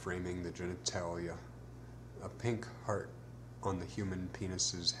star framing the genitalia. A pink heart on the human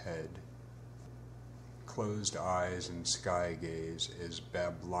penis's head. Closed eyes and sky gaze as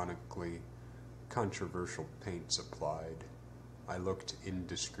babylonically controversial paints applied. I looked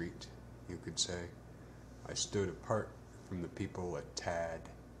indiscreet, you could say. I stood apart from the people at Tad.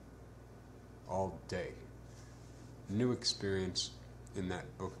 All day. New experience in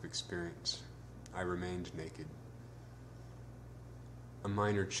that book of experience. I remained naked. A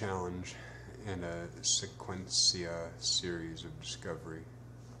minor challenge and a sequentia series of discovery.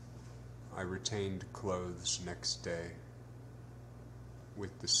 I retained clothes next day,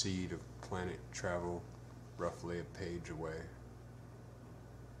 with the seed of planet travel roughly a page away.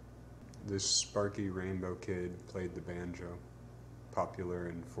 This sparky rainbow kid played the banjo, popular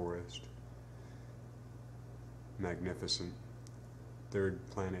in forest. Magnificent. Third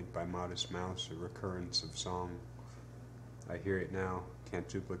Planet by Modest Mouse, a recurrence of song. I hear it now, can't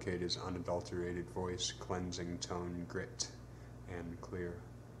duplicate his unadulterated voice, cleansing tone, grit, and clear.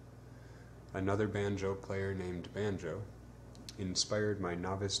 Another banjo player named Banjo inspired my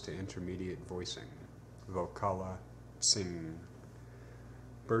novice to intermediate voicing, Vocala Sing,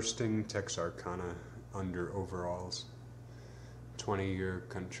 bursting Texarkana under overalls, 20-year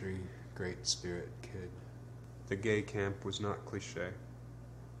country, great spirit kid. The gay camp was not cliché,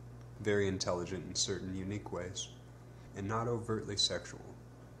 very intelligent in certain unique ways, and not overtly sexual,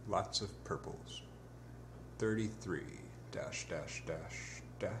 lots of purples. 33 dash dash dash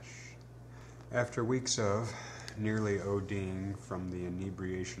dash. After weeks of nearly ODing from the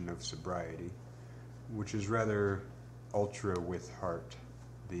inebriation of sobriety, which is rather ultra with heart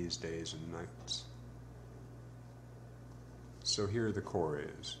these days and nights. So here the core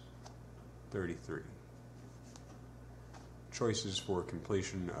is 33. Choices for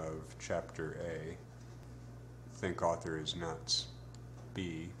completion of Chapter A. Think author is nuts.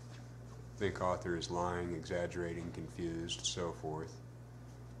 B. Think author is lying, exaggerating, confused, so forth.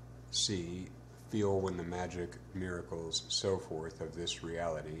 C. Feel when the magic, miracles, so forth of this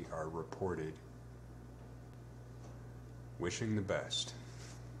reality are reported. Wishing the best.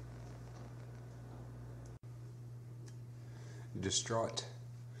 Distraught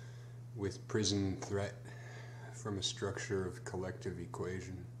with prison threat from a structure of collective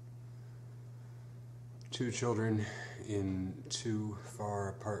equation. Two children in two far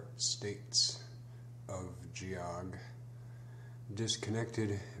apart states of geog.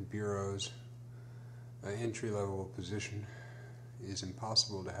 Disconnected bureaus. An entry-level position. It is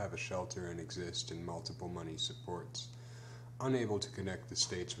impossible to have a shelter and exist in multiple money supports. Unable to connect the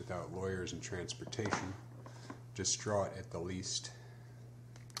states without lawyers and transportation. Distraught at the least.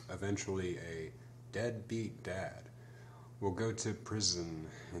 Eventually a deadbeat dad will go to prison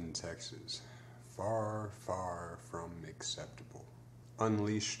in Texas. Far, far from acceptable.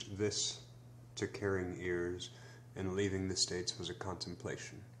 Unleashed this to caring ears, and leaving the States was a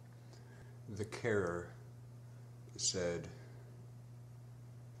contemplation. The carer said,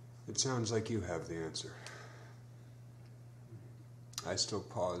 "It sounds like you have the answer." I still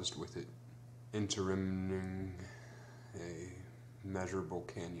paused with it, interiming a measurable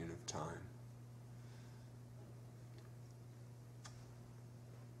canyon of time.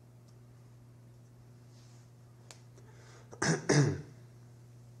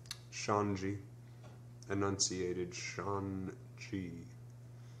 Shanji, enunciated Shanji,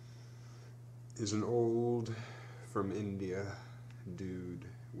 is an old from India dude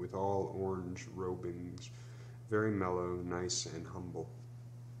with all orange robings, very mellow, nice, and humble.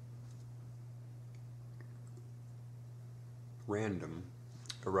 Random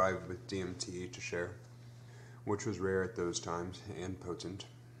arrived with DMT to share, which was rare at those times and potent.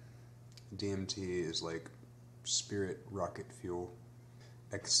 DMT is like spirit rocket fuel,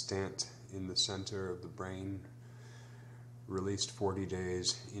 extant in the center of the brain, released 40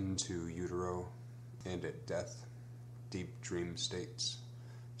 days into utero, and at death, deep dream states,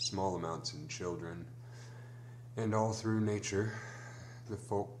 small amounts in children, and all through nature, the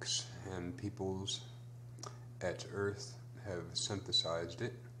folks and peoples at Earth have synthesized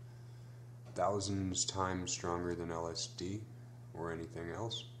it, thousands times stronger than LSD or anything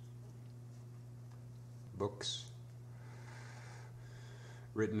else. Books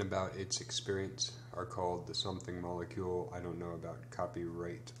written about its experience are called The Something Molecule. I don't know about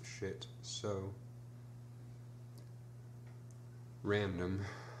copyright shit, so Random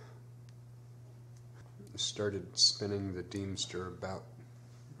started spinning the Deemster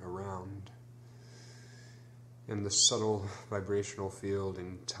around, and the subtle vibrational field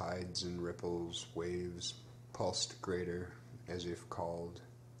in tides and ripples, waves, pulsed greater, as if called.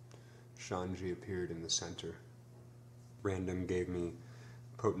 Shanji appeared in the center. Random gave me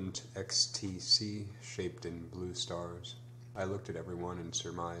potent XTC shaped in blue stars. I looked at everyone and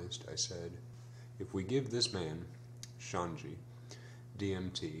surmised. I said, if we give this man, Shanji,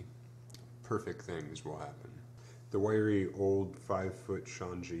 DMT, perfect things will happen. The wiry old 5-foot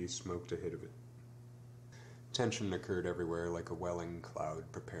Shanji smoked a hit of it. Tension occurred everywhere like a welling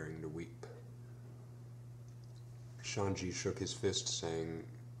cloud preparing to weep. Shanji shook his fist saying,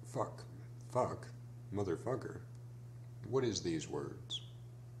 fuck, motherfucker. What is these words?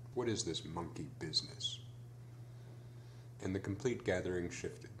 What is this monkey business? And the complete gathering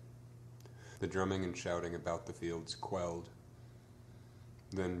shifted. The drumming and shouting about the fields quelled,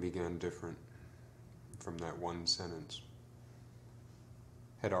 then began different from that one sentence.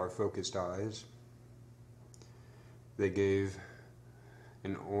 Had our focused eyes, they gave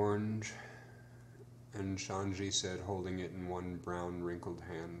an orange, and Shanji said, holding it in one brown wrinkled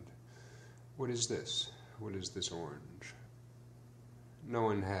hand, "What is this? What is this orange?" No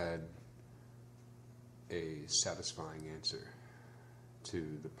one had a satisfying answer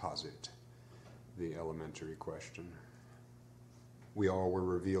to the posit the elementary question. We all were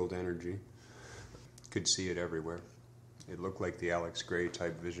revealed energy, could see it everywhere. It looked like the Alex Gray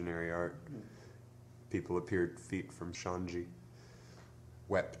type visionary art. People appeared feet from Shanji,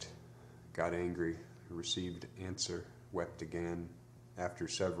 wept, got angry, received answer, wept again. After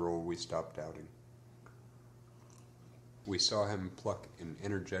several, we stopped doubting. We saw him pluck an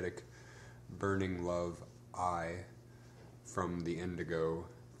energetic, burning love eye from the indigo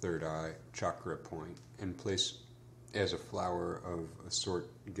third eye chakra point and place as a flower of a sort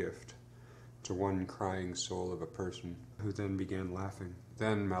gift to one crying soul of a person who then began laughing,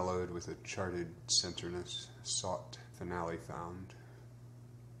 then mellowed with a charted centerness, sought finale found.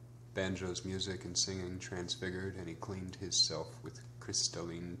 Banjo's music and singing transfigured, and he cleaned his self with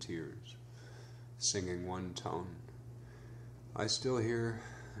crystalline tears, singing one tone. I still hear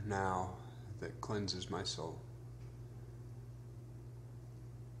now that cleanses my soul.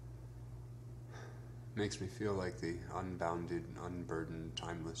 Makes me feel like the unbounded, unburdened,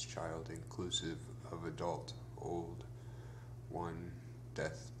 timeless child, inclusive of adult, old, one,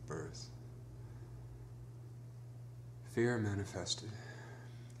 death, birth. Fear manifested.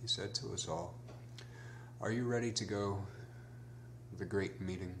 He said to us all, "Are you ready to go? The great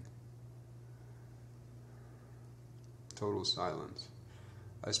meeting." Total silence.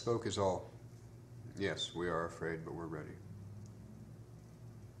 I spoke as all. Yes, we are afraid, but we're ready.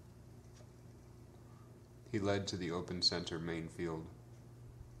 He led to the open center main field,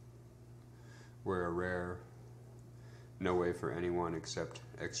 where a rare, no way for anyone except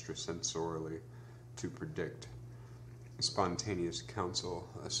extrasensorily to predict, spontaneous council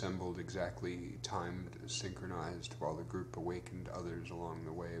assembled exactly timed, synchronized, while the group awakened others along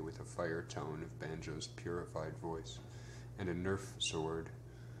the way with a fire tone of Banjo's purified voice and a Nerf sword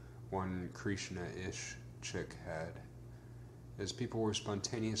one Krishna-ish chick had. As people were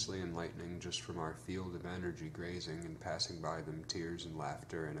spontaneously enlightening just from our field of energy grazing and passing by them tears and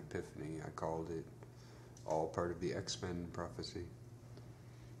laughter and epiphany, I called it all part of the X-Men prophecy.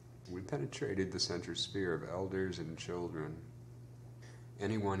 We penetrated the center sphere of elders and children,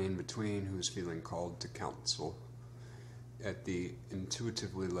 anyone in between who was feeling called to counsel at the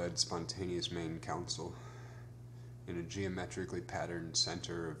intuitively led spontaneous main council, in a geometrically patterned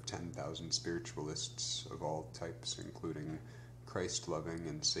center of 10,000 spiritualists of all types, including Christ-loving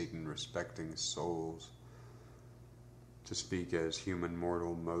and Satan-respecting souls, to speak as human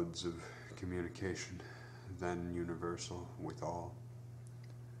mortal modes of communication, then universal with all.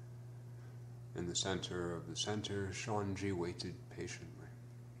 In the center of the center, Shanji waited patiently.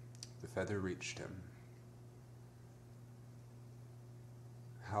 The feather reached him.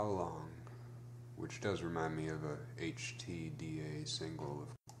 How long? Which does remind me of a HTDA single,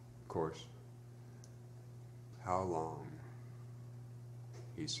 of course. How long?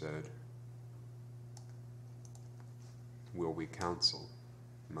 He said. Will we counsel?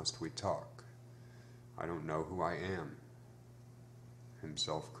 Must we talk? I don't know who I am.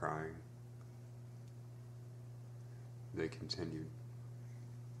 Himself crying. They continued.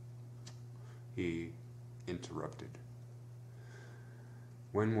 He interrupted.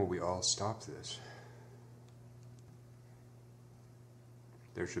 When will we all stop this?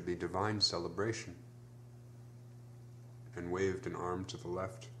 There should be divine celebration. And waved an arm to the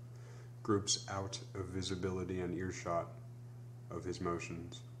left, groups out of visibility and earshot of his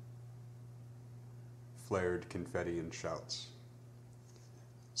motions. Flared confetti and shouts.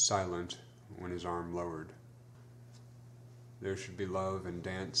 Silent when his arm lowered. There should be love and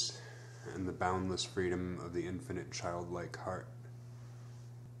dance and the boundless freedom of the infinite childlike heart.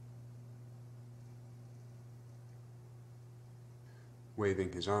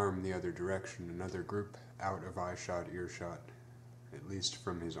 Waving his arm the other direction, another group out of eye-shot, earshot, at least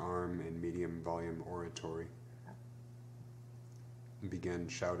from his arm and medium-volume oratory, began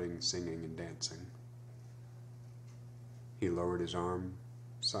shouting, singing, and dancing. He lowered his arm,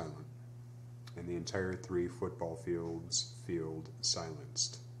 silent, and the entire 3 football field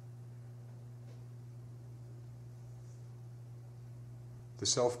silenced. The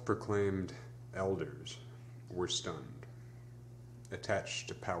self-proclaimed elders were stunned, attached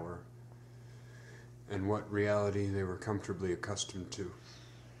to power, and what reality they were comfortably accustomed to,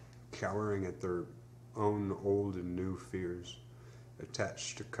 cowering at their own old and new fears,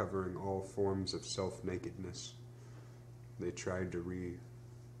 attached to covering all forms of self-nakedness. They tried to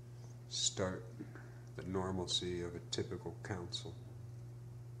restart the normalcy of a typical council.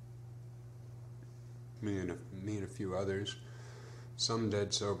 Me and a few others, some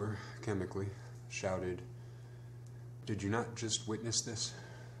dead sober, chemically, shouted, "Did you not just witness this?"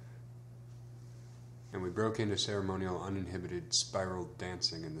 And we broke into ceremonial, uninhibited spiral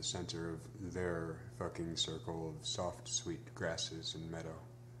dancing in the center of their fucking circle of soft, sweet grasses and meadow.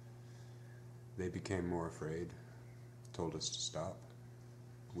 They became more afraid, told us to stop.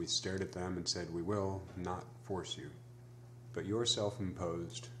 We stared at them and said, "We will not force you. But your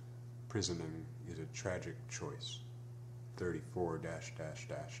self-imposed prisoning is a tragic choice." 34 ...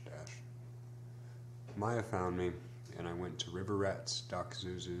 Maya found me, and I went to River Rat's, Doc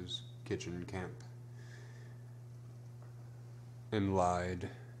Zuzu's kitchen camp, and lied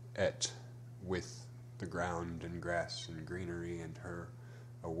at with the ground and grass and greenery and her,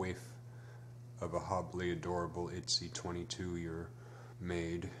 a waif of a hobbly, adorable, itsy 22-year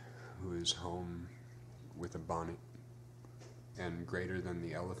maid who is home with a bonnet. And greater than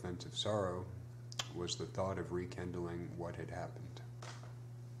the elephant of sorrow was the thought of rekindling what had happened.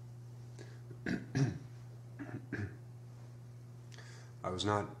 I was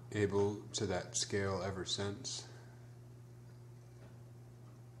not able to that scale ever since,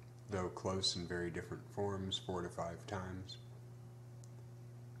 though close in very different forms 4 to 5 times.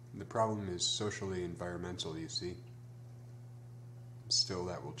 The problem is socially environmental, you see. Still,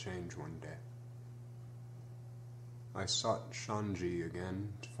 that will change one day. I sought Shanji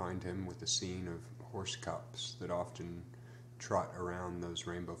again to find him with a scene of horse cops that often trot around those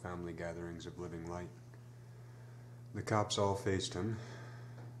rainbow family gatherings of living light. The cops all faced him.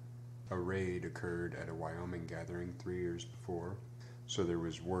 A raid occurred at a Wyoming gathering 3 years before, so there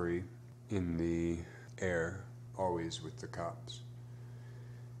was worry in the air, always with the cops.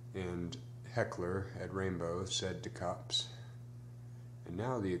 And Heckler at Rainbow said to cops, "And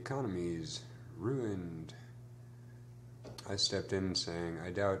now the economy's ruined." I stepped in saying,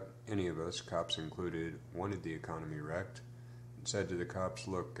 "I doubt any of us, cops included, wanted the economy wrecked," and said to the cops,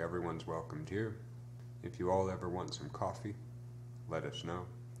 "Look, everyone's welcomed here. If you all ever want some coffee, let us know.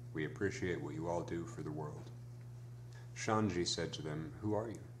 We appreciate what you all do for the world." Shanji said to them, "Who are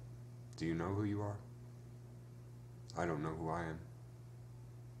you? Do you know who you are?" "I don't know who I am."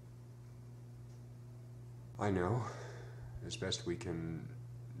 "I know, as best we can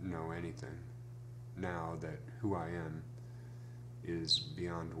know anything, now that who I am is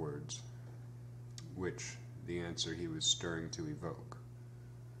beyond words," which the answer he was stirring to evoke.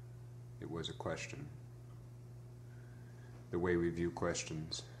 It was a question. The way we view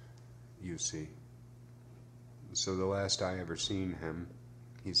questions, you see. So the last I ever seen him,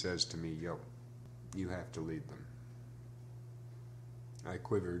 he says to me, "Yo, you have to lead them." I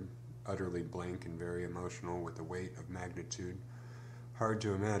quivered, utterly blank and very emotional, with a weight of magnitude hard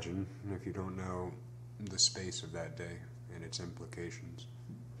to imagine if you don't know the space of that day and its implications.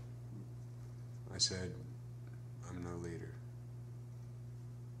 I said, "I'm no leader.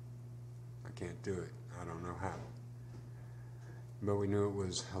 I can't do it. I don't know how." But we knew it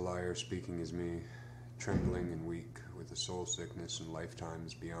was a liar speaking as me, trembling and weak, with a soul sickness and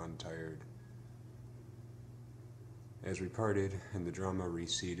lifetimes beyond tired. As we parted and the drama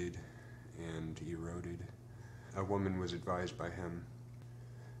receded and eroded, a woman was advised by him,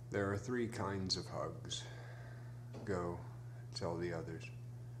 "There are 3 kinds of hugs. Go, tell the others."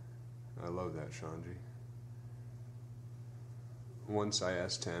 I love that, Shanji. Once I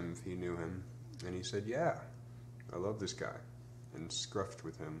asked him if he knew him, and he said, "Yeah, I love this guy," and scruffed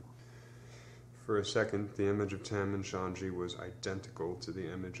with him. For a second, the image of Tem and Shanji was identical to the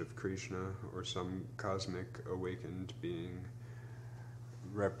image of Krishna or some cosmic awakened being,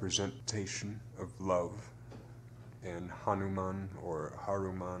 representation of love, and Hanuman or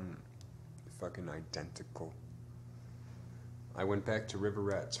Haruman, fucking identical. I went back to River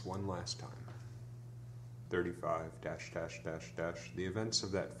Rats one last time. 35 ... The events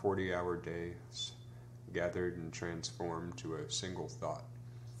of that 40-hour day gathered and transformed to a single thought,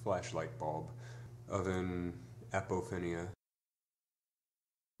 flashlight bulb, of an apophenia.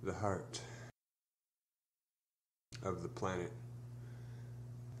 The heart of the planet,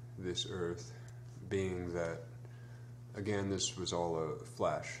 this earth, being that, again, this was all a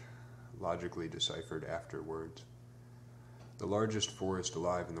flash, logically deciphered afterwards. The largest forest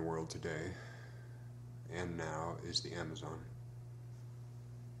alive in the world today, and now, is the Amazon.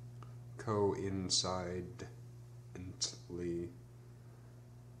 Coincidentally,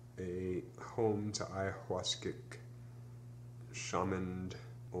 a home to ayahuascic shamaned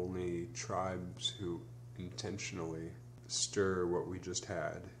only tribes who intentionally stir what we just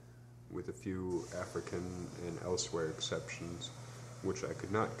had, with a few African and elsewhere exceptions, which I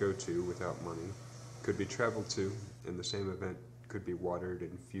could not go to without money, could be traveled to, and the same event could be watered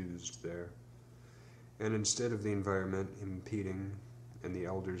and fused there. And instead of the environment impeding and the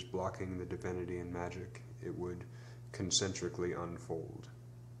elders blocking the divinity and magic, it would concentrically unfold.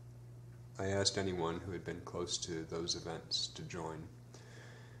 I asked anyone who had been close to those events to join.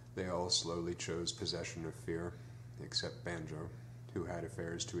 They all slowly chose possession of fear, except Banjo, who had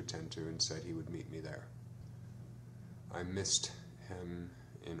affairs to attend to and said he would meet me there. I missed him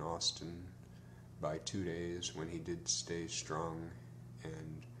in Austin by 2 days when he did stay strong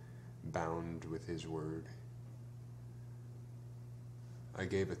and bound with his word. I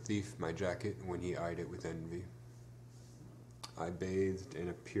gave a thief my jacket when he eyed it with envy. I bathed in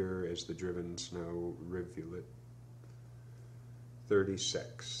a pure as the driven snow rivulet.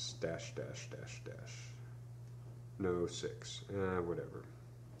 36 dash dash dash dash. No 6. Whatever.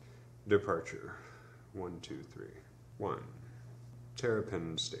 Departure. 1, 2, 3. 1.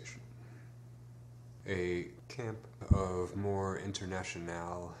 Terrapin Station. A camp of more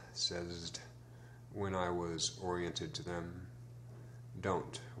international says when I was oriented to them,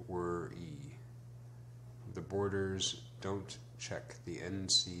 don't worry. The borders don't check the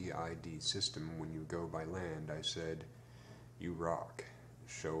NCID system when you go by land. I said, you rock.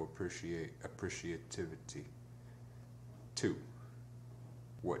 Show appreciativity. 2.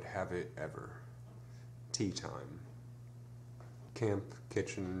 What have it ever? Tea time. Camp,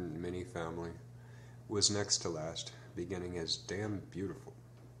 kitchen, mini family was next to last, beginning as damn beautiful.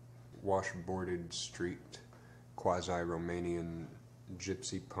 Washboarded street, quasi-Romanian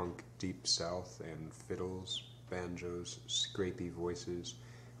gypsy punk deep south, and fiddles, banjos, scrapey voices,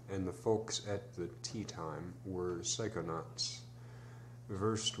 and the folks at the tea time were psychonauts,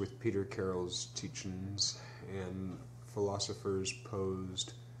 versed with Peter Carroll's teachings, and philosophers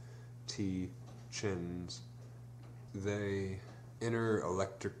posed tea chins. They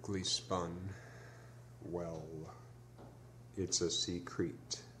inner-electrically spun. Well, it's a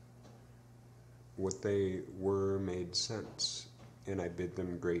secret. What they were made sense, and I bid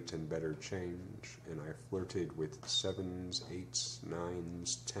them great and better change, and I flirted with 7s, 8s,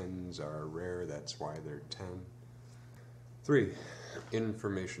 9s, 10s are rare, that's why they're 10. 3.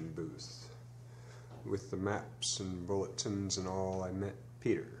 Information booth. With the maps and bulletins and all, I met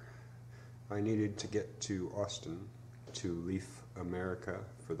Peter. I needed to get to Austin, to leaf America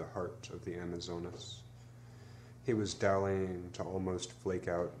for the heart of the Amazonas. He was dallying to almost flake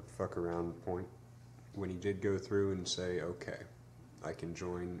out fuck around point when he did go through and say, okay, I can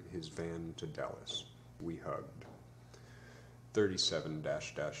join his van to Dallas. We hugged. 37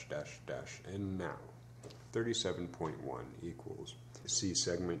 dash dash dash dash, and now 37.1 equals C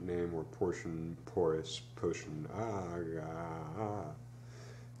segment name or portion porous potion.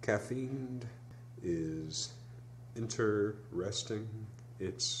 Caffeine is interesting.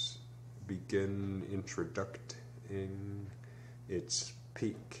 It's begin introducting. Its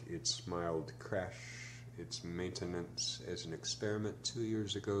peak. Its mild crash. Its maintenance as an experiment 2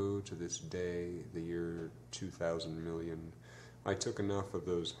 years ago to this day, the year 2000 million. I took enough of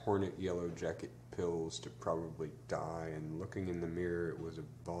those hornet yellow jacket pills to probably die, and looking in the mirror, it was a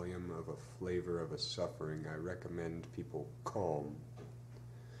volume of a flavor of a suffering. I recommend people calm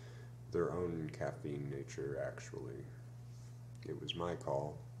their own caffeine nature, actually. It was my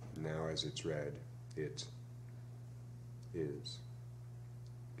call. Now as it's read, it is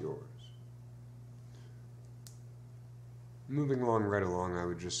yours. Moving along right along, I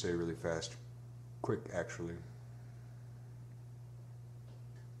would just say really fast, quick actually.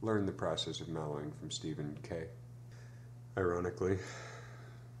 Learn the process of mellowing from Stephen K. Ironically.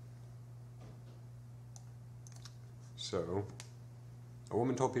 So, a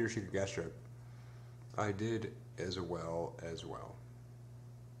woman told Peter she could gas choke. I did as well.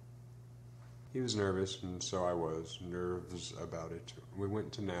 He was nervous, and so I was. Nerves about it. We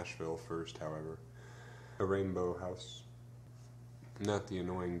went to Nashville first, however. A rainbow house. Not the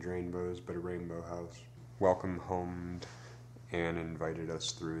annoying drainbows, but a rainbow house. Welcome homed and invited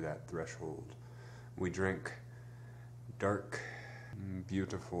us through that threshold. We drank dark,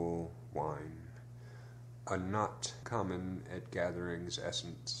 beautiful wine. A not common at gatherings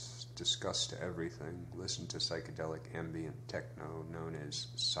essence, discussed everything, listened to psychedelic ambient techno known as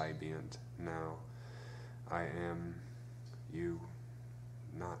Cybient. Now, I am you,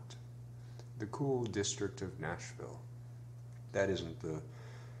 not the cool district of Nashville. That isn't the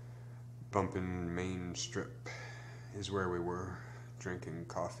bumpin' main strip, is where we were, drinking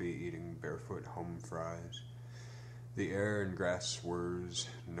coffee, eating barefoot home fries. The air and grass was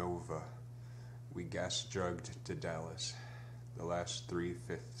Nova. We gas jugged to Dallas, the last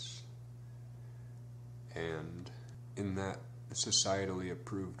 3/5. And in that societally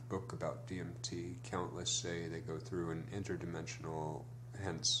approved book about DMT, countless say they go through an interdimensional,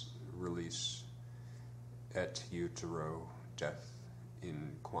 hence release et utero, death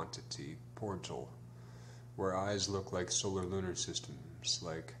in quantity portal, where eyes look like solar lunar systems,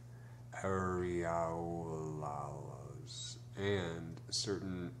 like Areolalas and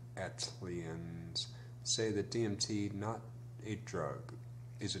certain Atlians say that DMT, not a drug,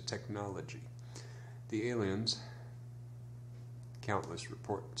 is a technology. The aliens, countless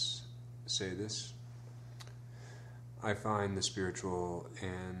reports say this. I find the spiritual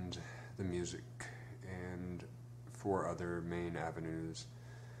and the music and 4 other main avenues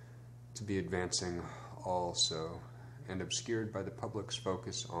to be advancing also, and obscured by the public's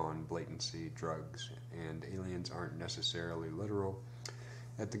focus on blatancy, drugs, and aliens aren't necessarily literal.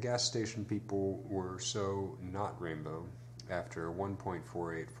 At the gas station, people were so not rainbow. After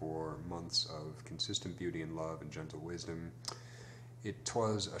 1.484 months of consistent beauty and love and gentle wisdom, it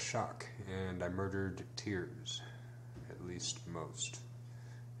 'twas a shock, and I murdered tears, at least most,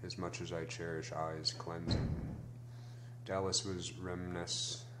 as much as I cherish eyes cleansing. Dallas was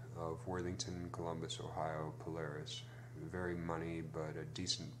reminiscent of Worthington, Columbus, Ohio, Polaris. Very money, but a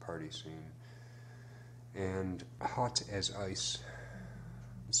decent party scene. And hot as ice.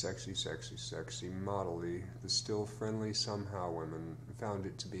 Sexy, sexy, sexy, modelly. The still friendly somehow women found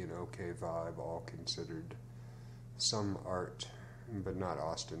it to be an okay vibe, all considered. Some art, but not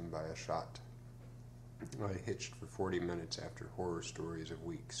Austin by a shot. I hitched for 40 minutes after horror stories of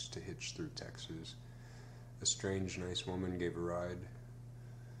weeks to hitch through Texas. A strange, nice woman gave a ride.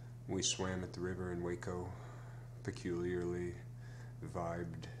 We swam at the river in Waco, peculiarly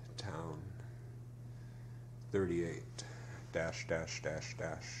vibed town. 38 dash dash dash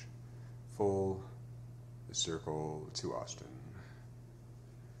dash full circle to Austin.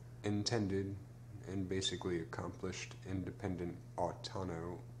 Intended and basically accomplished independent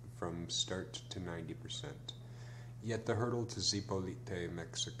autono from start to 90%. Yet the hurdle to Zipolite,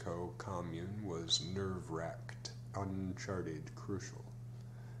 Mexico commune was nerve-wracked, uncharted, crucial.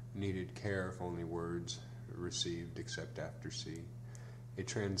 Needed care if only words received except after sea. A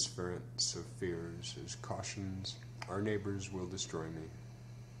transference of fears as cautions, our neighbors will destroy me.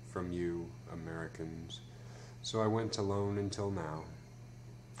 From you, Americans. So I went alone until now.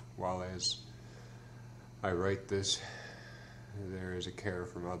 While as I write this, there is a care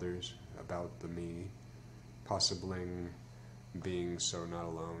from others about the me, possibly being so not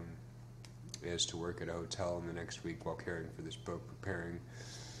alone, as to work at a hotel in the next week while caring for this book, preparing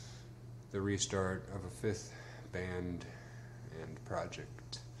the restart of a 5th band and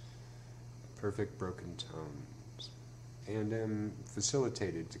project. Perfect broken tones. And am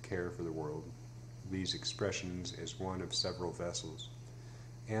facilitated to care for the world, these expressions as one of several vessels.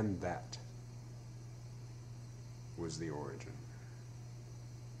 And that was the origin.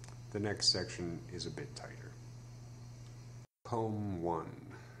 The next section is a bit tighter. Poem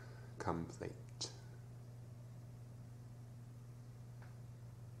 1, Complete.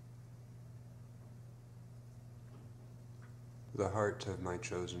 The heart of my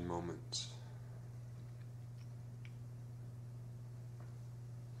chosen moments.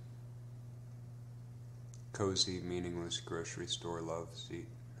 Cozy, meaningless grocery store love seat.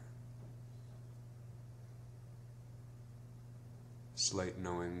 Slate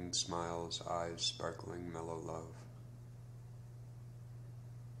knowing smiles, eyes sparkling mellow love.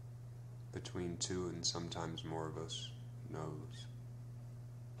 Between 2 and sometimes more of us knows.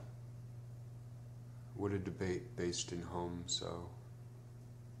 Would a debate based in home so?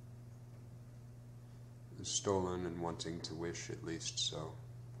 Stolen and wanting to wish at least so.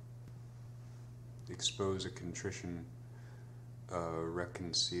 Expose a contrition,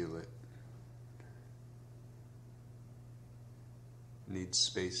 reconcile it. Needs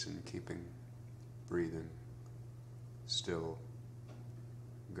space in keeping, breathing, still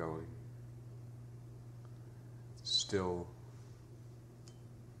going. Still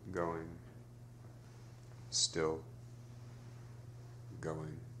going. Still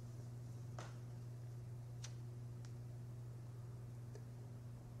going.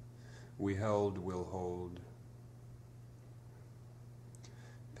 We held, will hold.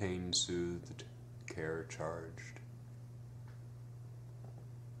 Pain soothed, care charged.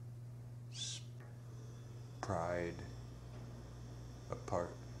 Pride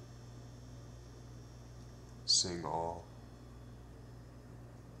apart. Sing all.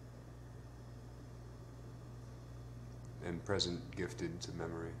 And present gifted to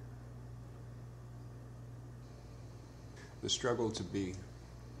memory. The struggle to be.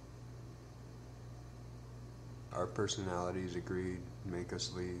 Our personalities agreed, make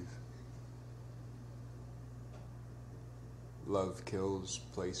us leave. Love kills,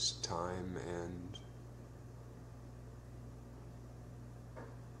 place, time, and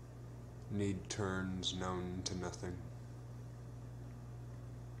need turns known to nothing.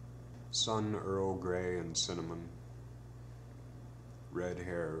 Sun, Earl Grey, and cinnamon. red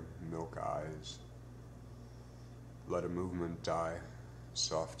hair, milk eyes. Let a movement die,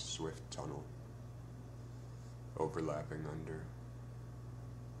 soft, swift tunnel, overlapping under.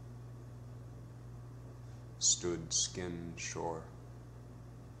 Stood skin shore,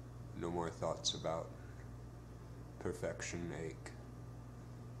 no more thoughts about perfection ache.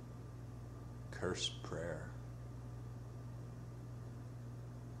 Cursed prayer.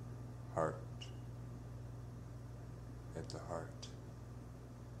 Heart at the heart.